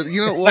 all right.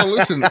 You know, well,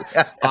 listen,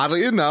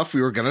 oddly enough,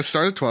 we were going to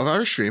start a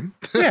 12-hour stream.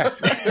 Yeah.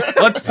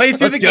 Let's play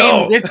through the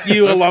game with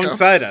you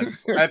alongside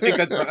us. I think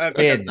that's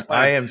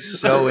I am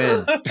so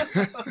in.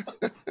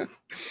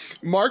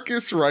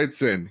 Marcus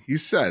writes in. He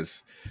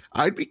says,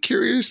 I'd be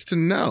curious to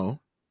know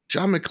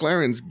John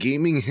McLaren's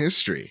gaming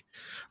history.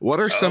 What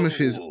are some of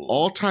his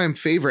all-time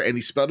favorite, and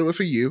he spelled it with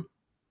a U.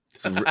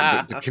 It's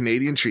the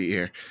Canadian treat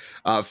here.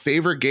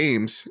 Favorite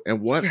games,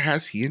 and what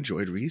has he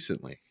enjoyed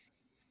recently?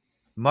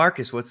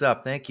 Marcus, what's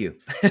up? Thank you.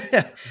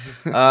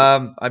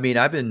 I mean,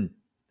 I've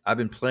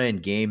been playing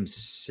games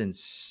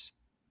since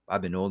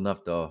I've been old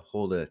enough to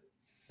hold a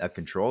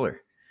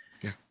controller.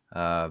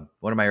 Yeah.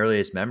 One of my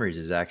earliest memories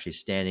is actually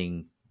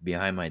standing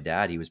behind my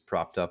dad. He was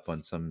propped up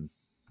on some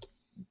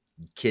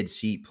kid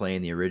seat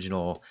playing the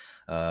original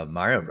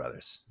Mario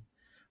Brothers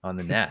on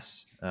the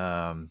NES.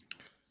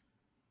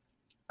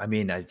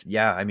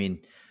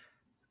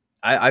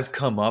 I've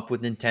come up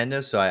with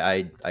Nintendo, so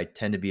I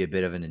tend to be a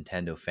bit of a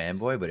Nintendo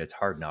fanboy, but it's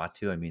hard not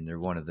to. I mean, they're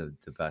one of the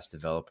best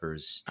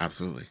developers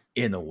absolutely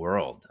in the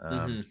world.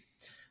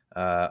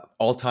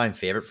 All-time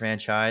favorite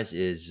franchise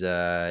is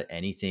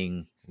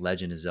anything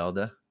Legend of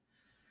Zelda.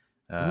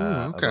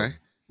 Okay.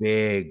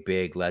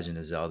 Big Legend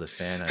of Zelda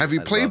fan. Have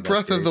you played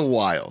Breath of the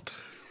Wild?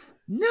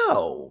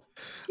 No.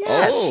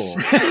 Yes.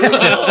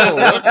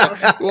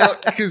 Okay. Well,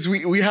 because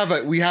we have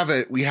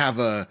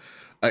a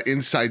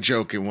inside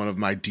joke in one of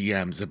my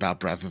DMs about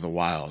Breath of the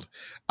Wild.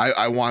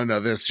 I want to know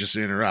this, just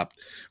to interrupt.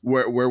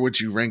 Where would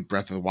you rank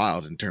Breath of the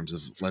Wild in terms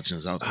of Legend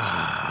of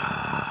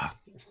Zelda?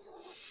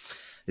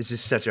 This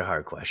is such a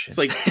hard question. It's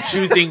like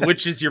choosing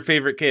which is your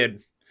favorite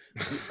kid.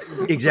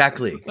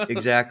 Exactly.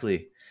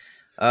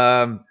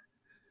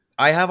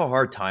 I have a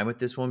hard time with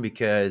this one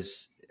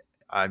because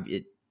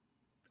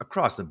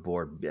across the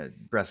board,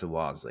 Breath of the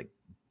Wild is like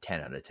 10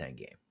 out of 10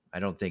 game.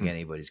 I don't think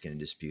anybody's going to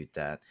dispute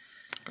that.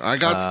 I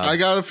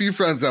got a few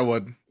friends that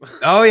would.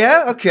 Oh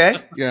yeah,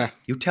 okay. Yeah.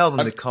 You tell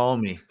them to call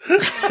me. All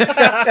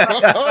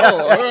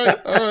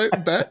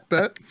right.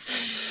 Bet.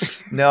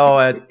 No,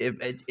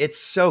 it's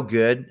so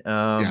good.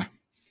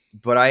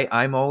 But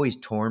I'm always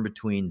torn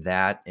between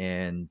that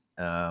and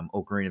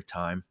Ocarina of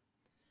Time.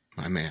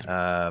 My man.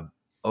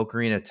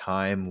 Ocarina of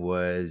Time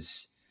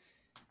was,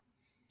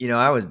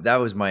 that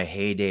was my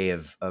heyday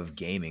of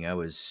gaming. I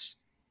was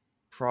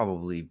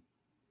probably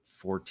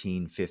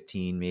 14,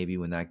 15 maybe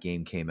when that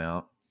game came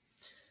out.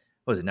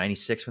 What was it,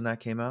 96 when that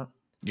came out?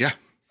 Yeah.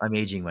 I'm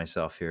aging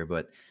myself here,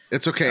 but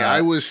it's okay.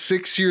 I was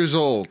 6 years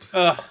old.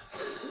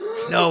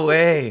 No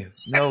way.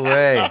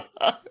 Yep.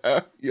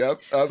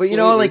 Absolutely.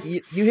 But like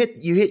you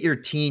hit your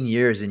teen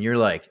years and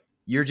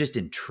you're just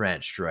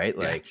entrenched, right?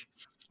 Like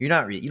you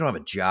don't have a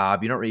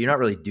job. You're not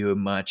really doing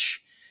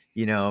much.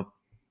 You don't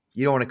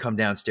want to come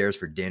downstairs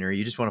for dinner.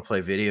 You just want to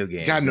play video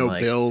games. You got no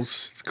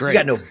bills. It's great. You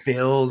got no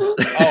bills.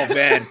 Oh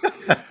man,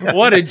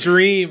 what a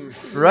dream,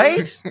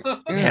 right?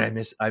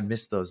 Man, I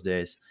miss those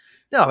days.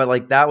 No,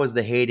 but that was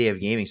the heyday of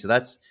gaming.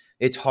 So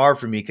it's hard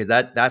for me because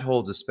that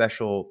holds a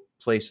special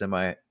place in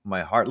my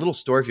heart. Little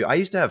story for you. I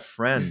used to have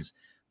friends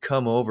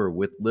come over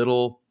with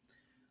little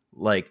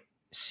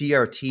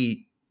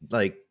CRT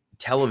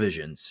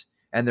televisions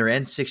and their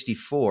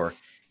N64,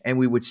 and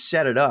we would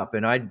set it up,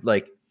 and I'd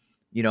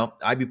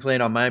be playing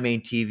on my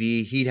main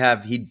TV.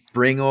 He'd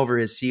bring over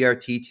his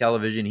CRT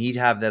television. He'd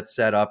have that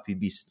set up.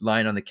 He'd be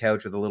lying on the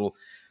couch with a little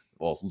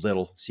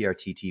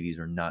CRT TVs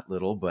are not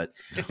little, but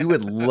we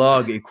would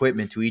lug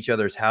equipment to each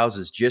other's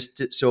houses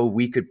so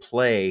we could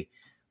play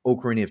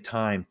Ocarina of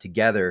Time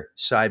together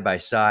side by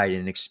side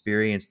and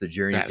experience the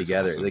journey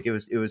together. Awesome.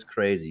 It was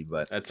crazy,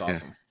 but that's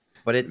awesome. Yeah.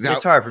 But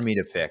it's hard for me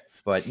to pick.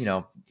 But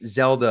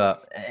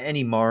Zelda,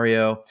 any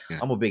Mario. Yeah.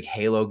 I'm a big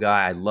Halo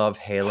guy. I love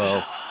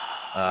Halo.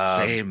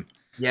 Same.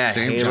 Yeah,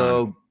 Same,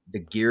 Halo, John. The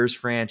Gears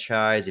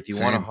franchise. If you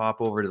want to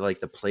hop over to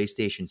the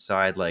PlayStation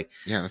side,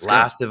 let's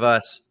Last of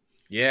Us.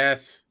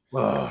 Yes.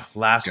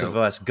 Last of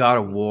Us, God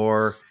of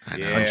War, I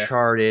know. Yeah.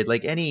 Uncharted,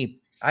 like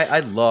I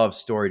love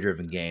story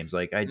driven games.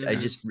 Like I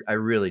Mhm. I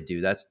really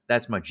do.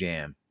 That's my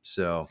jam.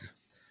 So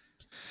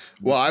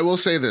Well, I will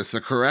say this: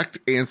 the correct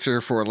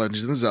answer for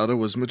Legend of Zelda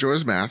was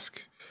Majora's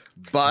Mask,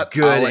 but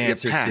Good I'll let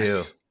answer, you pass.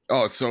 too.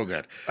 Oh, it's so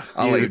good.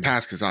 I'll let you Dude.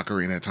 pass because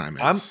Ocarina of Time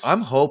I'm is.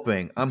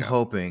 hoping,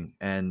 Yeah.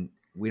 and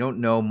we don't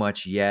know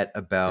much yet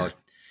about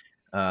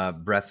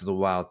Breath of the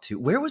Wild 2.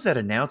 Where was that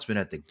announcement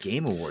at the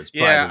Game Awards,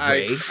 Yeah, by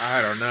the way?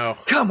 I don't know.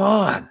 Come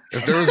on.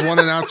 If there was one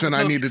announcement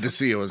I needed to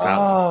see, it was that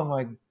one. Oh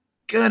my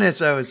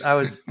goodness. I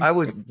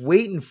was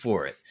waiting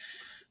for it.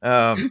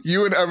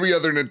 You and every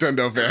other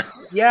Nintendo fan.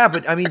 Yeah,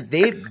 but I mean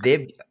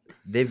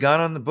they've gone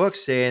on the book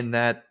saying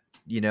that,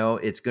 you know,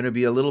 it's going to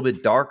be a little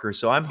bit darker.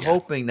 So I'm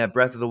hoping that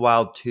Breath of the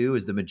Wild 2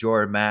 is the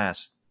Majora's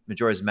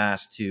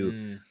Mask to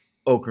Mm.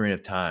 Ocarina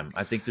of Time.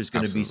 I think there's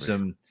going to be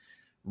some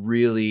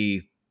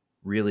really,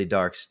 really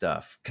dark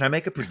stuff. Can I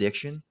make a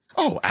prediction?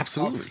 Oh,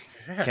 absolutely.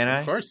 Yeah, Can I?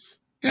 Of course.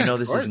 Yeah, I know of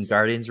this course. isn't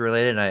Guardians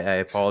related, and I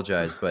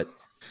apologize, but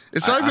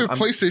It's not even I'm-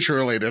 PlayStation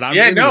related. I'm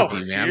Yeah, in no, with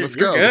you, man. you're- Let's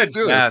you're go. Let's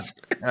good. do this.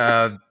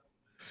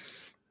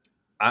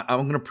 I'm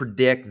going to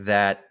predict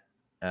that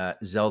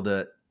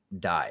Zelda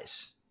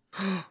dies.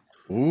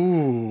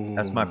 Ooh.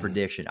 That's my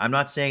prediction. I'm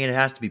not saying it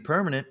has to be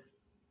permanent,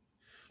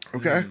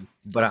 Okay. Mm.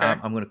 but Okay.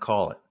 I'm going to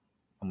call it.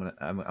 I'm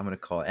going to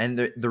call it.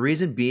 And the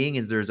reason being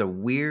is there's a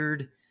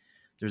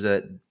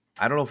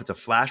I don't know if it's a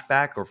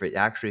flashback or if it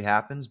actually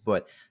happens,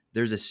 but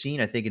there's a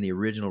scene I think in the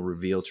original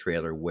reveal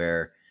trailer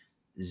where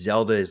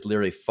Zelda is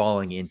literally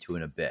falling into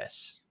an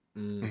abyss.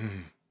 Mm.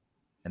 Mhm.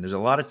 And there's a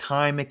lot of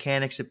time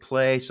mechanics at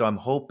play, so I'm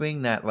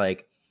hoping that,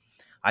 like,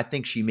 I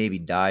think she maybe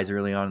dies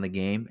early on in the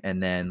game,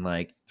 and then,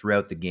 like,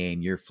 throughout the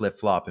game you're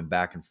flip-flopping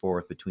back and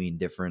forth between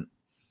different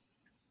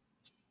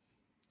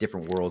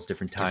worlds,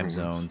 different time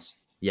Different ones. zones.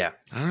 Yeah.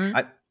 All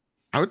right.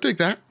 I would take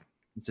that.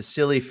 It's a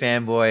silly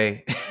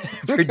fanboy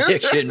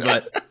prediction,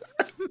 but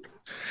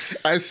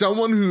As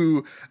someone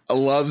who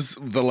loves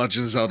The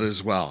Legend of Zelda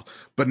as well,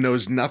 but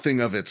knows nothing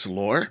of its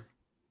lore,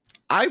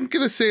 I'm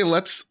going to say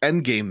let's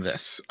endgame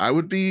this. I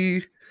would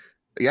be,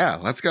 yeah,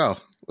 let's go.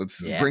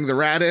 Let's bring the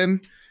rat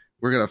in.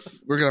 We're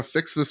gonna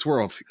fix this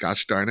world.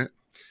 Gosh darn it.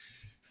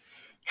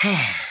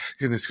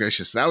 Goodness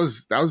gracious. That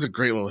was a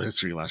great little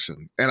history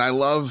lesson. And I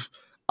love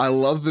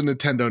the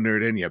Nintendo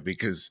nerd in you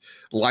because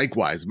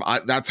likewise,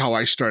 that's how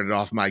I started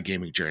off my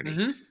gaming journey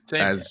Mhm.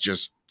 Same. as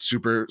just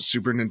Super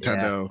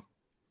Nintendo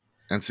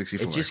and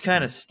 64. it just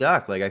kind of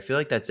stuck. Like, I feel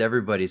like that's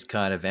everybody's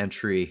kind of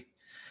entry.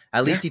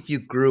 At least if you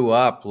grew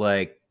up,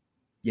 like,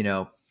 you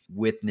know,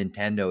 with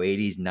Nintendo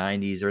 80s,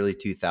 90s, early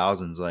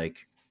 2000s,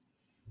 like,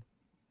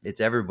 it's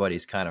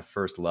everybody's kind of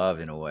first love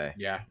in a way.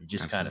 Yeah. It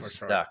just kind of Absolutely. For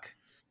sure. stuck.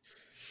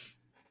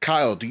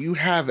 Kyle, do you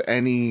have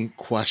any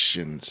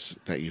questions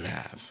that you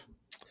have?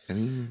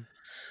 Any?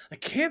 I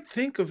can't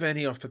think of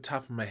any off the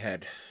top of my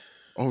head.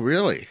 Oh,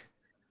 really?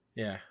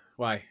 Yeah.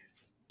 Why?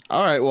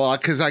 All right. Well,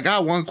 because I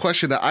got one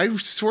question that I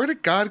swear to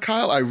God,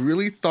 Kyle, I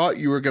really thought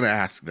you were going to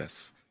ask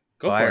this.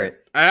 Go Fire for it.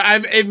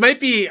 It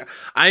might be.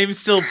 I'm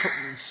still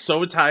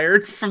so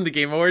tired from the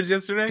Game Awards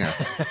yesterday.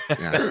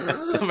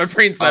 Yeah. My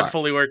brain's not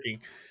fully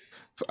working.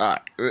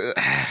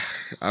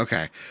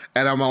 Okay.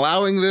 And I'm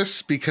allowing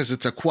this because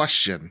it's a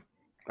question.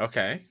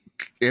 Okay.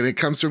 And it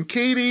comes from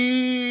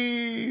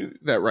Katie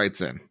that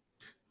writes in.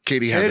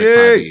 Katie has Katie! like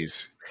 5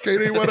 E's.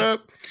 Katie, what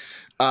up?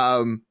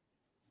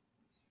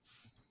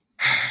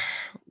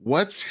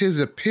 What's his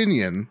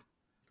opinion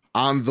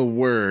on the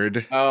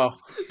word Oh,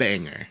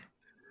 banger?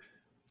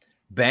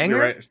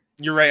 Banger?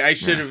 You're right. I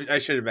should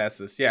have asked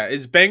this. Yeah.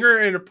 Is banger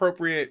an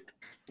appropriate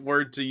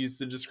word to use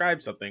to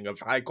describe something of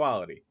high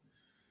quality?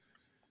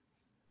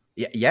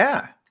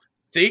 Yeah.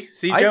 See,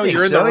 I Joe, think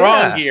you're in so, the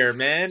wrong yeah. here,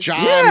 man.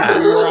 John, Yeah.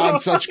 we were on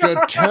such good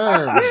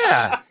terms.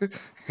 Yeah.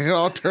 It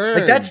all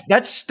turned. Like,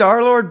 that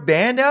Star-Lord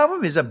band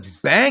album is a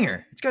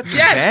banger. It's got some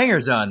Yes!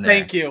 bangers on there.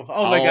 Thank you.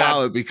 Oh my I'll god.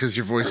 allow it because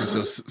your voice is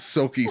so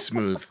silky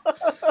smooth.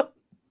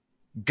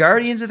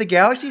 Guardians of the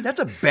Galaxy, that's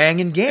a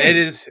banging game. It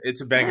is.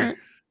 It's a banger.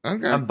 All right.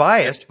 Okay. I'm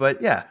biased,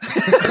 but yeah.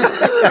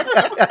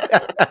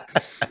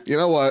 You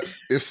know what?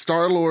 If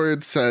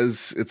Star-Lord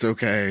says it's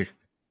okay,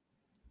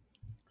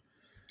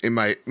 it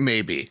might,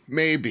 maybe.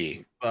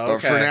 Okay. But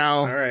for now,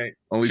 all right.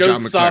 only Joe's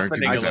John McLaren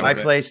softening can a use little that I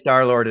word. play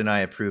Star-Lord and I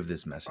approve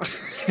this message.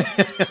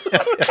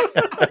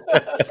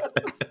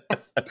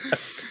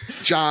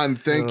 John,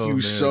 thank Oh, you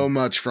man. so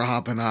much for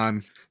hopping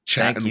on,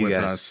 chatting you, with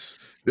guys. us.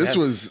 This Yes.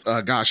 was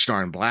a gosh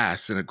darn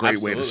blast and a great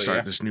way to Absolutely, start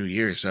yeah. this new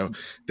year. So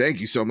thank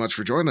you so much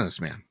for joining us,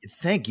 man.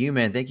 Thank you,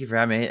 man. Thank you for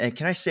having me. And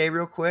can I say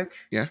real quick?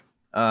 Yeah.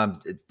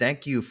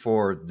 Thank you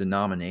for the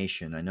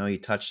nomination. I know you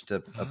touched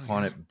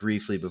upon it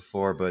briefly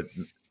before, but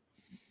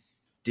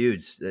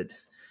dudes,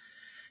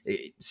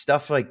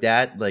 stuff like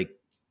that, like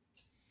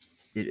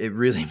it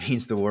really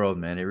means the world,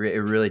 man. It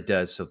really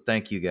does. So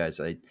thank you guys.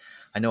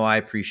 I know I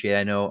appreciate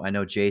it. I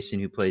know Jason,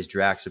 who plays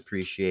Drax,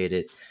 appreciate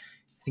it.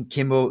 I think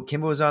Kimbo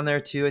was on there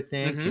too, I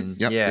think. Mhm.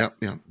 And Yep, yeah.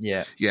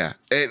 yep. Yeah.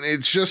 And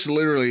it's just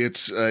literally,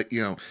 it's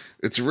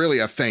really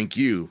a thank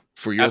you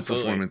for your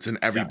Absolutely. performance and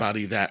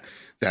everybody that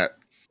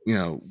you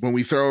know, when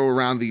we throw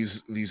around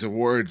these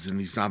awards and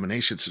these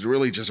nominations, it's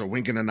really just a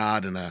wink and a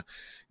nod and a,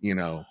 you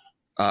know,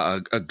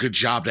 a good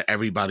job to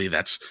everybody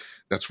that's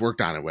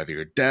worked on it, whether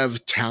you're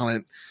dev,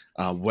 talent,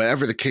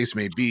 whatever the case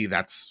may be.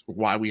 That's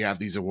why we have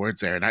these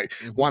awards there. And I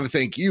want to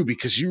thank you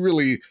because you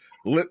really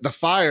lit the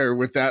fire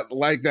with that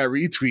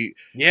retweet.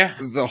 Yeah.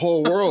 The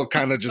whole world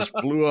kind of just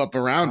blew up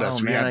around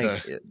us.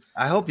 Man,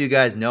 I hope you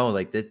guys know,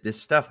 like,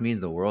 this stuff means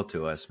the world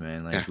to us,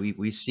 man. Like,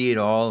 we see it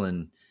all,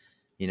 and,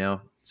 you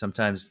know,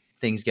 sometimes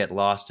things get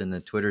lost in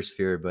the Twitter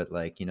sphere, but,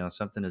 like, you know,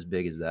 something as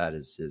big as that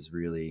is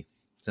really,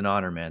 it's an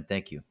honor, man.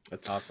 Thank you.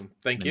 That's awesome.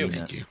 Thank you.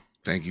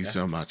 Thank you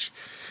so much.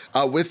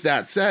 With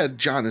that said,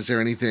 John, is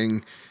there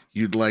anything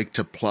you'd like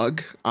to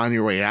plug on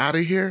your way out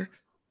of here?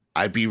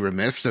 I'd be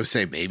remiss to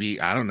say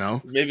maybe, I don't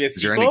know. Maybe a is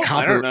sequel? there any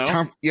I don't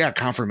know.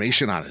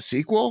 confirmation on a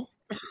sequel?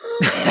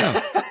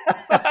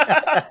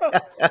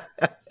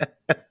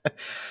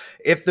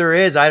 If there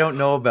is, I don't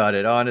know about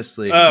it,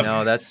 honestly.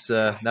 No, that's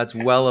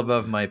well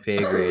above my pay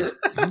grade.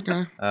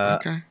 Okay.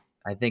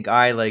 I think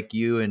I, like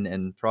you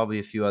and probably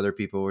a few other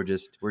people,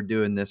 we're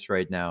doing this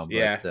right now.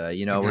 But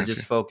you know, we're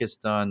just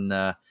focused on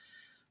the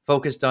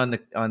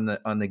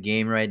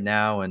game right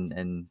now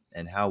and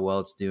how well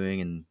it's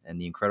doing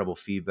and the incredible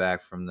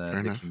feedback from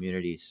the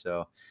community.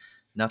 So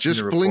nothing just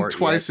to blink report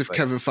twice yet, if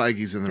Kevin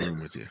Feige's in the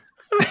room with you.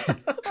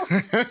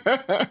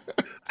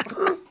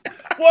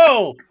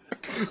 Whoa.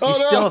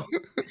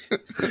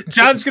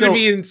 John's going to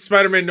be in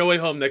Spider-Man No Way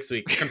Home next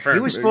week. Confirmed.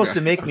 He was supposed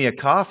to make me a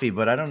coffee,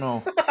 but I don't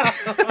know.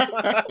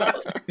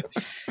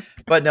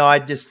 But no, I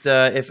just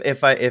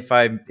if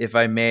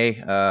I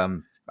may,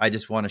 I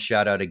just want to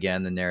shout out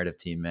again the narrative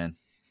team, man.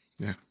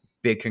 Yeah.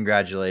 Big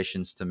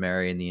congratulations to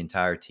Mary and the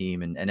entire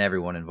team and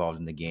everyone involved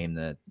in the game.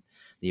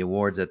 The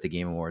awards at the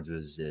Game Awards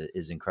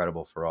is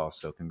incredible for all.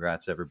 So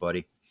congrats,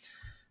 everybody.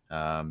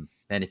 And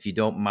if you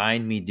don't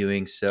mind me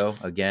doing so,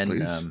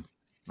 again,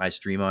 I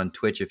stream on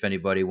Twitch if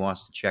anybody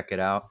wants to check it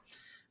out.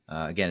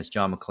 Again, it's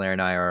John McLaren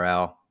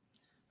IRL.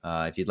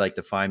 If you'd like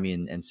to find me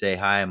and say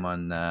hi, I'm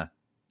on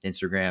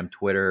Instagram,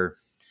 Twitter,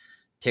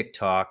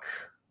 TikTok,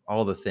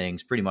 all the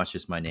things. Pretty much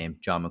just my name,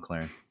 John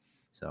McLaren.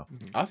 So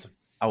awesome.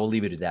 I will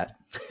leave it at that.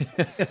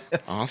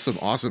 Awesome.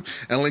 And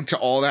a link to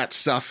all that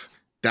stuff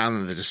down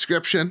in the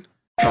description.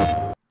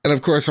 And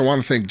of course, I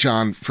want to thank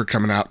John for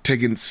coming out,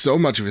 taking so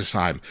much of his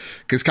time.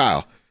 Because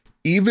Kyle,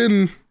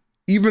 even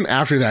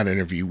after that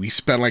interview, we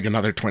spent like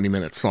another 20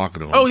 minutes talking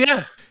to him. Oh,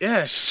 yeah.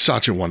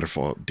 Such a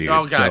wonderful dude.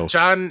 Oh, God.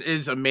 John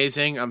is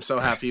amazing. I'm so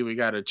happy we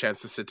got a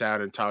chance to sit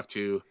down and talk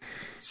to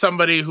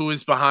somebody who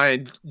is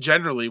behind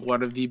generally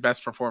one of the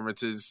best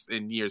performances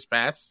in years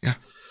past. Yeah.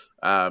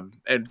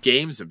 And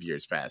games of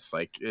years past.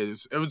 Like, it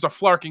was a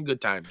flarking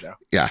good time, Joe.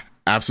 Yeah,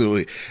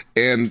 absolutely.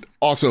 And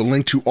also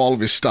link to all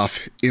of his stuff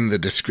in the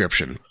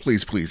description.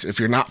 Please. If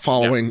you're not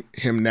following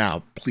him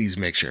now, please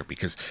make sure,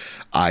 because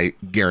I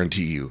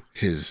guarantee you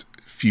his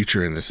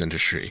future in this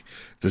industry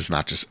does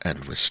not just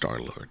end with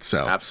Star-Lord.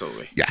 So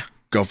absolutely. Yeah,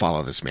 go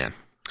follow this man.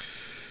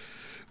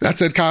 That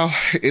said, Kyle,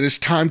 it is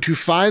time to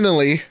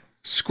finally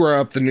square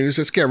up the news.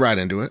 Let's get right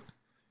into it.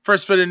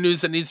 First bit of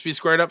news that needs to be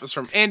squared up is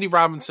from Andy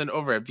Robinson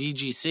over at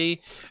VGC.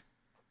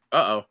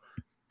 Uh-oh.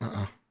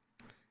 I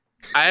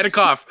had a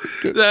cough.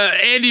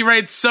 Andy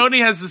writes, Sony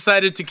has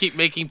decided to keep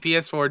making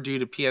PS4 due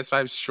to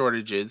PS5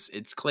 shortages,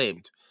 it's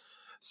claimed.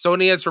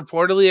 Sony has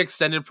reportedly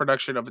extended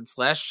production of its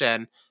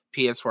last-gen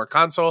PS4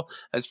 console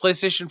as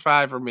PlayStation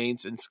 5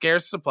 remains in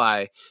scarce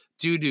supply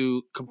due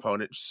to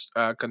component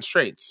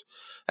constraints.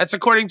 That's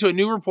according to a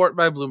new report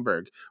by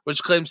Bloomberg,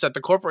 which claims that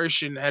the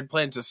corporation had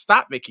planned to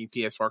stop making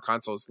PS4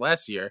 consoles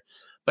last year,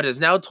 but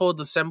has now told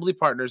assembly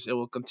partners it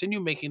will continue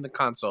making the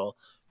console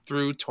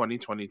through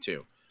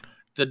 2022.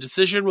 The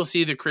decision will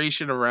see the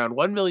creation of around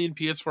 1 million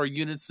PS4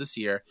 units this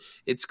year,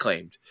 it's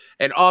claimed,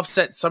 and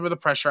offset some of the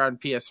pressure on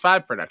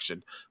PS5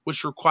 production,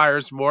 which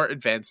requires more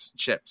advanced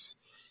chips.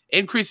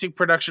 Increasing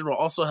production will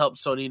also help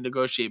Sony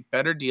negotiate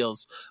better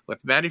deals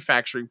with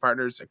manufacturing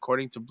partners,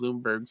 according to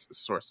Bloomberg's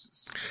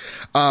sources.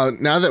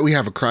 Now that we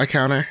have a cry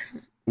counter,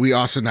 we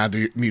also now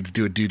need to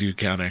do a doo-doo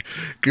counter.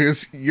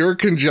 Because your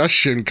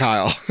congestion,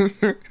 Kyle,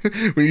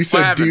 when you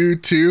said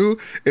doo-doo,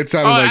 it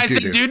sounded like doo-doo.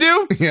 I said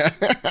doo-doo? Yeah.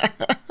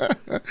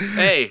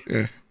 Hey.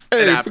 Yeah.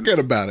 Hey, forget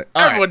about it.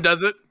 Everyone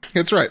does it.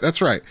 That's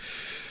right.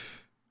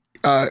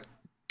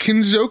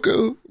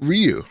 Kinzoku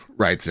Ryu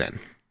writes in,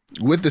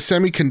 with the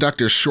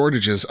semiconductor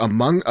shortages,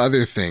 among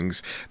other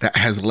things, that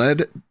has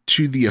led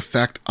to the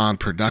effect on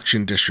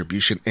production,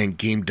 distribution, and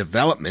game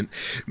development,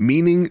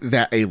 meaning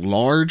that a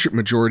large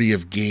majority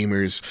of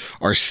gamers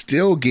are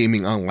still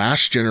gaming on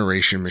last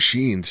generation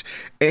machines,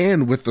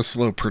 and with the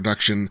slow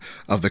production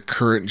of the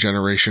current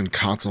generation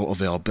console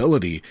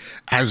availability,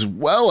 as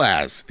well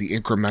as the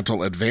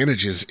incremental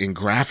advantages in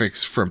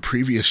graphics from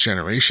previous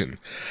generation.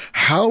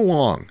 How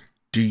long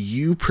do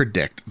you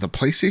predict the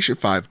PlayStation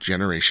 5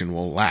 generation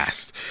will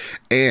last?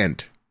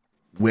 And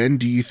when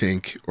do you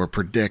think or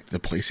predict the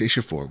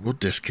PlayStation 4 will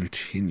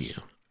discontinue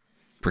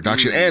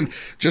production? And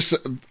just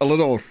a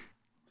little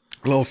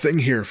thing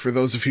here for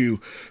those of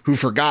you who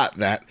forgot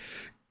that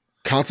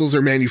consoles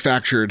are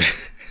manufactured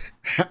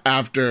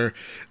after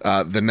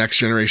the next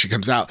generation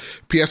comes out.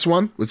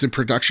 PS1 was in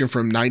production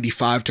from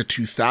 95 to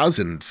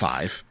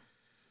 2005.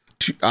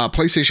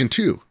 PlayStation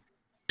 2,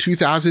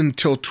 2000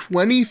 till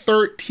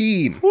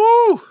 2013.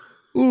 Woo!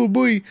 Oh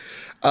boy.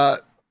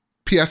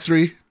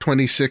 PS3,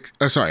 2006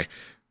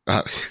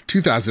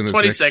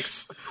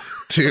 26.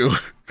 to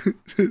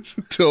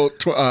till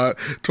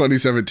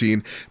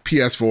 2017.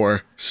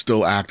 PS4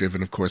 still active,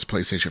 and of course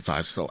PlayStation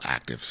 5 still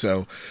active.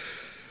 So,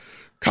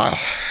 Kyle,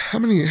 how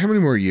many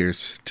more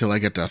years till I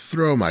get to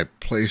throw my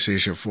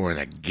PlayStation 4 in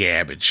the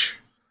garbage?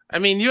 I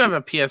mean, you have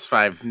a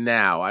PS5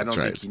 now. I That's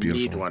don't right, think it's you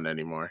beautiful. need one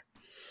anymore.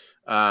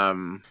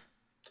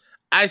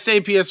 I say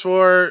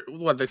PS4.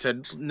 What they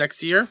said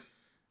next year,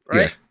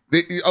 right?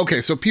 Yeah.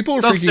 Okay, so people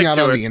are They'll freaking stick out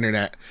to on it. the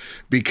internet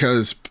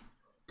because.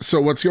 So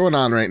what's going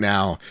on right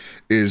now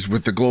is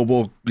with the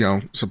global,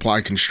 supply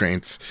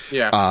constraints.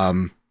 Yeah.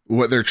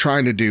 What they're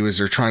trying to do is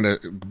they're trying to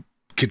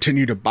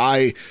continue to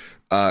buy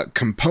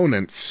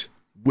components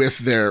with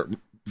their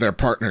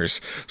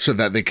partners so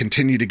that they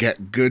continue to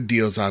get good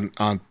deals on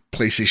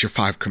PlayStation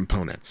 5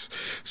 components.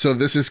 So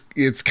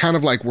it's kind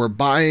of like we're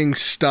buying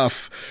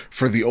stuff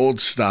for the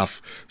old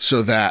stuff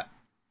so that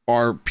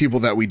our people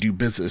that we do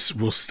business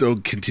will still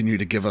continue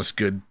to give us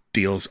good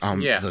deals on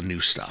the new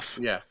stuff.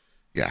 Yeah.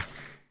 Yeah.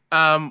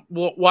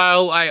 Well,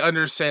 while I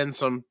understand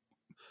some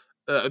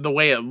the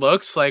way it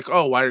looks, like,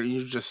 oh, why aren't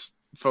you just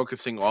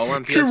focusing all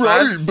on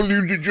PS5s?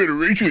 believe the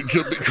generation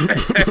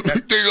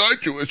something. They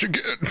lied to us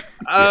again.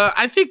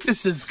 I think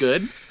this is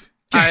good.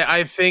 Yeah,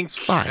 I think It's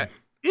fine.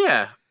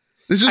 Yeah,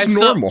 This I is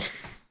still- normal.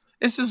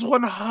 this is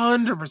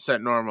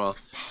 100% normal.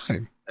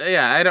 Fine.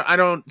 Yeah, I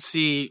don't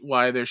see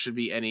why there should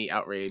be any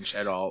outrage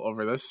at all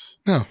over this.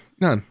 No,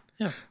 none.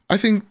 Yeah. I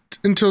think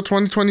until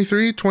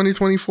 2023,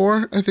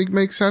 2024, I think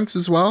makes sense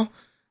as well.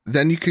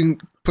 Then you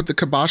can put the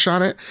kibosh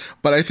on it.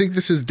 But I think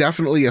this has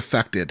definitely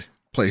affected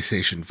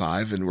PlayStation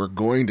 5, and we're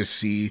going to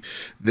see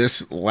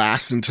this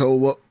last until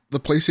what the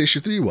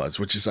PlayStation 3 was,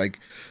 which is like,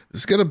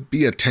 it's going to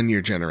be a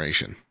 10-year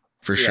generation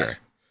for sure.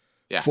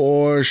 Yeah.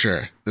 For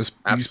sure. These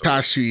Absolutely.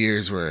 past 2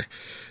 years were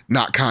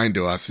not kind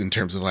to us in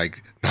terms of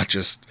like, not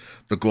just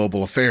the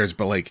global affairs,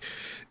 but like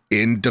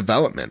in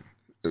development.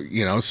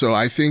 So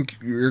I think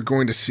you're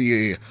going to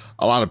see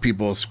a lot of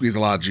people squeeze a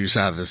lot of juice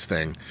out of this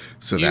thing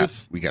so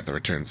that we get the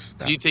returns.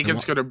 Do you think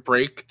it's going to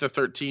break the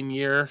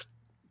 13-year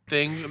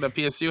thing that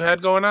PS2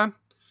 had going on?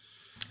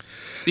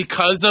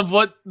 Because of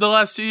what the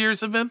last 2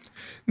 years have been?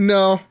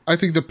 No, I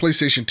think the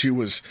PlayStation 2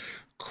 was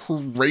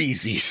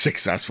crazy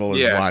successful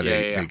is why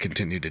they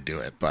continue to do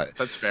it. But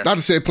That's fair. not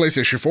to say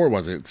PlayStation 4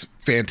 wasn't. It's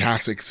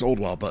fantastic, sold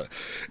well, but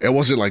it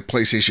wasn't like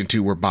PlayStation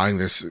 2 were buying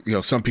this.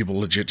 Some people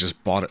legit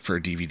just bought it for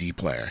a DVD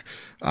player.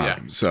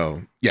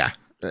 So, yeah,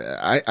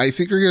 I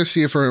think we're going to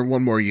see it for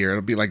one more year.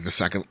 It'll be like the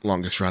second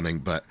longest running.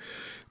 But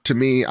to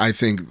me, I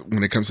think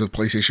when it comes to the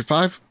PlayStation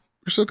 5,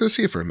 we're still going to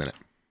see it for a minute.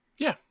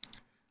 Yeah.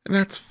 And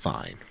that's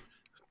fine.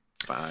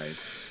 Fine.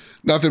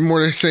 Nothing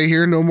more to say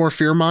here. No more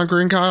fear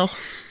mongering, Kyle.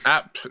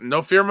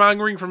 No fear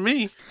mongering from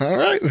me. All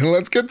right,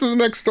 let's get to the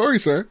next story,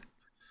 sir.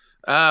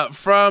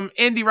 From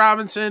Andy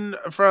Robinson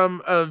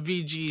from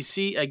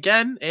VGC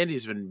again.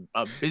 Andy's been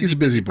a He's a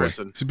busy boy.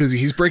 person. He's busy.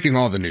 He's breaking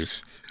all the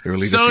news. It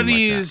really does seem like that.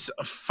 Sony's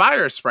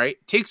Fire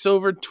Sprite takes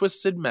over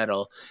Twisted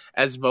Metal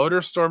as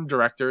MotorStorm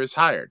director is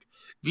hired.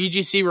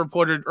 VGC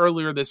reported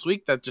earlier this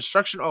week that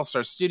Destruction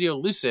All-Star studio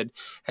Lucid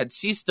had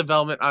ceased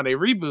development on a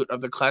reboot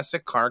of the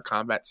classic car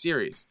combat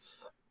series.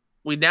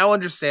 We now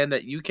understand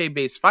that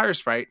UK-based Fire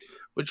Sprite,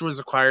 which was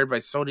acquired by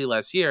Sony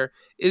last year,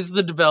 is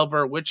the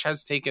developer which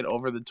has taken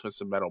over the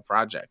Twisted Metal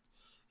project.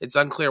 It's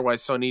unclear why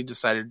Sony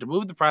decided to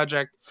move the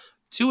project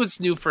to its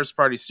new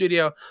first-party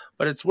studio,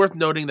 but it's worth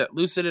noting that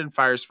Lucid and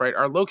Fire Sprite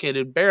are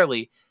located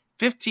barely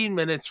 15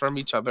 minutes from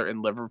each other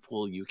in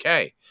Liverpool,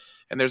 UK,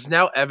 and there's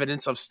now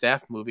evidence of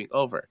staff moving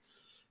over.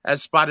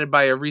 As spotted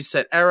by a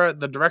Reset Era,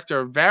 the director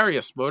of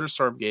various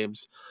MotorStorm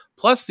games,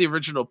 plus the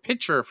original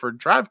pitcher for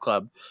Drive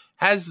Club,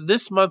 has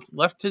this month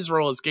left his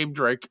role as game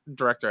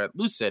director at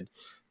Lucid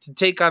to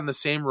take on the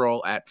same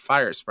role at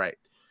Fire Sprite.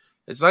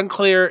 It's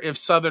unclear if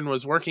Southern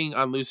was working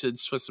on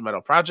Lucid's Twisted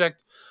Metal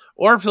project,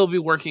 or if he'll be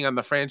working on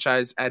the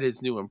franchise at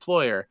his new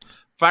employer.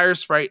 Fire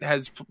Sprite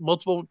has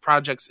multiple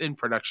projects in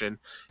production,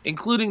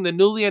 including the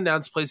newly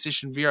announced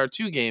PlayStation VR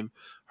 2 game,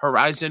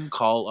 Horizon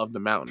Call of the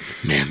Mountain.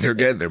 Man, they're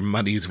getting their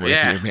money's worth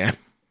here, man.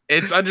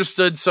 It's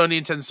understood Sony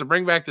intends to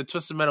bring back the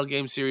Twisted Metal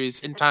game series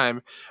in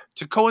time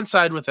to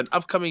coincide with an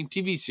upcoming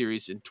TV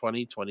series in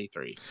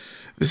 2023.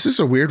 This is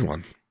a weird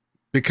one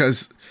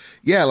because,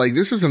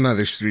 this is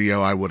another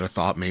studio I would have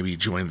thought maybe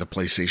joined the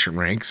PlayStation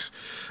ranks,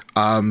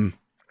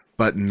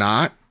 but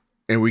not.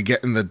 And we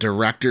get in the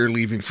director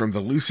leaving from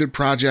the Lucid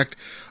project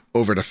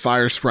over to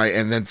Fire Sprite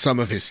and then some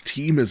of his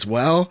team as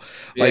well.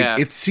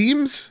 It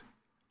seems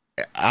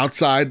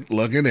outside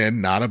looking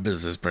in, not a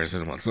business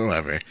person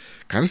whatsoever.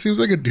 Kind of seems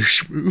like a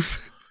douche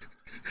move.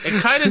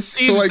 It kind of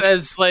seems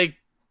as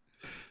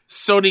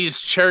Sony's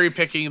cherry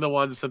picking the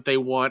ones that they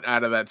want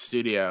out of that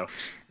studio,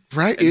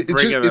 right? and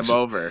bringing them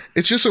over.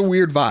 It's just a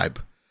weird vibe.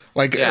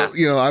 Like, Yeah.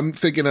 I'm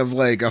thinking of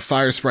like a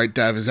Fire Sprite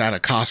dev is at a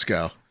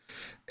Costco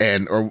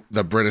or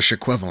the British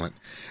equivalent.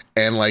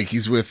 And like,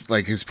 he's with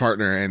like his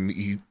partner and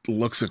he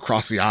looks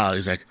across the aisle.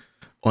 He's like,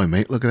 "Oi,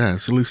 mate, look at that.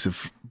 It's a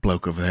elusive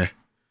bloke over there.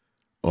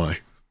 Oi,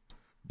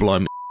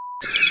 blonde."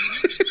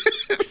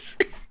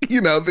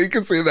 They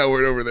can say that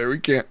word over there. We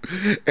can't.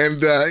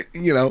 And,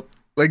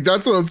 like,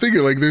 that's what I'm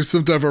thinking. Like, there's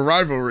some type of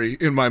rivalry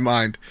in my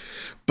mind.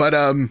 But,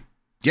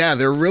 yeah,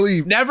 they're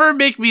really. Never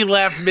make me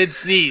laugh mid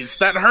sneeze.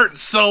 That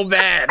hurts so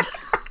bad.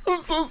 I'm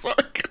so sorry.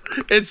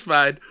 It's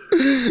fine.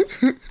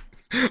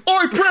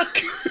 Oi,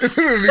 prick!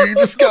 You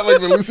just got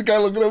like the lucid guy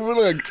looking over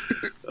like.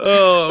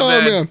 Oh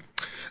man.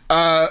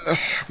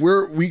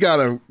 We got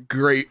a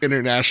great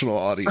international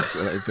audience,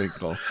 and I think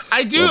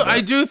I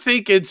do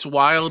think it's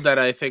wild that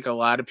I think a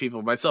lot of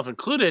people, myself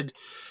included,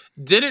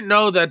 didn't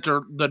know that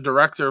the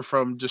director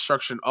from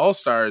Destruction All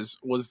Stars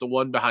was the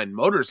one behind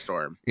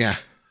Motorstorm. Yeah,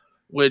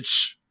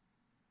 which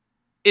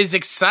is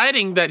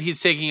exciting that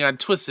he's taking on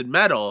Twisted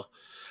Metal,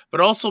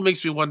 but also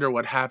makes me wonder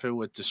what happened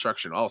with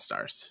Destruction All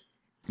Stars.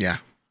 Yeah.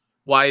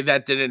 Why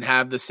that didn't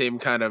have the same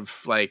kind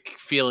of like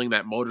feeling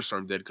that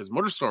Motorstorm did, because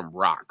Motorstorm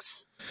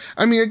rocks.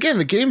 I mean, again,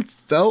 the game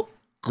felt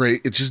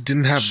great. It just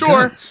didn't have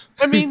guns.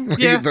 I mean,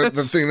 yeah, the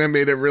thing that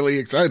made it really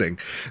exciting.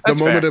 The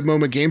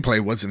moment-to-moment gameplay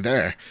wasn't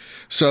there.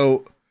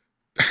 So,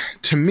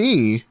 to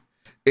me,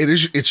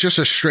 it's just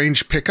a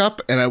strange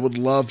pickup, and I would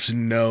love to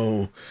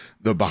know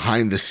the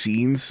behind the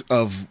scenes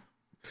of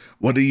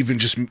what it even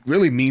just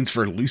really means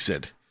for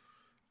Lucid.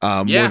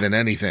 More than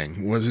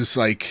anything, is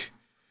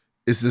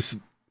this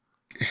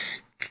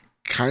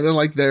kind of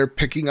like they're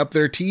picking up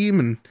their team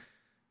and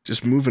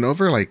just moving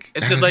over? Like,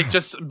 is it like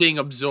just being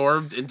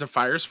absorbed into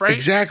Fire Sprite?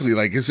 Exactly.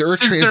 Like, is there a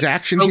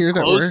transaction they're so here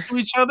that close we're to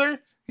each other?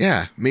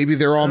 Yeah, maybe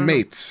they're all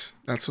mates.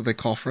 That's what they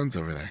call friends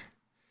over there.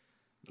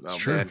 It's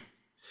true. Man.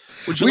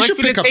 Would you like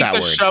me to take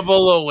the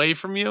shovel away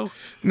from you?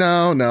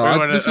 No.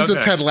 This is a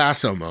Ted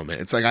Lasso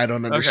moment. It's like, I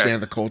don't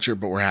understand the culture,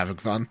 but we're having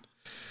fun.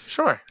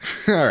 Sure.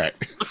 All right.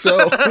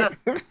 So,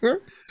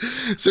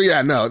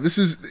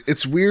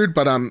 it's weird,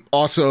 but I'm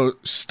also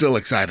still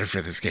excited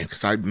for this game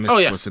because I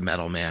miss Twisted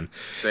Metal, man.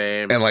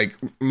 Same. And like,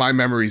 my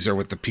memories are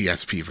with the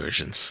PSP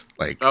versions.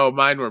 Like,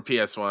 mine were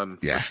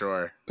PS1 for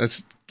sure.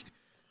 Let's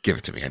give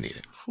it to me. I need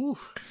it. Whew.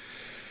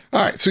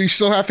 All right. So you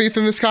still have faith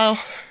in this, Kyle?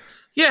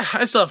 Yeah,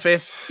 I still have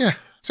faith. Yeah,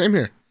 same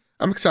here.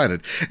 I'm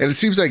excited. And it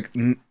seems like,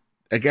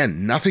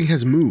 again, nothing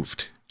has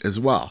moved as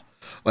well.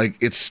 Like,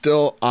 it's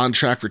still on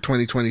track for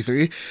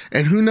 2023.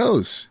 And who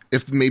knows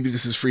if maybe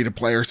this is free to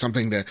play or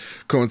something to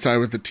coincide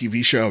with the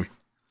TV show.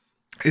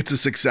 It's a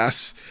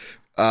success.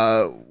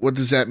 What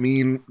does that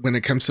mean when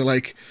it comes to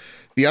like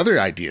the other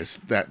ideas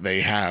that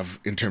they have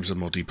in terms of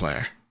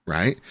multiplayer,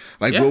 right?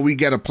 Like, will we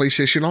get a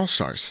PlayStation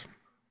All-Stars?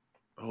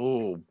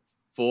 Oh,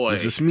 boy.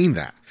 Does this mean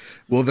that?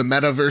 Will the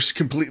metaverse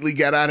completely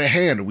get out of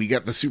hand? We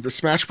get the Super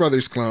Smash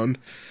Brothers clone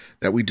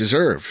that we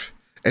deserve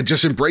and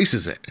just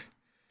embraces it.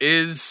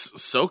 Is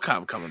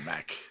SOCOM coming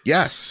back?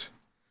 Yes.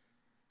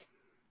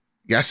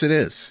 Yes, it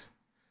is.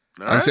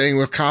 All I'm right. saying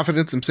with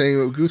confidence. I'm saying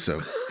with Gusto.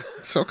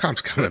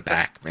 SOCOM's coming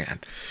back, man.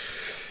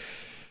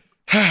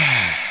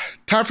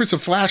 Time for some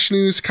Flash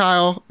news,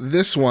 Kyle.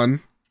 This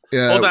one.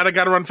 Hold on, I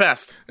gotta run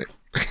fast.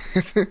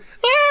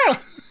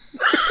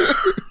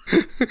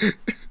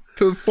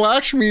 The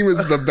Flash meme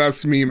is the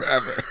best meme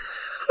ever.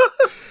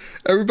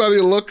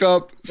 Everybody look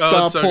up,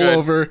 stop, pull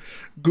over,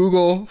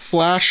 Google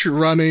Flash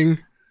running,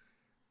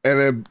 and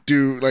then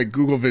do like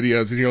Google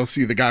videos, and you'll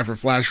see the guy from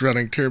Flash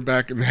running turn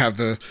back and have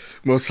the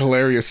most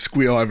hilarious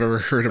squeal I've ever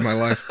heard in my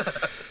life.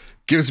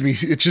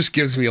 It just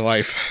gives me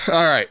life.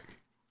 All right.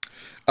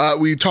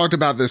 We talked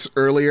about this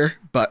earlier,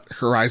 but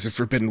Horizon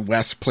Forbidden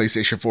West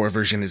PlayStation 4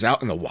 version is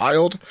out in the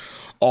wild.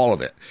 All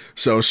of it.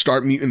 So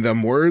start muting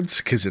them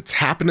words because it's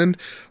happening.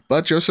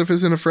 But Joseph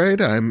isn't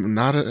afraid.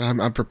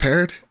 I'm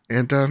prepared.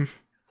 And,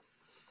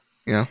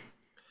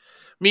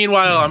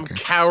 Meanwhile, I'm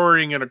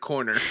cowering in a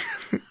corner.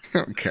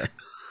 Okay.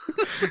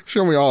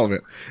 Show me all of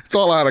it. It's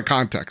all out of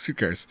context. Who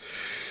cares?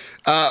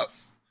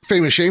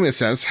 Famous Seamus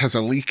says, has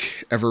a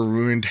leak ever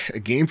ruined a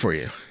game for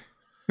you?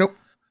 Nope.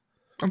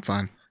 I'm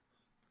fine.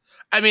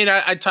 I mean,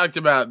 I talked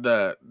about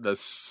the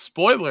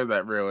spoiler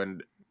that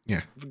ruined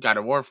God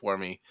of War for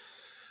me.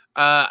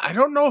 I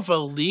don't know if a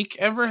leak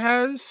ever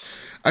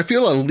has. I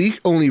feel a leak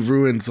only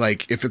ruins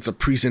like if it's a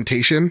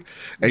presentation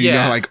and you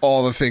know like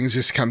all the things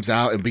just comes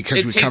out and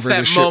because we cover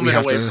this shit we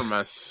have away to from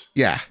us.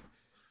 Yeah.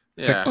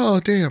 It's like, oh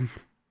damn.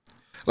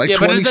 Like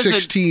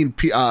 2016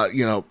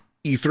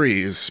 E3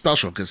 is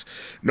special because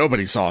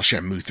nobody saw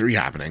Shenmue 3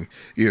 happening.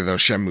 Either though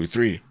Shenmue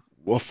 3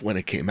 woof when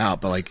it came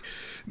out, but like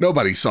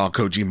nobody saw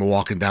Kojima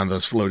walking down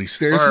those floaty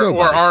stairs. Or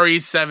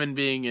RE7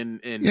 being in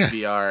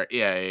VR.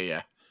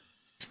 Yeah.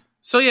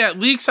 So yeah,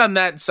 leaks on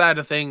that side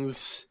of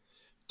things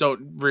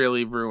don't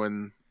really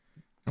ruin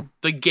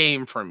the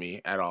game for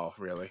me at all,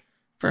 really.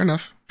 Fair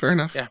enough.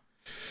 Yeah.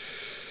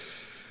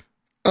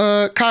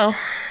 Kyle,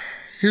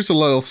 here's a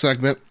little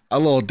segment, a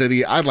little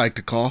ditty I'd like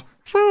to call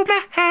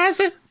Rumor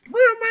Has It.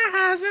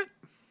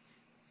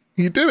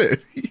 You did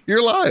it.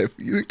 You're live.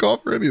 You didn't call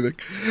for anything.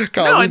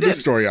 Kyle, No, I read this didn't.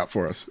 story out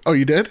for us. Oh,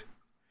 you did?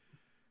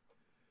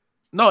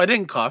 No, I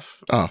didn't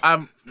cough.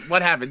 Oh.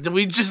 What happened? Did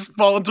we just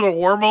fall into a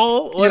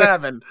wormhole? What Yeah.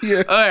 happened?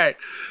 Yeah. All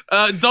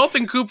right.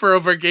 Dalton Cooper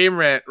over Game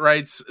Rant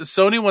writes,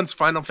 Sony wants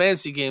Final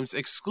Fantasy games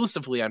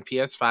exclusively on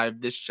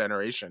PS5 this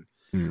generation.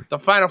 The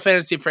Final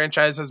Fantasy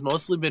franchise has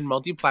mostly been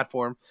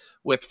multi-platform,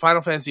 with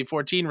Final Fantasy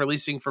XIV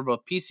releasing for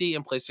both PC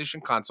and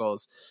PlayStation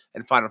consoles,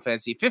 and Final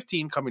Fantasy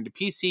XV coming to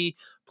PC,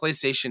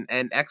 PlayStation,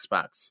 and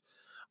Xbox.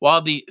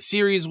 While the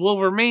series will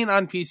remain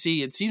on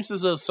PC, it seems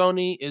as though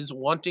Sony is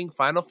wanting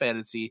Final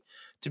Fantasy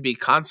to be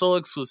console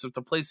exclusive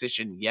to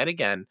PlayStation yet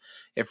again,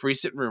 if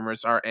recent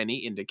rumors are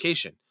any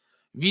indication.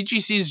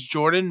 VGC's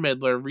Jordan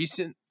Midler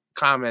recent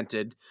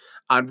commented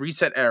on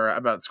Reset Era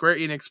about Square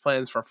Enix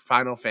plans for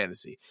Final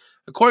Fantasy.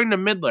 According to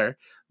Midler,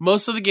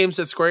 most of the games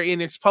that Square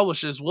Enix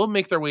publishes will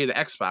make their way to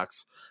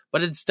Xbox,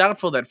 but it's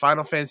doubtful that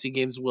Final Fantasy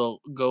games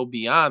will go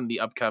beyond the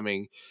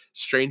upcoming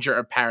Stranger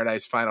of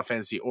Paradise Final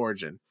Fantasy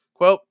Origin.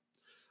 Quote,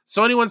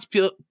 Sony wants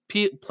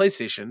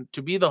PlayStation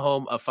to be the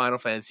home of Final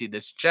Fantasy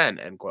this gen,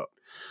 end quote.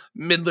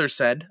 Midler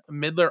said.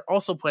 Midler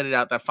also pointed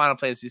out that Final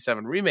Fantasy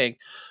VII Remake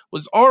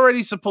was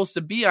already supposed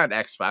to be on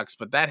Xbox,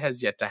 but that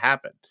has yet to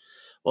happen.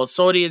 While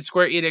Sony and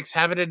Square Enix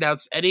haven't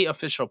announced any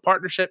official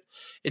partnership,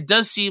 it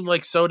does seem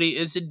like Sony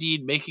is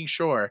indeed making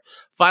sure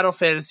Final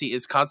Fantasy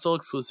is console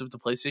exclusive to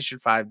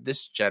PlayStation 5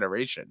 this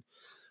generation.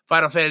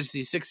 Final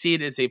Fantasy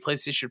XVI is a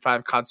PlayStation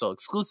 5 console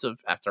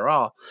exclusive, after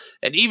all,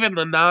 and even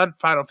the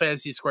non-Final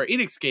Fantasy Square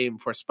Enix game,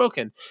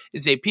 Forspoken,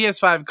 is a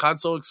PS5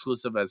 console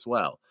exclusive as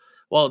well.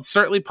 While it's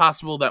certainly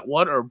possible that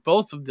one or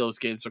both of those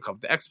games will come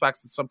to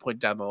Xbox at some point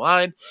down the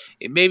line,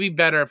 it may be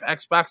better if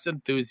Xbox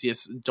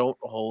enthusiasts don't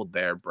hold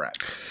their breath.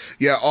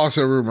 Yeah,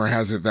 also rumor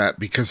has it that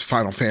because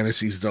Final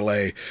Fantasy's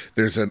delay,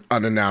 there's an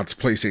unannounced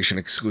PlayStation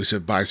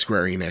exclusive by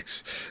Square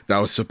Enix that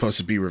was supposed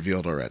to be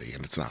revealed already,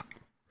 and it's not.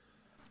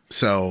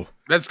 So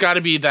That's got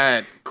to be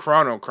that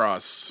Chrono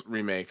Cross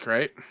remake,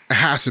 right? it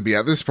has to be.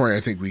 At this point,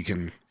 I think we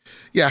can...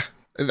 Yeah,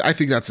 I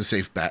think that's a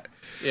safe bet.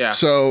 Yeah.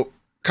 So,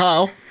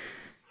 Kyle,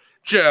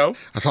 Joe.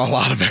 I saw a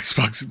lot of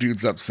Xbox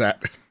dudes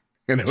upset.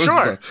 And it was,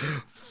 Sure.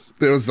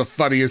 it was the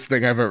funniest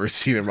thing I've ever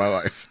seen in my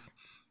life.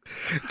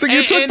 It's like,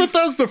 you took And-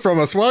 Bethesda from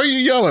us. Why are you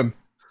yelling?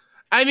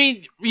 I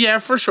mean, yeah,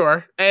 for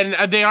sure.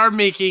 And they are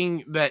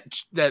making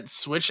that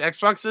Switch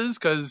Xboxes,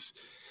 because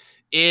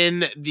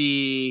in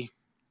the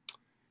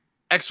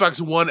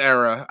Xbox One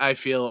era, I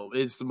feel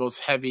is the most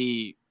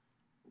heavy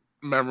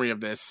memory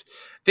of this.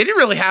 They didn't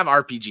really have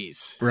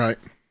RPGs. Right.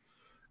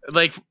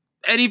 Like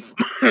any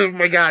oh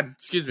my god,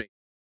 excuse me.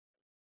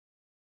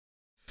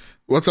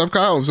 What's up,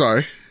 Kyle? I'm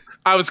sorry.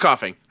 I was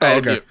coughing. Oh, I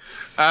had okay.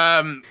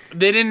 mute.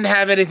 They didn't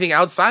have anything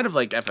outside of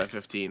like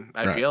FF15.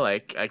 I Right. feel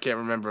like I can't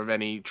remember of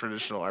any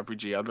traditional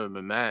RPG other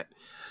than that.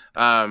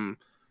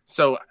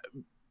 So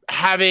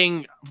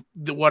having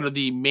one of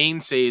the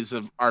mainstays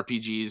of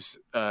RPGs,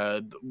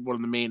 one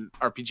of the main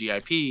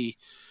RPG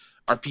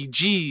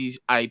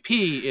IP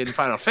in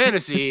Final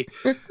Fantasy.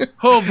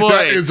 Oh boy,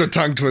 That is a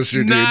tongue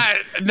twister, dude.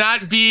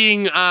 not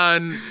being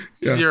on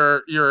Yeah.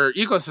 your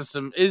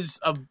ecosystem is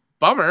a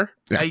bummer.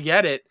 Yeah. I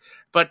get it,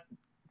 but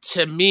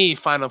to me,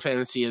 Final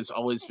Fantasy has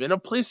always been a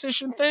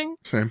PlayStation thing.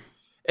 Same.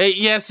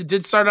 Yes, it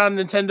did start on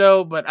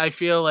Nintendo, but I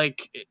feel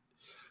like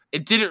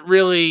it didn't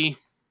really.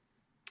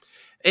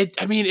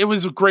 It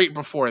was great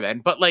before then,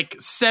 but like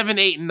 7,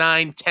 8,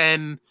 9,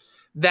 10,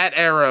 that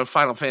era of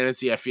Final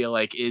Fantasy, I feel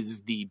like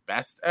is the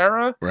best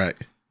era Right.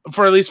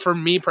 for at least for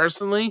me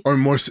personally. Or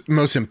most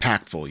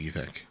impactful, you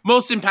think?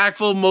 Most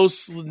impactful,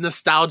 most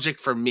nostalgic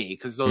for me,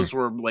 because those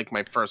were like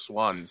my first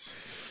ones.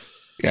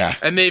 Yeah.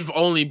 And they've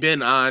only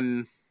been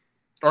on,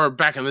 or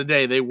back in the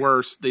day,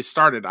 they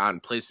started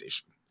on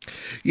PlayStation.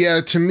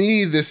 Yeah, to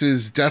me, this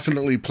is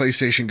definitely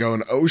PlayStation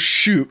going, oh,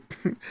 shoot,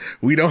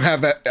 we don't have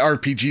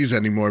RPGs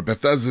anymore.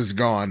 Bethesda's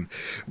gone.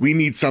 We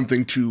need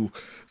something to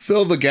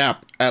fill the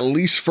gap, at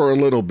least for a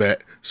little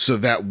bit, so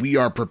that we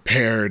are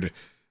prepared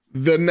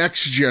the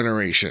next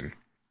generation,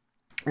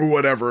 or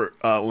whatever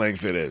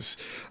length it is,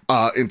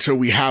 until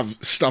we have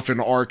stuff in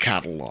our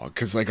catalog,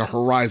 because like a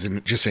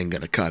Horizon just ain't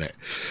going to cut it.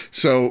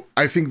 So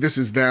I think this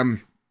is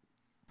them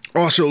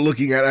also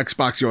looking at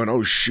Xbox going,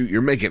 oh, shoot,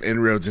 you're making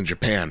inroads in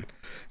Japan.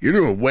 You're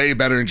doing way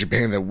better in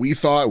Japan than we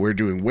thought. We're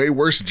doing way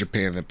worse in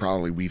Japan than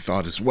probably we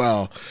thought as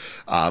well,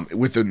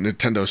 with the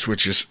Nintendo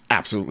Switch just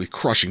absolutely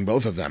crushing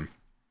both of them.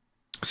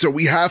 So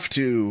we have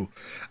to,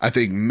 I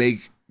think,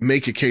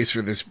 make a case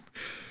for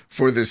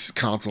this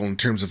console in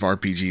terms of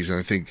RPGs. And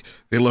I think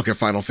they look at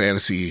Final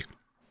Fantasy,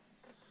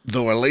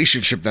 the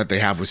relationship that they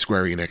have with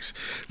Square Enix,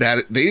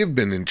 that they have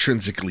been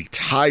intrinsically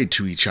tied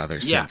to each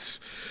other since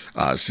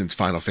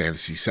Final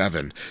Fantasy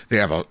VII. They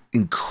have an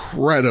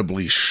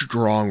incredibly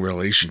strong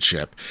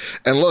relationship.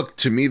 And look,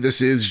 to me, this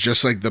is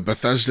just like the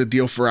Bethesda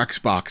deal for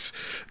Xbox.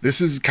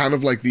 This is kind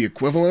of like the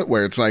equivalent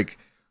where it's like,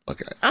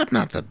 look,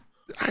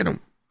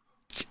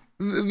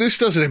 this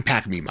doesn't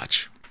impact me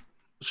much,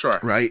 Sure.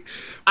 right?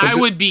 But I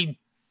would be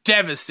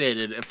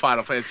devastated if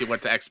Final Fantasy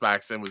went to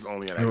Xbox and was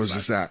only on Xbox. It was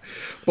just that.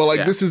 But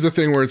like, this is the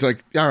thing where it's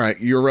like, all right,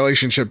 your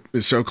relationship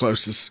is so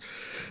close.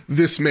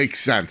 This makes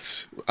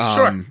sense.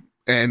 Sure.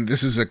 And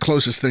this is the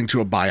closest thing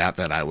to a buyout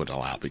that I would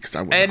allow, because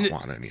I would not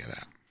want any of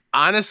that.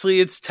 Honestly,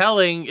 it's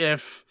telling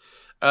if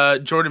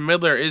Jordan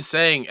Midler is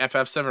saying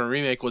FF7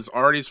 Remake was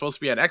already supposed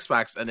to be on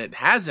Xbox and it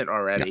hasn't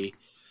already. Yeah.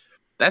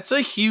 That's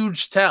a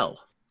huge tell.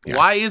 Yeah.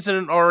 Why isn't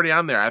it already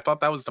on there? I thought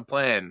that was the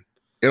plan.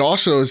 It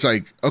also is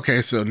like,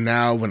 okay, so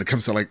now when it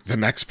comes to like the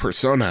next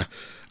Persona,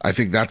 I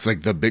think that's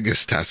like the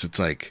biggest test. It's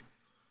like,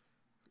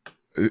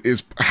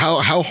 is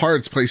how hard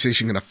is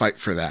PlayStation going to fight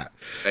for that?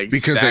 Exactly.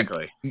 Because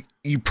like,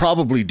 you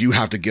probably do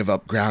have to give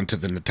up ground to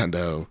the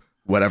Nintendo,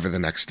 whatever the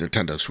next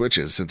Nintendo Switch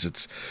is, since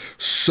it's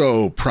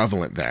so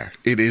prevalent there.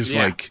 It is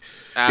like,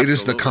 absolutely. It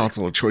is the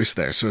console of choice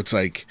there. So it's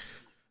like,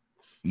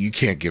 you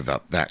can't give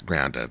up that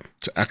ground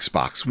to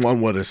Xbox.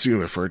 One would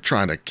assume if we're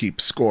trying to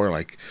keep score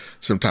like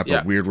some type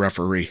of weird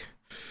referee.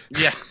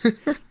 Yeah.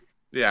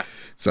 Yeah.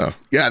 So,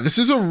 yeah, this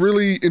is a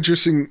really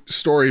interesting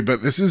story,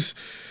 but this is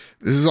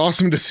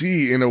awesome to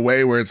see in a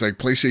way where it's like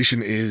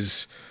PlayStation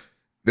is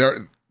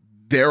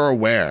they're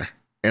aware.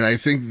 And I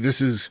think this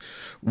is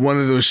one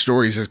of those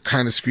stories that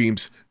kind of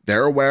screams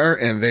they're aware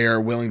and they are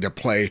willing to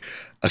play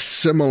a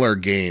similar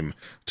game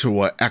to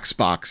what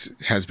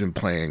Xbox has been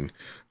playing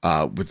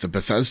with the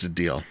Bethesda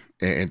deal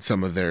and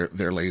some of their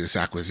latest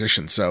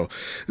acquisitions. So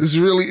this is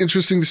really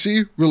interesting to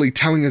see, really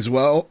telling as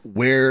well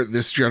where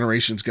this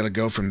generation is going to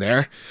go from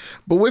there.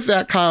 But with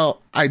that,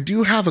 Kyle, I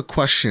do have a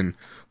question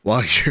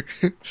while you're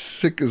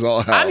sick as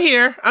all hell. I'm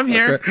here.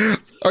 Okay.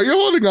 Are you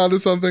holding on to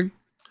something?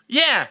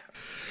 Yeah.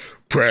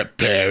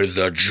 Prepare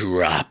the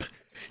drop.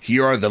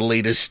 Here are the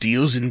latest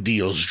steals and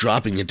deals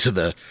dropping into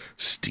the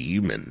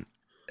Steam and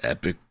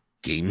Epic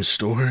Game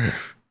Store.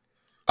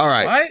 All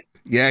right. What?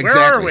 Yeah,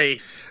 exactly. Where are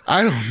we?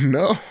 I don't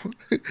know.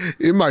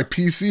 In my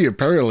PC,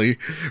 apparently,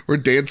 we're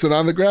dancing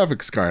on the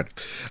graphics card.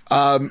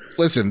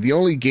 Listen, the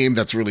only game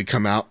that's really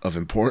come out of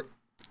import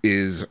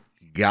is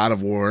God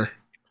of War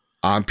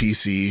on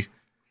PC,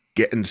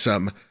 getting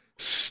some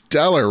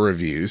stellar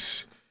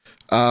reviews.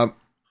 Kyle,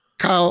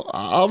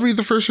 I'll read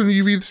the first one.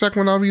 You read the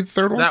second one. I'll read the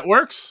third one. That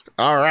works.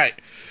 All right.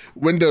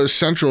 Windows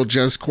Central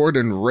Jez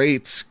Corden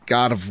rates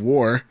God of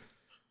War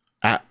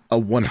at a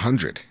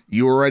 100.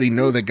 You already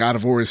know that God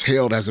of War is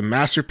hailed as a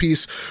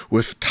masterpiece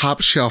with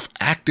top shelf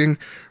acting,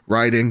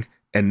 writing,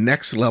 and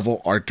next level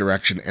art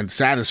direction and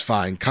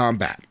satisfying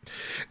combat.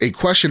 A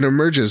question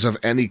emerges of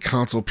any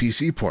console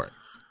PC port.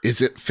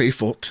 Is it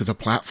faithful to the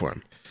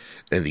platform?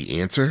 And the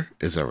answer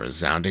is a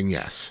resounding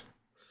yes.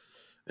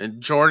 And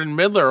Jordan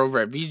Midler over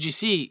at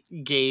VGC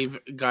gave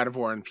God of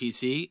War on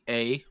PC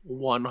a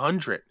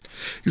 100.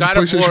 He's God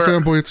a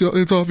PlayStation fanboy.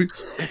 It's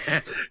obvious.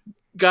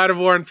 God of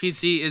War on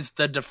PC is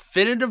the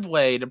definitive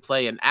way to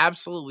play an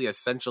absolutely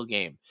essential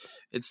game.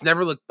 It's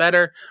never looked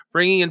better,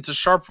 bringing into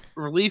sharp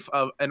relief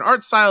of an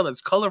art style that's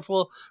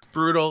colorful,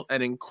 brutal,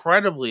 and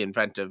incredibly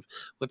inventive,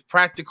 with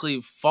practically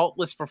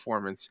faultless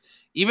performance,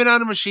 even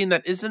on a machine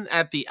that isn't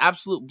at the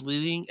absolute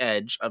bleeding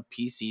edge of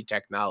PC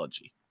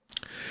technology.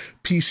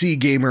 PC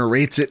Gamer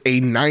rates it a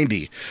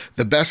 90.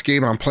 The best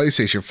game on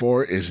PlayStation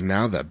 4 is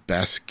now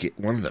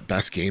one of the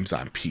best games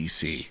on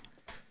PC.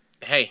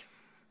 Hey.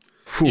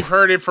 Whew. You've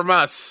heard it from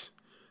us.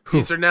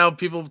 Whew. These are now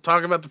people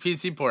talking about the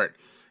PC port.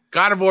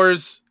 God of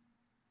War's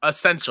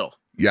essential.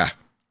 Yeah.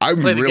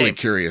 I'm really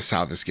curious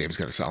how this game's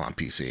going to sell on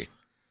PC.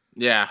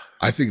 Yeah.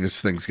 I think this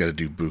thing's going to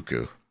do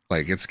buku.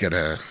 Like, it's going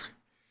to...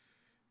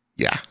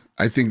 Yeah.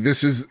 I think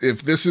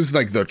if this is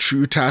like the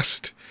true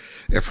test,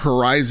 if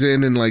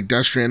Horizon and like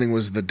Death Stranding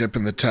was the dip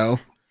in the toe,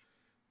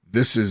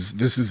 this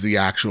is the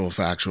actual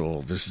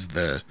factual. This is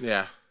the...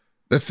 Yeah.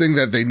 The thing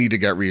that they need to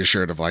get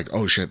reassured of, like,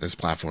 oh shit, this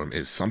platform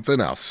is something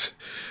else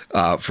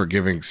for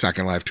giving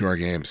second life to our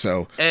game.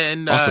 So,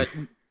 and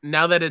awesome.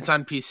 Now that it's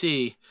on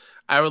PC,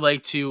 I would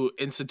like to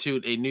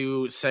institute a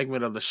new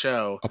segment of the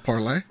show. A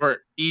parlay?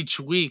 Where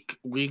each week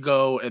we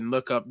go and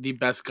look up the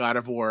best God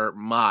of War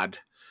mod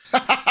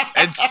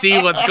and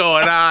see what's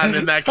going on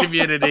in that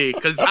community,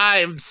 because I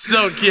am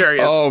so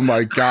curious. Oh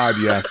my God,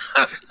 yes.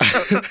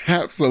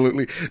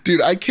 Absolutely.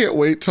 Dude, I can't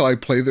wait till I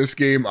play this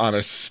game on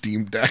a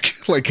Steam Deck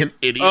like an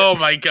idiot. Oh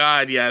my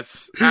God,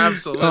 yes.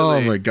 Absolutely. Oh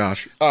my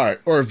gosh. All right,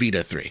 or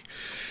Vita 3.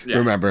 Yeah.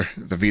 Remember,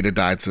 the Vita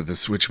died so the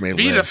Switch may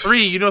live. Vita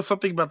 3, you know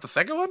something about the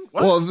second one?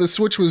 What? Well, the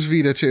Switch was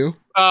Vita 2.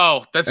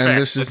 Oh, that's fair.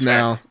 And this is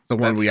now the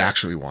one we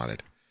actually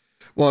wanted.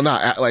 Well,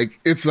 not like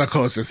it's the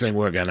closest thing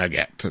we're gonna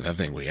get to the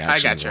thing we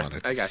actually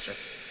wanted. I gotcha.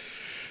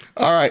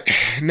 All right,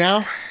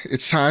 now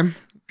it's time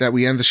that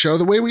we end the show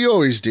the way we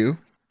always do,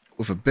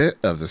 with a bit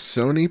of the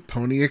Sony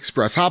Pony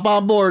Express. Hop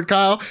on board,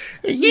 Kyle.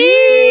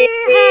 Yeah!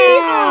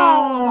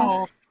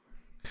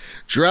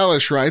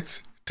 Drellish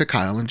writes to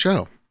Kyle and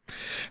Joe,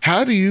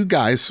 how do you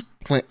guys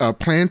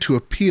plan to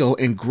appeal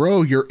and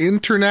grow your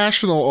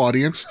international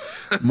audience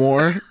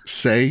more,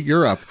 say,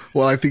 Europe?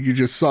 Well, I think you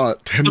just saw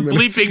it 10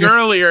 minutes ago. The bleeping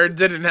earlier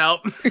didn't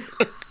help.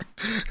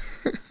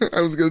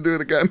 I was going to do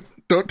it again.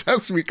 Don't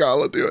test me,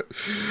 Kyle. I'll do it.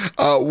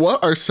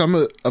 What are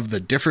some of the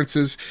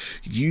differences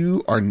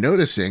you are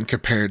noticing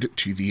compared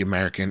to the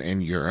American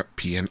and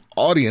European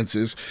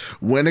audiences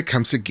when it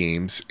comes to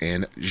games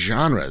and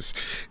genres?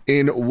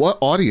 In what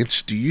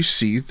audience do you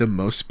see the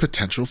most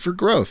potential for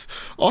growth?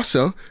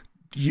 Also,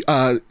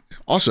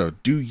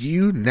 do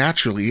you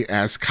naturally,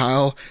 as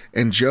Kyle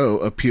and Joe,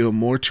 appeal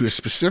more to a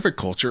specific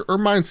culture or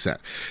mindset?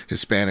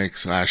 Hispanic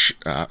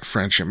 /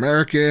 French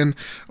American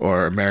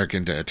or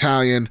American to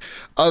Italian?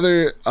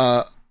 Other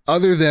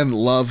than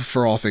love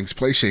for all things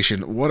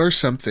PlayStation, what are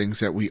some things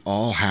that we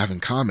all have in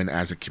common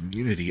as a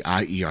community,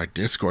 i.e. our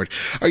Discord?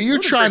 Are you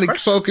trying to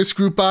focus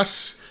group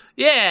us?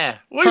 Yeah.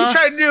 What are you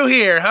trying to do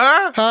here,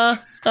 huh? Huh?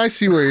 I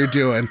see what you're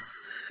doing.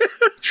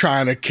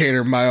 Trying to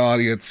cater my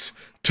audience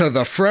to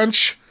the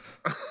French.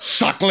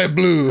 Sacre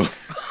bleu.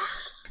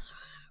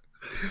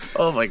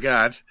 Oh my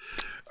god.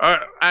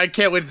 I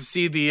can't wait to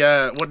see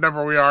the what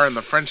number we are in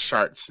the French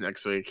charts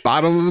next week.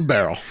 Bottom of the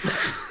barrel.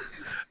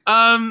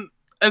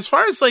 As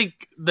far as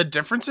like the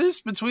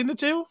differences between the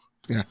two,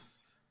 yeah,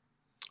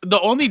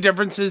 the only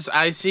differences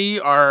I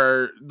see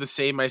are the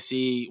same I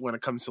see when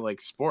it comes to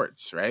like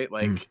sports, right?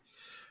 Like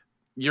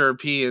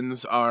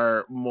Europeans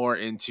are more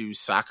into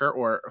soccer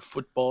or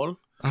football.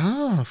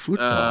 Ah,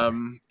 football.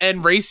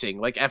 And racing,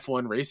 like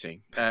F1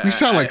 racing. We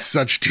sound like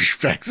such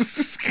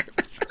douchebags.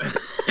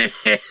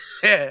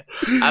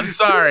 I'm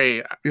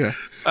sorry. Yeah.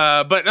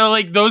 But no,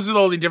 like those are the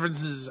only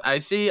differences I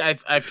see.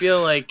 I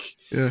feel like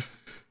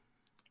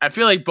I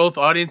feel like both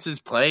audiences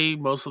play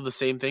most of the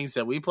same things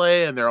that we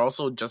play, and they're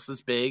also just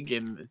as big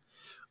and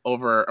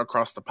over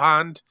across the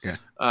pond. Yeah.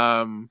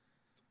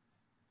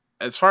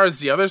 As far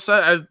as the other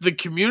side, the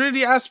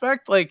community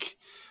aspect, like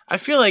I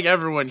feel like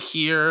everyone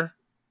here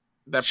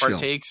that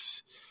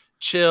partakes,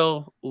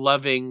 chill,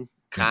 loving,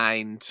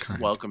 kind,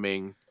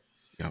 welcoming.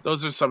 Yep.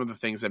 Those are some of the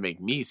things that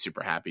make me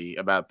super happy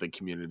about the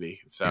community.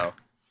 So,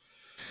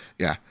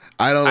 yeah,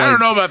 I don't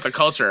know about the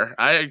culture.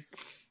 I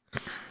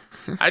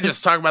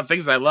just talk about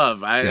things I love.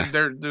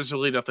 There's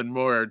really nothing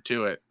more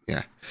to it.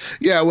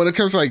 Yeah. When it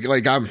comes to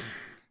like I'm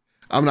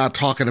not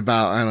talking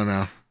about, I don't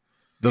know,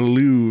 the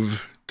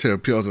Louvre to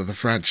appeal to the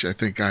French. I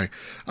think I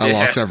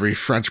lost every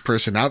French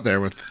person out there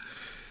with.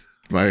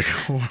 I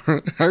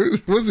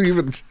wasn't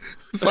even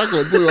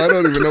sacre bleu. I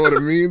don't even know what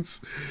it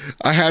means.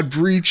 I had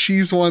brie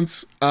cheese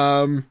once.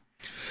 But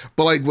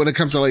like when it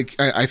comes to like,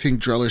 I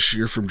think Drellish,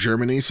 you're from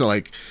Germany. So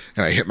like,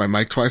 and I hit my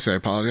mic twice. I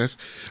apologize.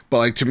 But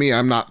like to me,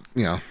 I'm not,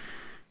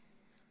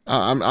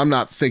 I'm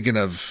not thinking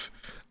of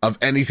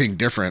anything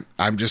different.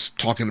 I'm just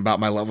talking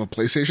about my love of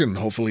PlayStation, and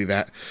hopefully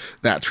that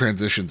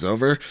transitions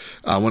over.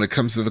 When it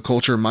comes to the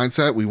culture and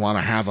mindset, we want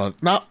to have a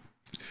not.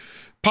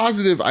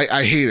 Positive,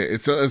 I hate it.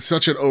 It's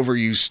such an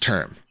overused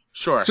term.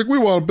 Sure. It's like we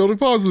want to build a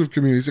positive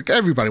community. It's like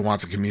everybody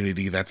wants a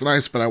community that's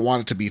nice, but I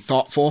want it to be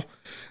thoughtful.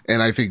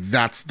 And I think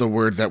that's the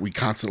word that we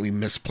constantly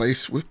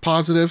misplace with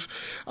positive.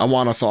 I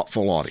want a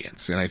thoughtful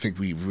audience. And I think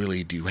we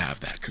really do have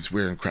that because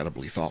we're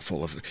incredibly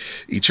thoughtful of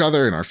each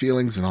other and our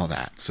feelings and all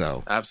that.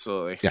 So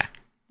absolutely. Yeah.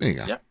 There you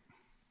go. Yep.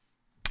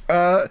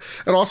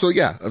 And also,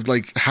 of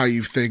like how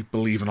you think,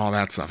 believe, and all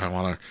that stuff. I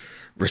want to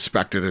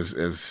respect it as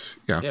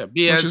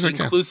be as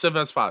inclusive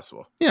as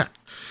possible. Yeah.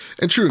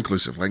 And true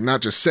inclusive, like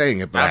not just saying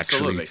it, but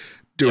actually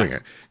doing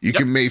it.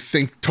 You may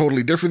think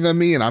totally different than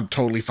me, and I'm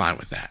totally fine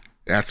with that.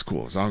 That's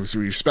cool. As long as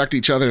we respect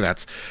each other,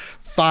 that's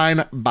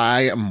fine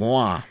by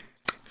moi.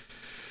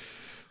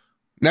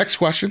 Next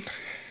question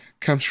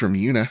comes from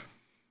Yuna.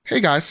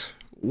 Hey guys,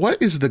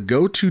 what is the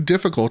go-to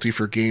difficulty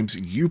for games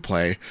you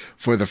play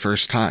for the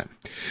first time?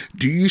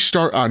 Do you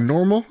start on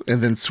normal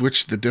and then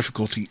switch the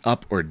difficulty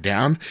up or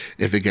down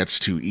if it gets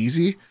too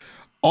easy?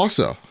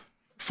 Also,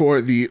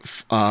 for the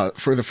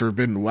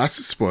Forbidden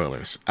West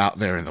spoilers out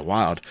there in the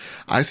wild,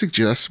 I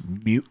suggest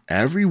mute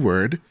every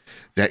word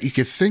that you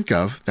could think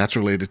of that's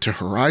related to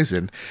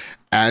Horizon,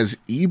 as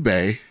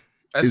eBay.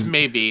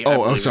 Sorry.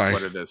 That's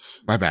what it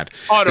is. My bad.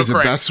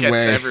 Autocorrect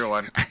gets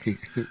everyone.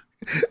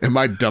 And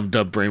my dumb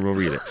brain will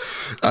read it.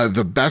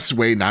 The best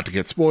way not to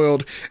get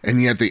spoiled,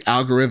 and yet the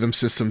algorithm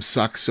system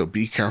sucks, so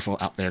be careful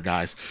out there,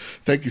 guys.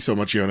 Thank you so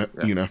much,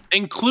 Yuna.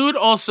 Include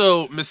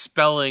also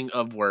misspelling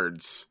of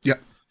words.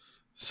 Yep.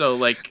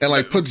 So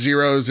put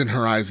zeros in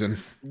Horizon.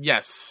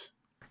 Yes.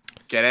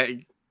 Get it?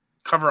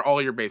 Cover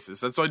all your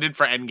bases. That's what I did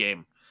for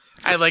Endgame.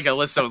 I had like a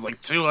list that was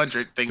like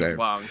 200 things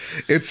long.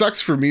 It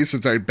sucks for me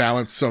since I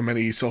balance so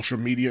many social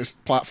media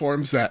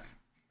platforms that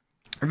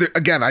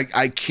again,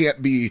 I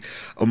can't be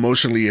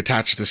emotionally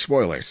attached to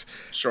spoilers.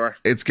 Sure.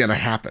 It's going to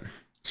happen.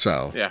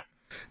 So,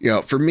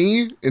 yeah. For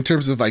me, in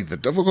terms of like the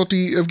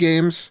difficulty of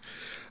games,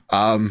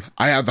 I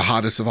have the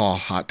hottest of all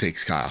hot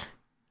takes, Kyle.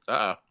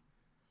 Uh-oh.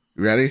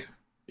 You ready?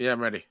 Yeah, I'm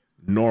ready.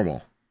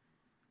 Normal.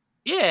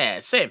 Yeah,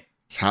 same.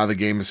 It's how the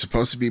game is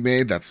supposed to be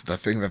made. That's the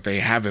thing that they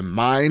have in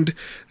mind.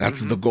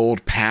 That's the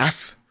gold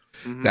path.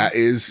 Mm-hmm. That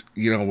is,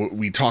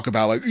 we talk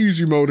about like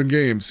easy mode in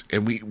games,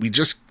 and we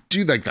just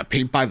do like the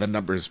paint by the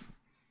numbers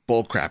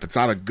bullcrap. It's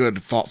not a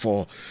good,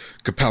 thoughtful,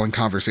 compelling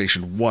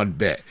conversation one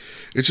bit.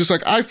 It's just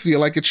like, I feel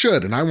like it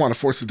should, and I want to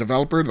force the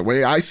developer the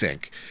way I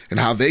think, and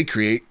how they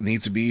create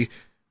needs to be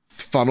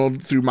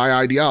funneled through my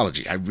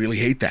ideology. I really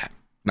hate that.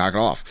 Knock it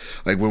off.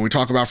 Like when we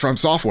talk about From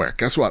Software,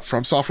 guess what?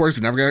 From Software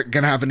is never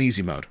going to have an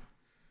easy mode.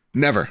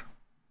 Never.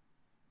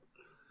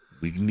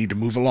 We need to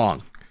move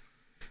along.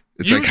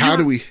 It's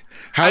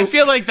I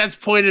feel like that's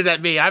pointed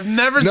at me. I've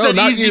never said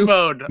easy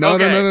mode. No,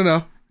 okay.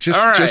 no.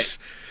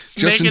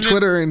 Just in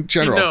Twitter in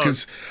general.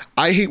 Because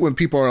I hate when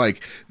people are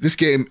like, this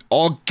game,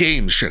 all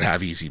games should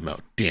have easy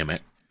mode. Damn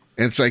it.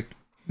 And it's like,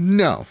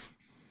 no.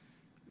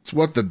 It's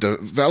what the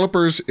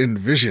developer's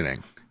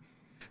envisioning.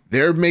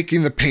 They're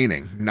making the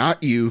painting,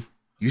 not you.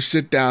 You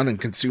sit down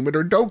and consume it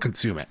or don't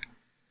consume it.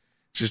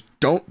 Just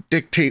don't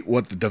dictate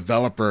what the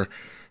developer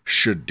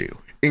should do.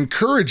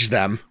 Encourage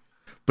them,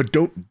 but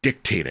don't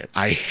dictate it.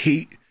 I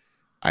hate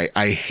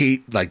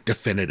like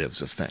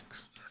definitives of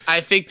things.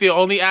 I think the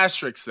only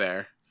asterisk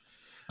there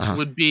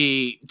would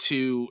be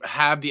to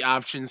have the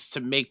options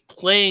to make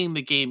playing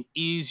the game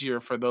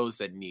easier for those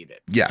that need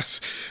it. Yes,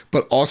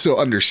 but also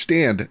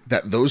understand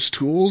that those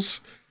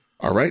tools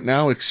are right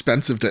now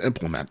expensive to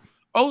implement.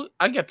 Oh,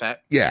 I get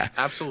that. Yeah.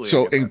 Absolutely.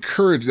 So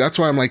encourage, that's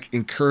why I'm like,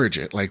 encourage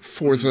it. Like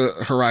Forza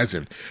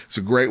Horizon. It's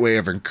a great way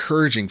of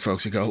encouraging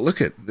folks to go,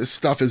 look at this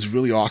stuff is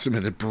really awesome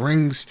and it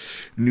brings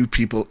new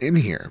people in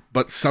here.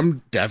 But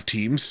some dev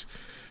teams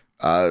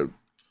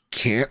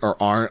can't or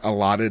aren't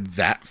allotted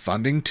that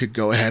funding to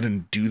go ahead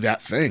and do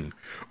that thing,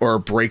 or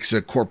breaks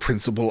a core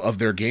principle of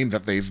their game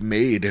that they've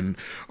made and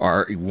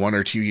are 1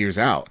 or 2 years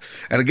out.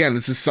 And again,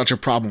 this is such a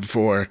problem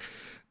for,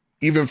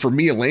 even for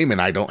me, a layman,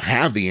 I don't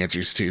have the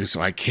answers to, so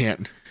I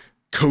can't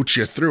coach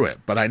you through it.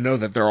 But I know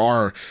that there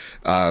are,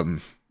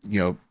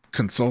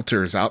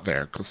 consultants out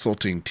there,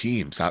 consulting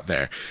teams out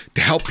there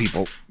to help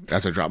people,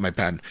 as I drop my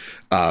pen,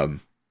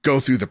 go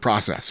through the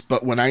process.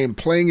 But when I am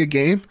playing a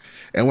game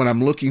and when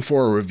I'm looking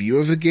for a review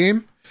of the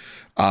game,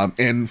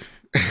 and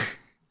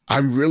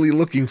I'm really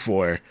looking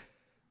for,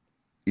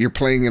 you're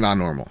playing it on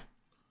normal.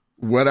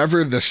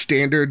 Whatever the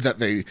standard that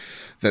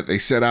they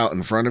set out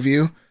in front of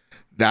you,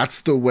 that's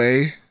the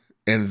way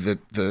and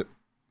the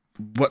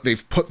what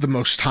they've put the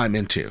most time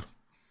into,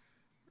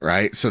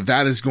 right? So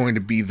that is going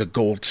to be the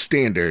gold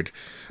standard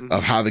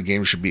of how the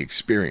game should be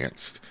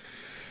experienced.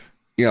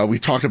 You know, we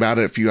talked about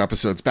it a few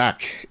episodes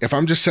back. If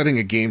I'm just setting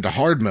a game to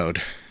hard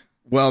mode,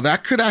 well,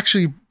 that could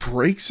actually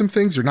break some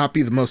things or not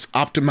be the most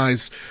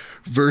optimized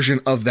version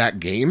of that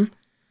game.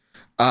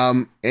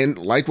 And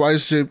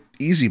likewise to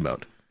easy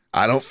mode.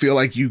 I don't feel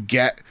like you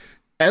get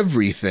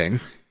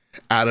everything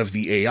out of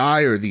the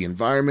AI or the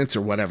environments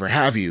or whatever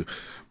have you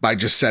by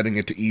just setting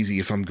it to easy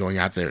if I'm going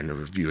out there and to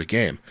review a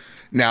game.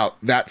 Now,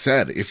 that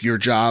said, if your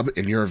job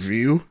and your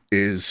review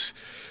is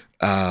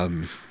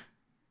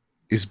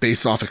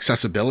based off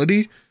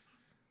accessibility,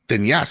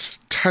 then yes,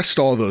 test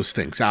all those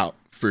things out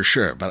for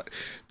sure. But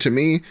to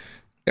me,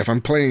 if I'm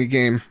playing a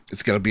game,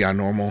 it's going to be on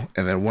normal.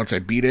 And then once I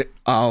beat it,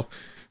 I'll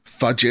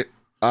fudge it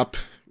up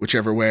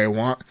whichever way I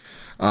want.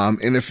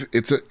 And if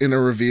it's in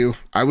a review,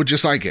 I would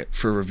just like it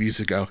for reviews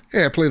to go,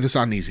 hey, I play this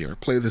on easy or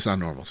play this on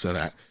normal, so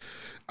that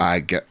I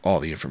get all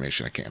the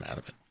information I can out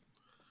of it.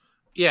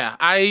 Yeah,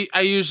 I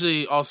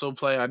usually also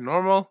play on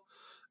normal.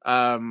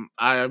 I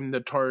am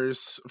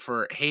notorious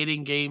for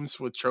hating games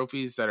with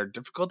trophies that are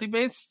difficulty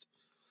based.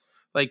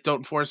 Like,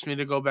 don't force me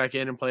to go back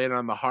in and play it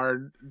on the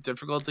hard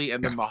difficulty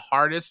and then the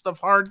hardest of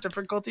hard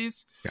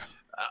difficulties. Yeah,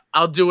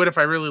 I'll do it if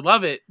I really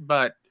love it,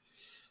 but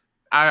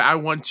I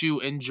want to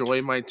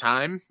enjoy my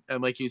time.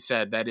 And like you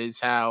said, that is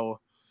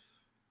how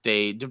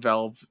they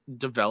develop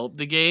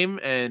the game,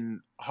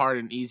 and hard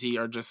and easy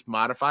are just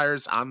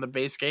modifiers on the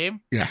base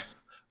game. Yeah.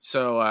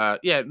 So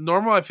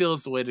normal I feel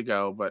is the way to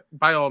go, but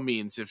by all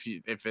means, if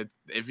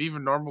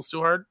even normal's too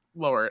hard,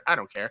 lower it. I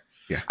don't care.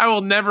 Yeah.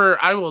 I'll never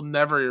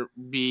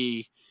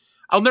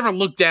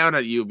look down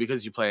at you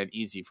because you play an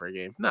easy for a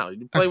game. No,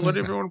 you play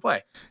whatever you want to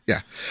play.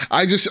 Yeah.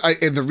 And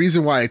the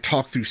reason why I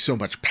talk through so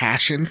much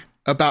passion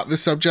about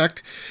this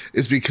subject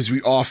is because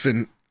we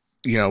often,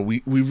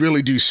 we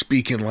really do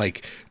speak in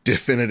like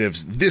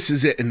definitives. This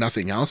is it and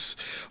nothing else.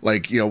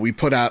 Like, we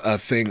put out a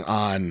thing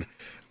on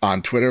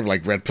Twitter,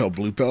 like Red Pill,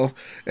 Blue Pill,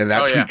 and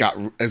that tweet got,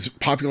 as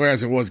popular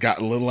as it was, got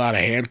a little out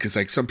of hand because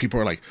like some people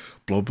are like,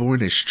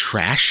 Bloodborne is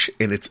trash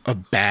and it's a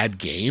bad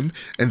game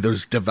and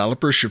those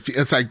developers should feel,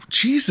 it's like,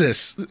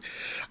 Jesus.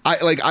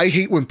 I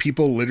hate when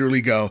people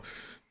literally go,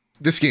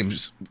 this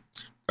game's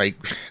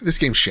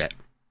shit.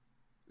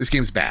 This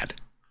game's bad.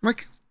 I'm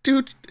like,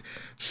 dude,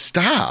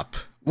 stop.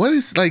 What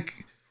is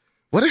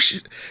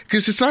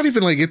because it's not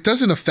even like, it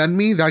doesn't offend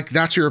me, like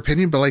that's your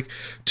opinion, but like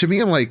to me,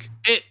 I'm like,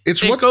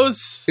 it's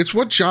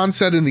what John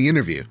said in the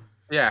interview.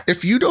 Yeah.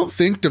 If you don't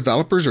think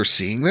developers are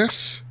seeing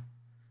this,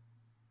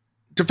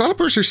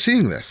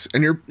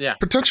 and you're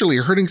potentially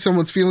hurting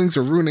someone's feelings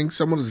or ruining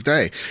someone's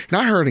day.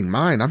 Not hurting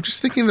mine. I'm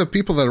just thinking of the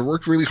people that have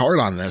worked really hard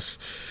on this.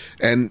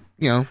 And,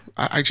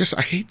 I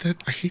hate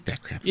that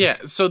crap. Yeah,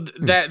 so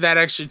that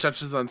actually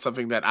touches on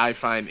something that I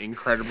find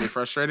incredibly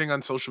frustrating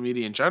on social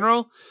media in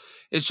general,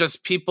 It's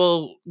just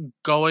people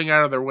going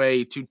out of their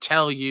way to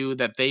tell you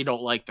that they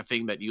don't like the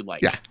thing that you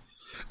like. Yeah.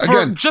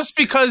 Again, Just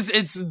because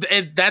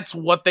that's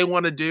what they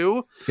want to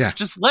do. Yeah.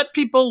 Just let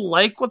people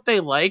like what they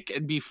like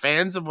and be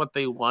fans of what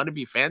they want to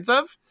be fans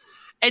of,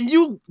 and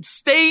you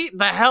stay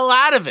the hell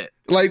out of it.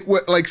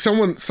 Like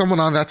someone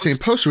on that same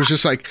post was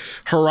just like,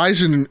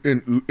 Horizon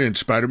and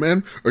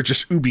Spider-Man are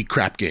just ubi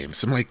crap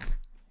games. I'm like,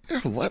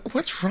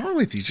 what's wrong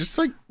with you? Just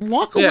like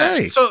walk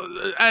away. So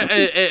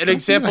an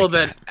example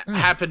like that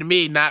happened to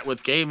me, not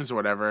with games or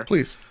whatever.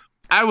 Please.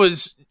 I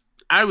was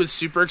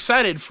super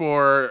excited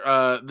for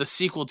the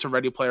sequel to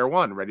Ready Player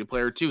One, Ready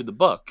Player Two, the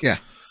book. Yeah.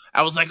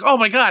 I was like, oh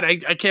my God,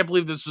 I can't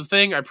believe this was a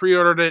thing. I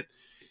pre-ordered it.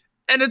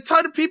 And a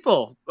ton of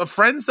people,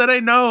 friends that I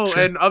know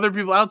and other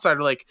people outside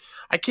are like,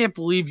 I can't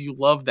believe you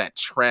love that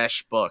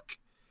trash book.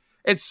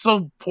 It's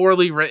so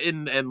poorly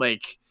written and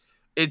like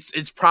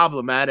it's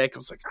problematic. I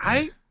was like,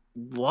 I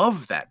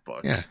love that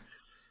book. Yeah.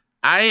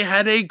 I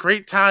had a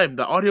great time.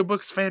 The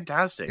audiobook's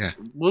fantastic. Yeah.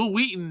 Will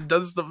Wheaton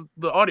does the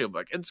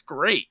audiobook. It's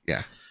great.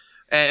 Yeah.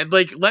 And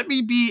like, let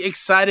me be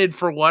excited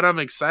for what I'm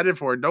excited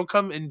for. Don't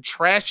come and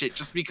trash it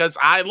just because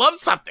I love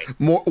something.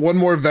 One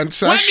more vent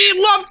sesh. Let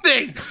me love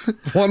things.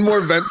 One more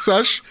vent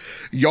sesh.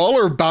 Y'all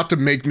are about to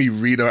make me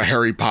read a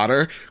Harry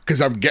Potter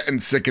because I'm getting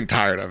sick and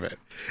tired of it.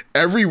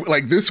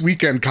 This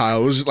weekend,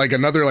 Kyle, it was like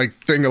another like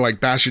thing of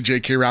like bashing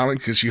J.K. Rowling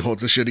because she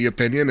holds a shitty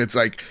opinion. It's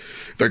like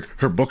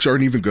her books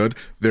aren't even good.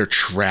 They're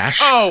trash.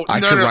 Oh,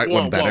 I could write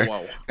one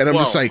better. And I'm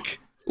just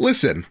like,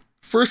 listen.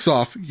 First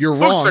off, you're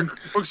wrong.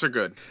 Books are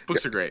good.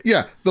 Books are great.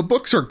 Yeah, the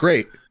books are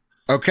great.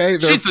 Okay,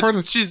 she's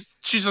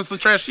just a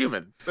trash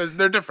human.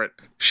 They're different.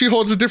 She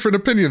holds a different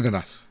opinion than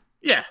us.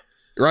 Yeah,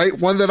 right.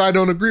 One that I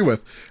don't agree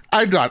with.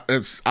 And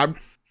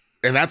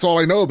that's all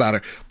I know about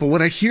her. But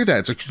when I hear that,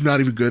 it's like, it's not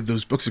even good.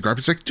 Those books are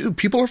garbage. It's like, dude,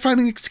 people are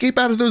finding escape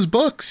out of those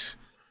books.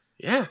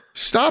 Yeah.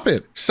 Stop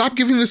it. Stop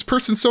giving this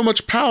person so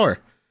much power.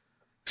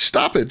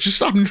 Stop it. Just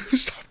stop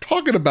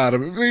talking about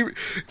them.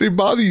 If they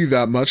bother you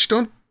that much,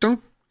 don't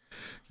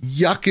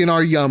yuck in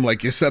our yum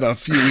like you said a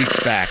few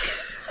weeks back.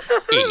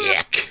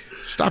 Yuck.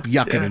 Stop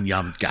yucking and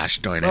yum. Gosh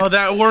darn it. Oh,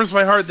 that warms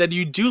my heart that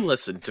you do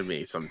listen to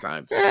me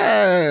sometimes. You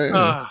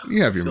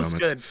have your moments.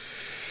 Good.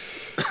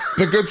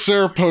 The good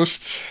sir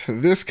posted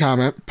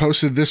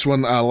this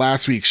one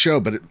last week's show,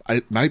 but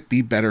it might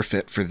be better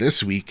fit for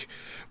this week.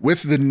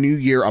 With the new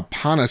year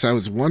upon us, I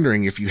was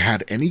wondering if you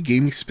had any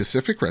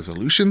gaming-specific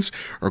resolutions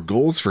or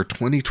goals for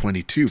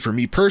 2022. For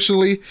me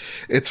personally,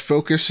 it's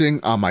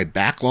focusing on my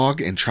backlog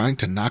and trying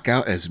to knock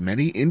out as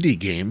many indie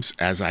games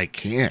as I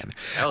can.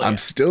 Hell yeah. I'm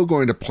still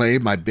going to play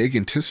my big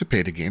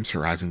anticipated games,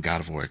 Horizon,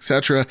 God of War,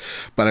 etc.,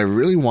 but I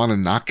really want to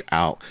knock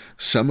out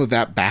some of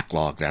that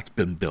backlog that's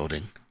been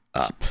building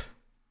up.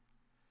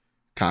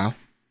 Kyle?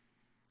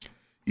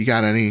 You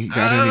got any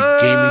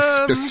gaming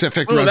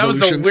specific resolutions?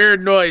 That was a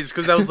weird noise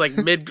because I was like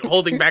mid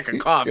holding back a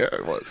cough. Yeah,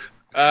 it was.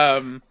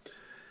 I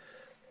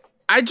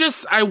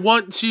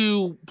want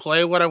to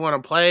play what I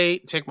want to play,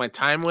 take my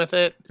time with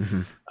it.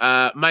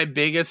 Mm-hmm. My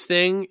biggest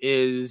thing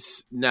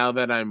is now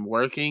that I'm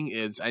working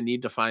is I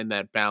need to find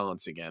that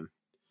balance again.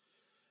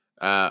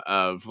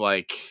 Of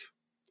like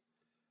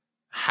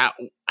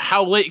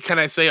how late can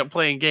I stay up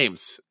playing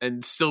games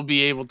and still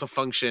be able to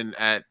function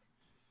at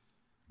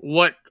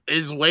what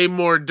is way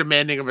more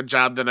demanding of a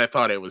job than I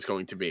thought it was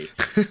going to be.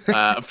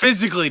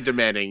 Physically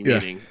demanding,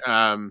 meaning.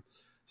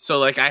 So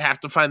like I have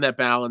to find that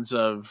balance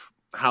of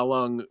how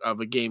long of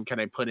a game can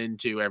I put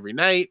into every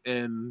night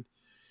and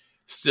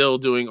still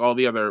doing all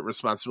the other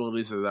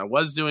responsibilities that I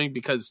was doing,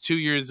 because 2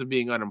 years of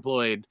being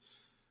unemployed,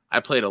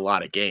 I played a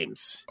lot of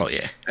games. Oh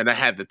yeah. And I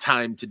had the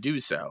time to do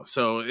so.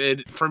 So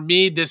for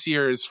me, this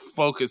year is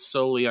focused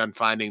solely on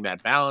finding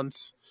that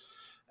balance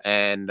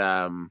and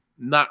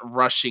not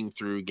rushing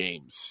through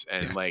games.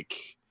 And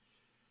like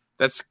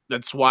that's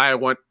why I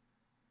want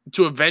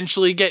to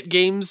eventually get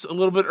games a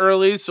little bit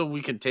early so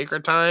we can take our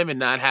time and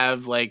not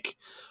have, like,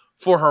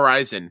 for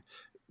Horizon,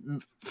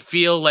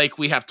 feel like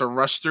we have to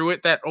rush through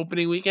it that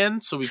opening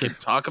weekend so we can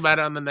talk about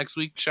it on the next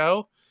week's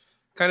show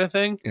kind of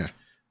thing. Yeah.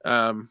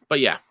 But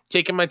yeah,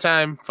 taking my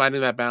time,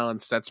 finding that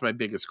balance, that's my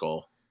biggest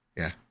goal.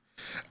 Yeah.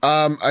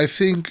 I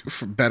think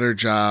for better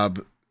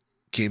job,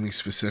 gaming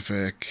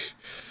specific,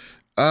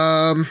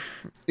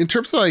 in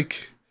terms of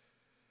like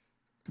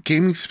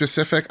gaming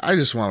specific, I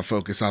just want to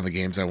focus on the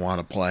games I want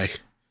to play.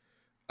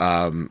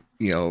 And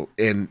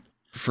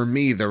for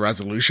me, the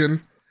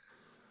resolution,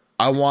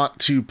 I want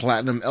to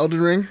platinum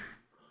Elden Ring.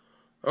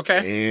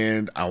 Okay.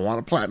 And I want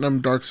to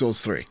platinum Dark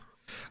Souls 3.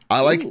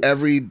 I like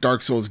every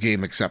Dark Souls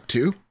game except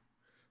 2.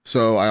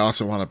 So I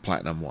also want to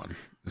platinum 1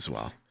 as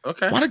well.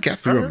 Okay. I want to get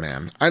through them,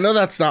 man. I know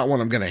that's not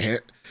one I'm going to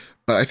hit,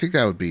 but I think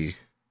that would be,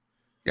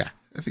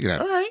 I think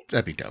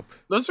that'd be dope.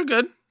 Those are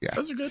good. Yeah.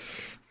 Those are good.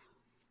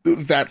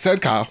 That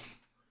said, Kyle,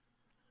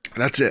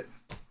 that's it.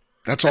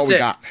 That's all we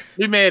got.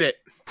 We made it.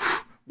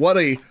 What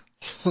a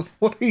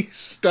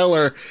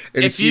stellar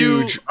and if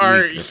huge you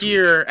are week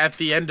here week. at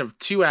the end of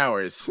 2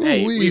 hours,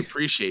 hey, we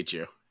appreciate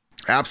you.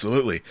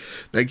 Absolutely.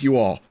 Thank you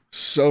all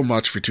so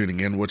much for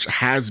tuning in, which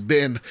has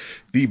been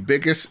the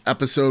biggest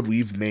episode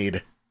we've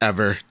made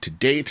ever to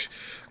date.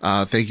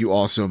 Thank you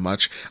all so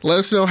much. Let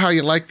us know how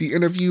you like the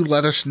interview.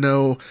 Let us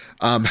know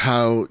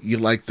how you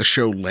like the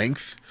show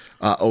length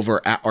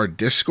over at our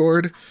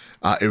Discord.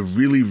 It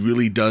really,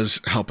 really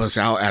does help us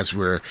out as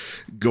we're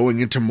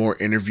going into more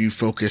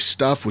interview-focused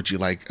stuff. Would you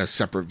like a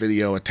separate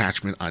video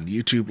attachment on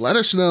YouTube? Let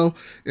us know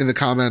in the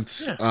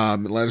comments. Yeah.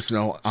 Let us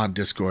know on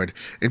Discord.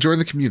 And join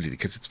the community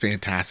because it's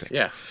fantastic.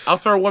 Yeah. I'll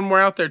throw one more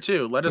out there,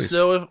 too. Let us Please.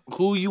 know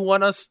who you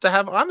want us to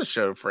have on the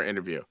show for an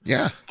interview.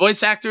 Yeah.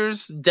 Voice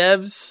actors,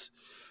 devs,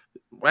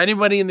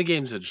 anybody in the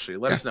games industry.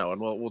 Let us know, and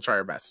we'll try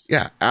our best.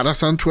 Yeah. Add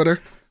us on Twitter.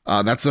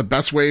 That's the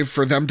best way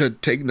for them to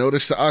take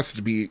notice to us,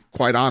 to be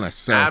quite honest.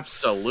 So,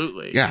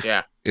 Absolutely.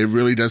 Yeah. It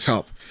really does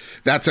help.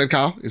 That said,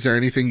 Kyle, is there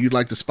anything you'd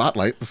like to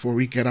spotlight before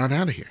we get on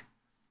out of here?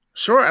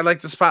 Sure. I'd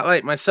like to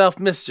spotlight myself,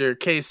 Mr.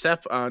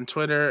 K-Step, on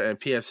Twitter and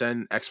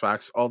PSN,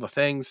 Xbox, all the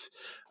things.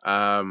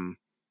 Go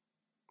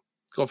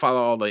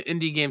follow all the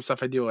indie game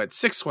stuff I do at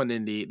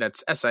 61indie.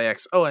 That's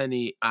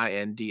SIXONEINDIE.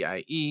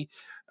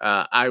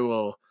 I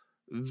will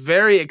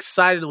very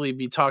excitedly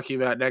be talking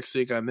about next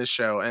week on this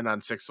show and on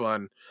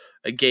 6-1,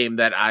 a game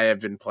that I have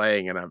been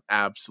playing and I'm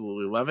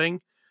absolutely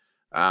loving.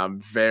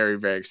 I'm very,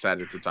 very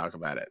excited to talk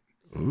about it.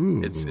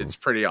 Ooh. It's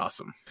pretty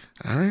awesome.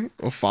 All right.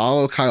 Well,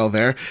 follow Kyle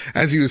there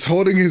as he was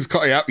holding his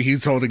call. Yeah,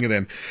 he's holding it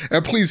in.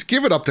 And please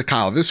give it up to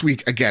Kyle this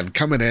week again,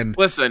 coming in.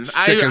 Listen,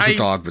 sick as a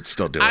dog, but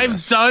still doing I've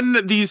this.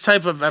 done these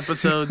type of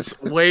episodes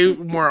way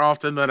more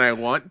often than I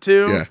want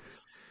to. Yeah.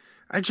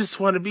 I just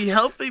want to be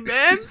healthy,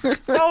 man.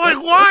 That's all I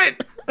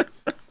want.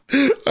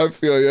 I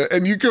feel you.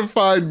 And you can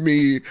find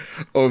me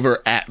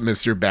over at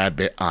Mr.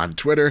 Badbit on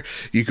Twitter.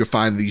 You can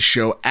find the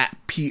show at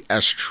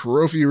PS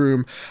Trophy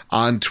Room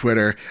on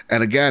Twitter.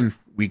 And again,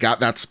 we got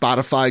that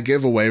Spotify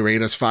giveaway.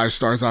 Rate us 5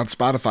 stars on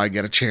Spotify.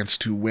 Get a chance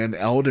to win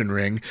Elden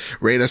Ring.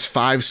 Rate us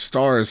 5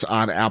 stars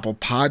on Apple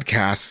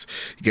Podcasts.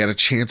 Get a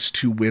chance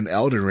to win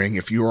Elden Ring.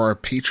 If you are a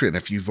patron,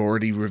 if you've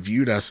already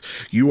reviewed us,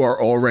 you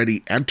are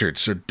already entered.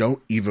 So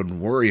don't even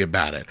worry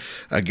about it.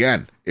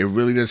 Again, it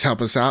really does help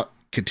us out.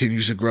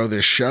 Continues to grow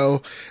this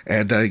show.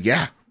 And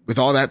with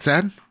all that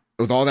said,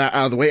 with all that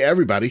out of the way,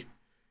 everybody,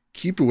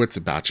 keep your wits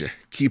about you.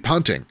 Keep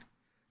hunting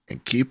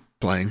and keep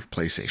playing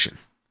PlayStation.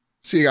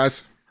 See you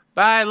guys.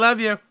 Bye.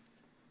 Love you.